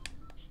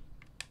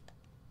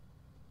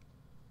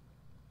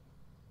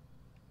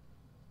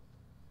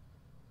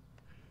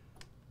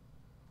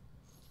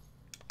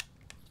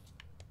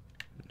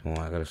 Oh,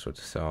 I gotta sort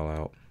this all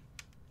out.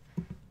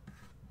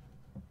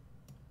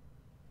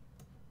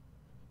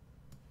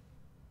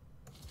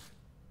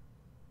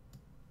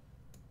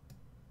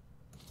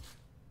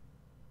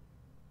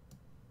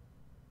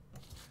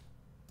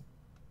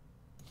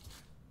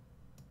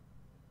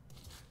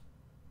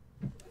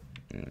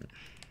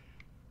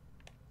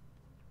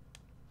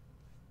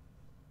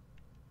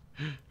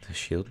 The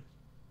shield?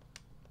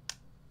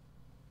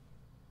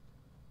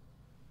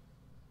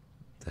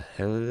 The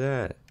hell is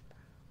that?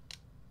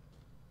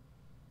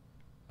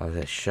 Oh,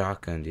 that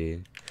shotgun,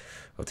 dude.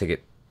 I'll take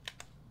it.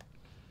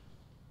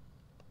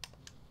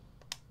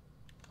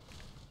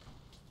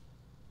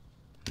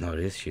 No, it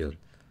is shield.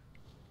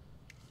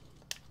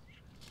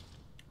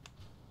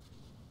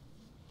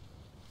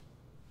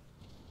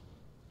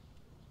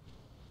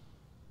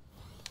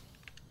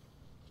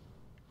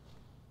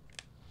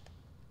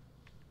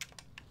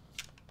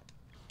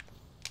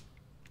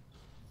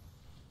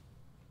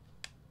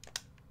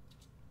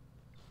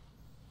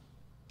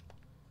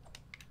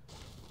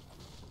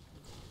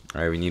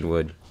 Alright, we need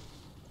wood.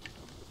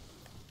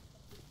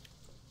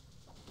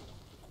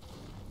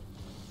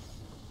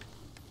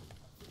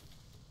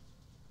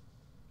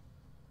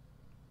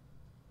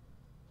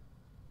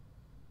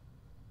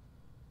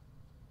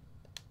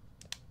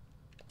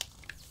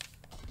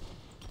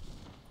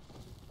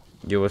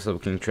 Yo, what's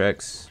up, King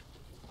Trex?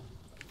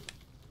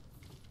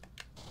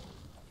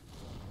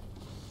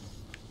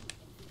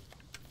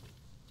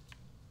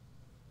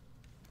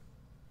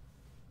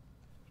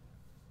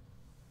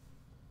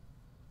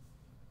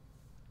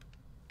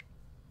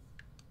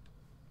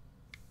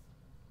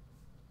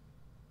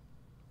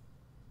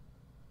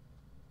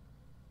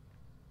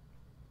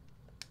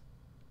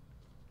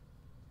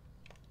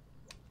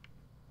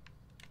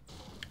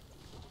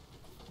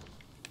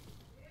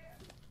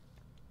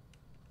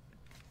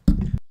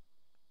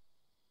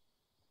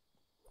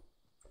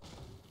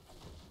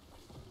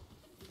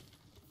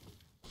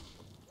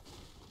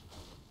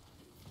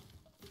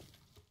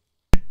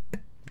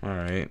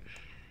 Alright.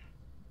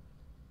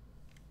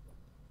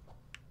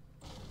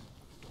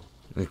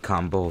 The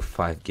combo of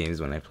 5 games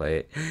when I play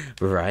it.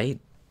 Right?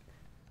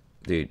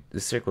 Dude, the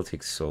circle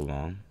takes so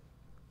long.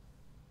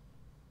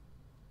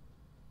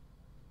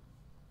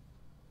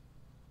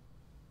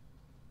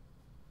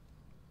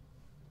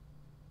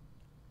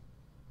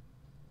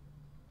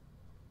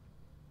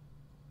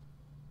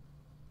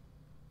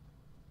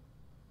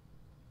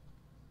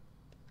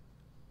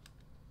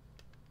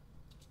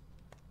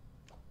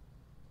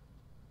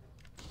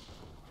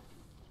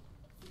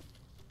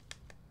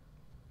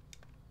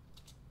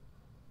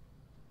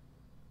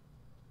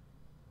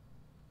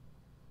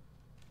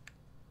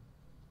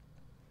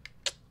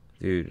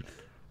 Dude.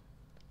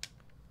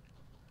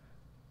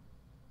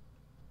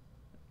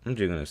 I'm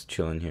just gonna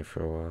chill in here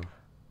for a while.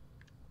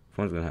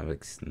 Someone's gonna have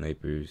like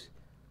snipers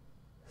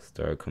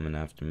start coming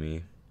after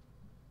me.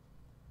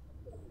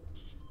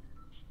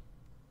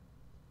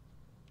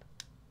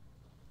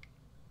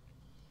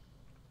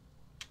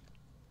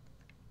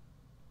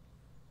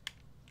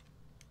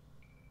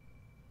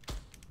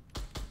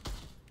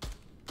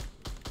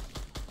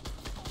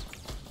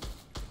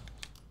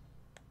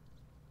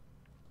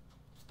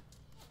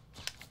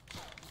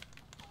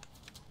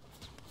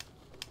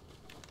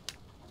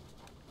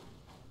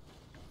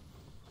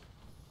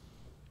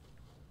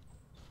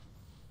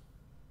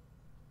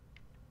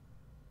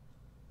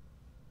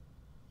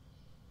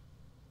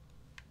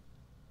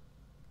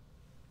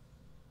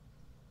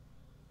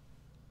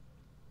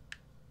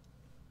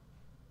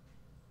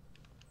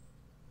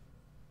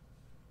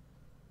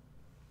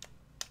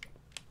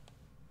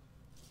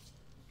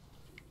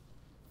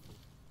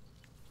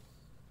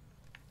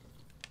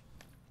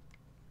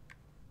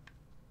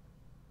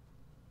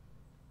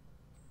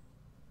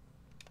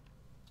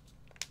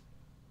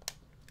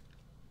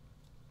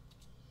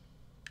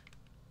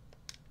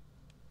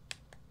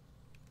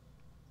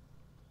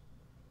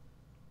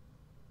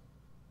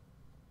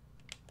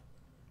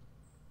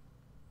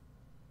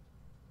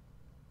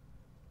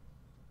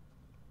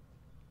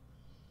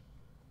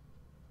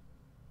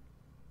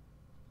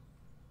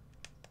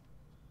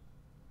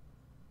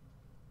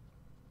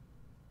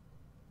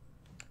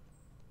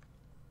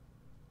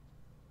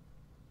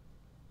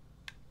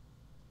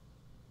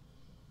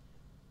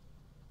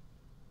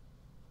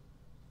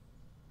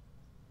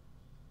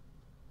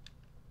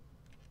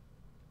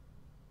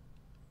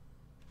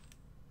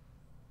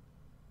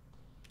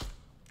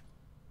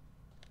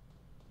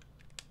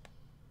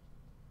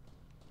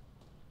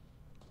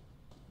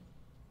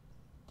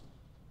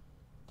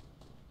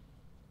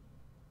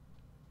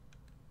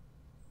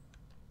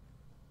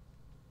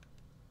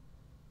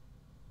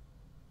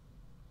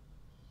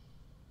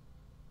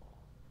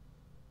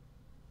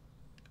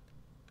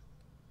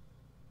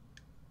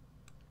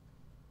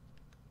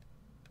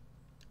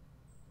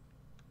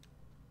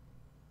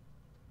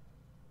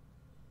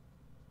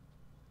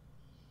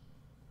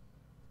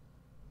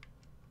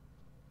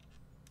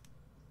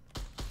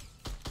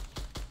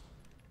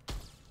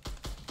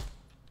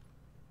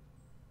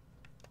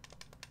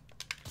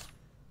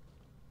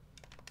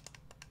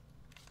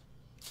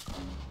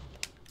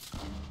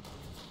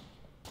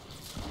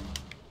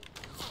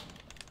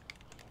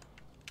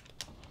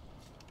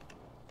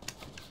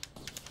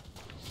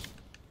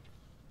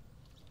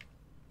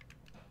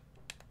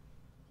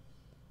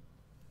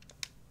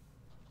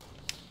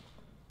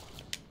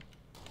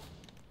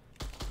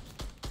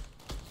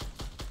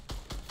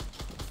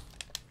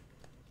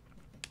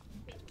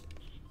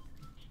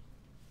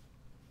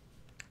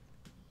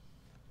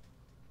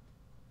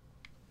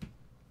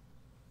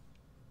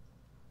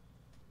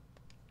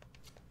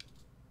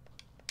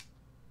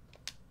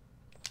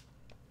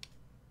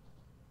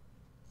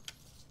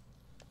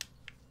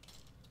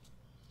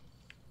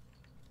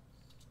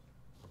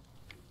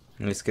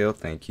 Nice scale,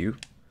 thank you.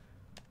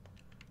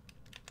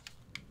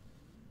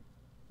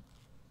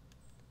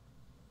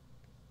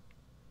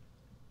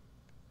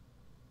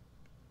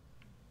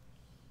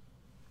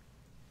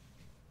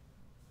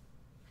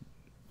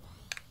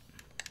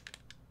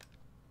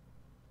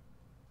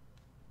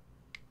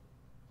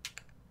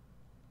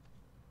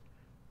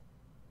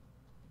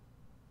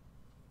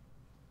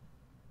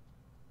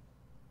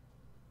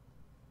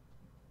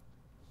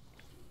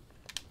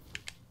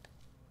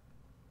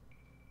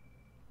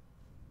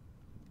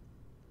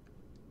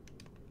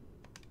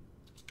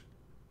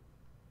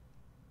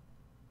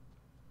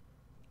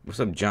 What's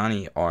up,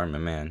 Johnny R, my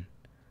man?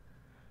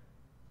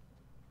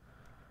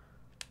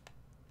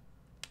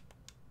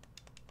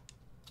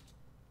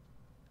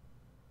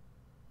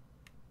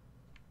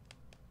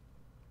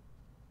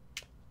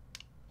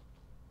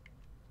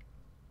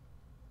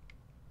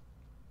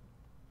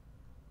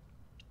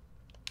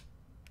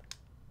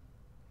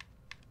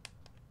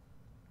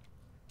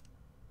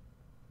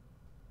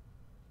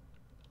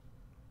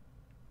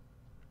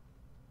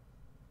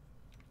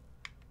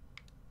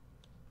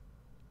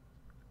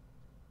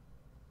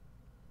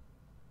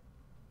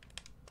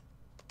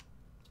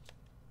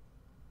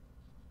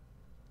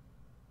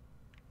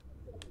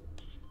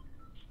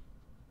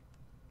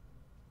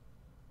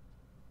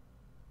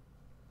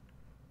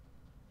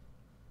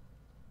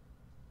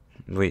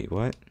 Wait,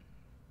 what?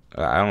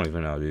 I don't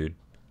even know, dude.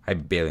 I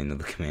barely know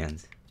the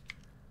commands.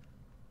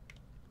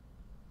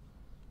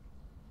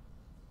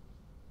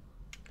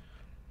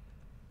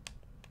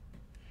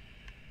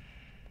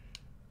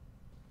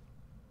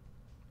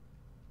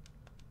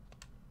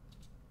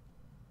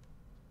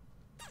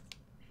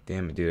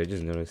 Damn it, dude, I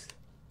just noticed.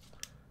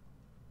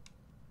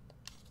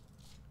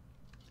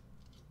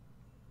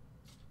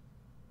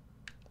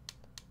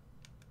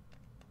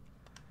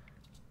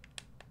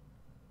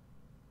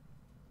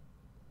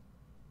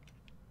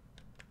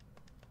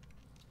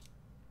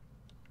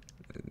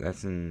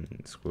 That's in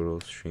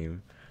Squirrel's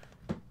stream.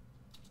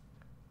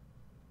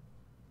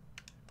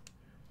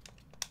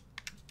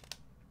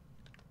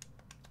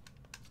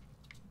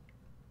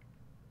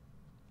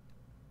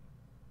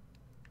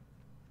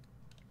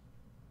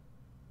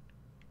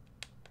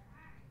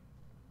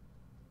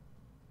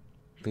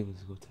 Please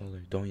go tell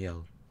her. Don't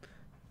yell.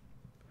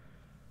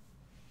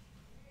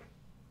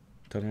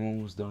 Tell her I'm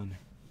almost done.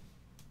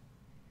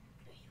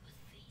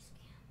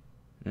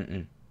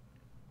 Mm-mm.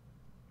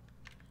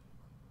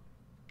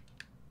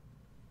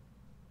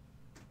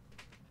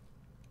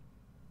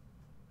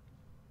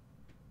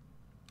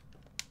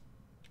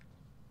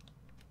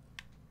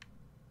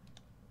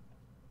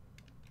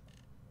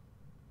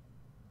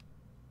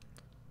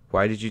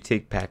 Why did you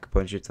take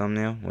Pack-a-Puncher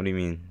thumbnail? What do you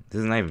mean?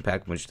 This is not even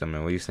Pack-a-Puncher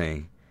thumbnail. What are you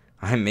saying?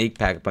 I make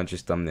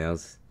Pack-a-Puncher's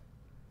thumbnails.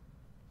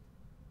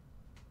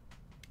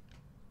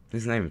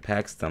 This is not even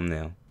Pack's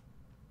thumbnail.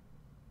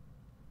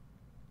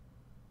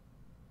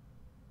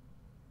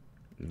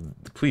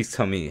 Please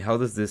tell me, how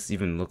does this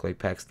even look like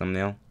Pack's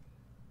thumbnail?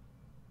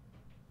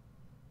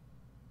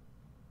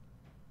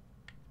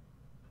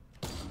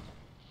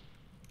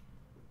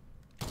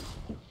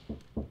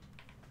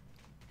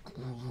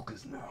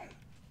 Lucas, no.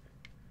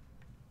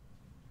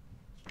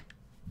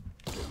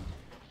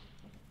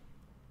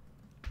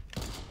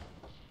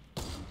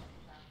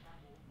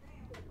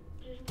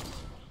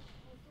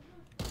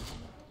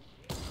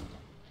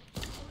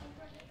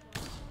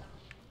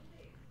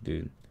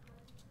 Dude.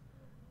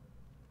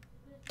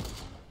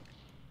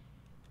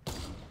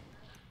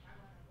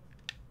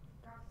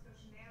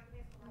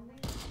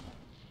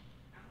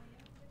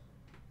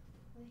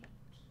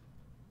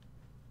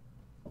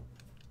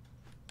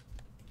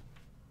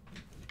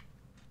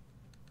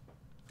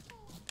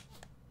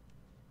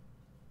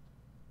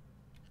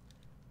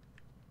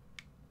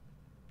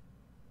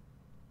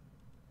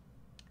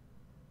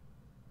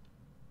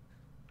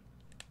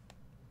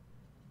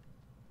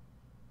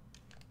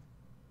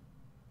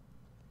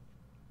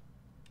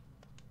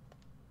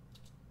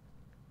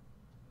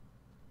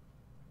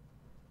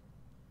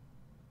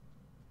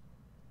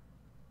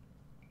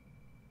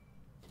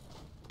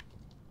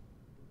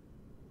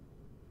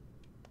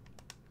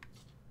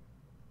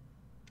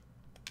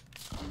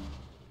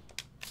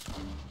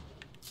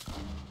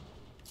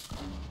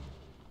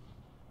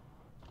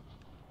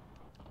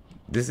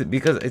 This is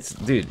because it's,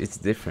 dude, it's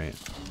different.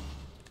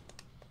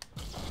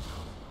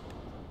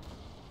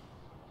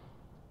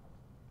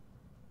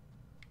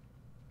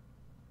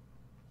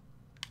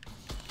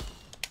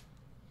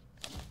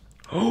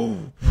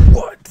 Oh,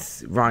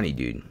 what? Ronnie,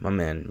 dude, my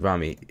man,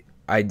 Rami,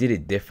 I did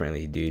it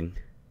differently, dude.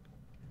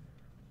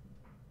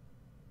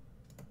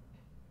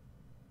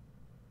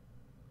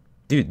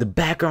 Dude, the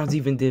background's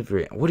even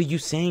different. What are you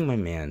saying, my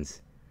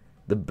mans?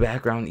 The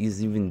background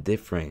is even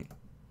different.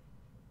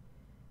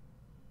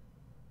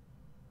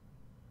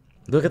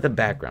 Look at the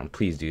background,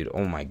 please, dude.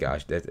 Oh my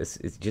gosh,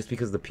 it's just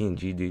because of the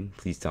PNG, dude.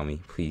 Please tell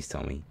me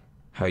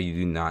how you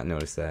do not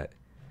notice that.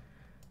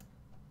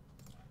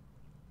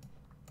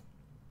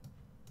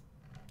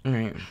 All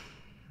right.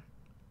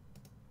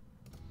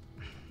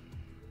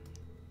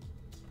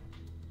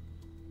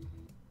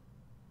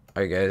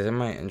 Alright, guys, I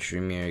might end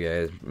stream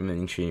here, guys. I'm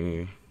ending stream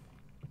here.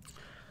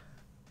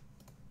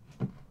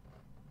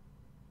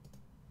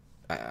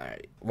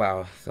 Alright,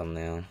 wow,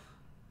 thumbnail.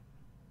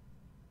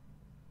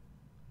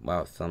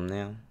 Wow,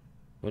 thumbnail.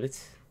 What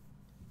it's?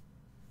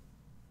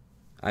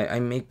 I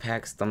make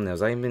packs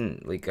thumbnails.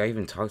 I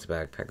even talked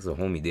about packs of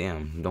homie.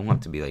 Damn, you don't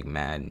have to be like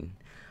mad.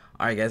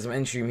 Alright, guys, I'm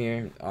ending stream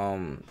here.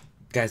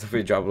 Guys, don't forget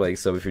to drop a like,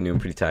 sub if you're new. I'm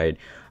pretty tired.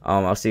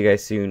 I'll see you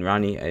guys soon.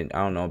 Ronnie, I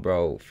don't know,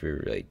 bro, if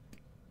you're like,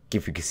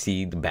 if you can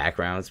see the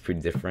background, it's pretty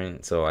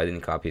different. So I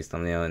didn't copy his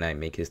thumbnail and I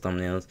make his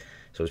thumbnails,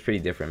 so it's pretty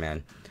different,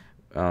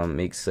 man.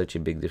 Makes such a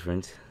big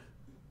difference.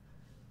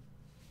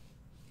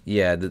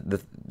 Yeah,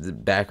 the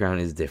background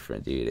is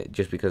different, dude.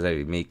 Just because I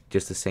make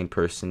just the same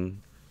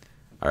person.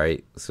 All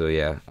right, so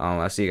yeah,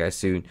 I'll see you guys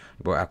soon.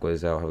 Bro, Aqua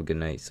is out. Have a good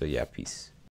night. So yeah, peace.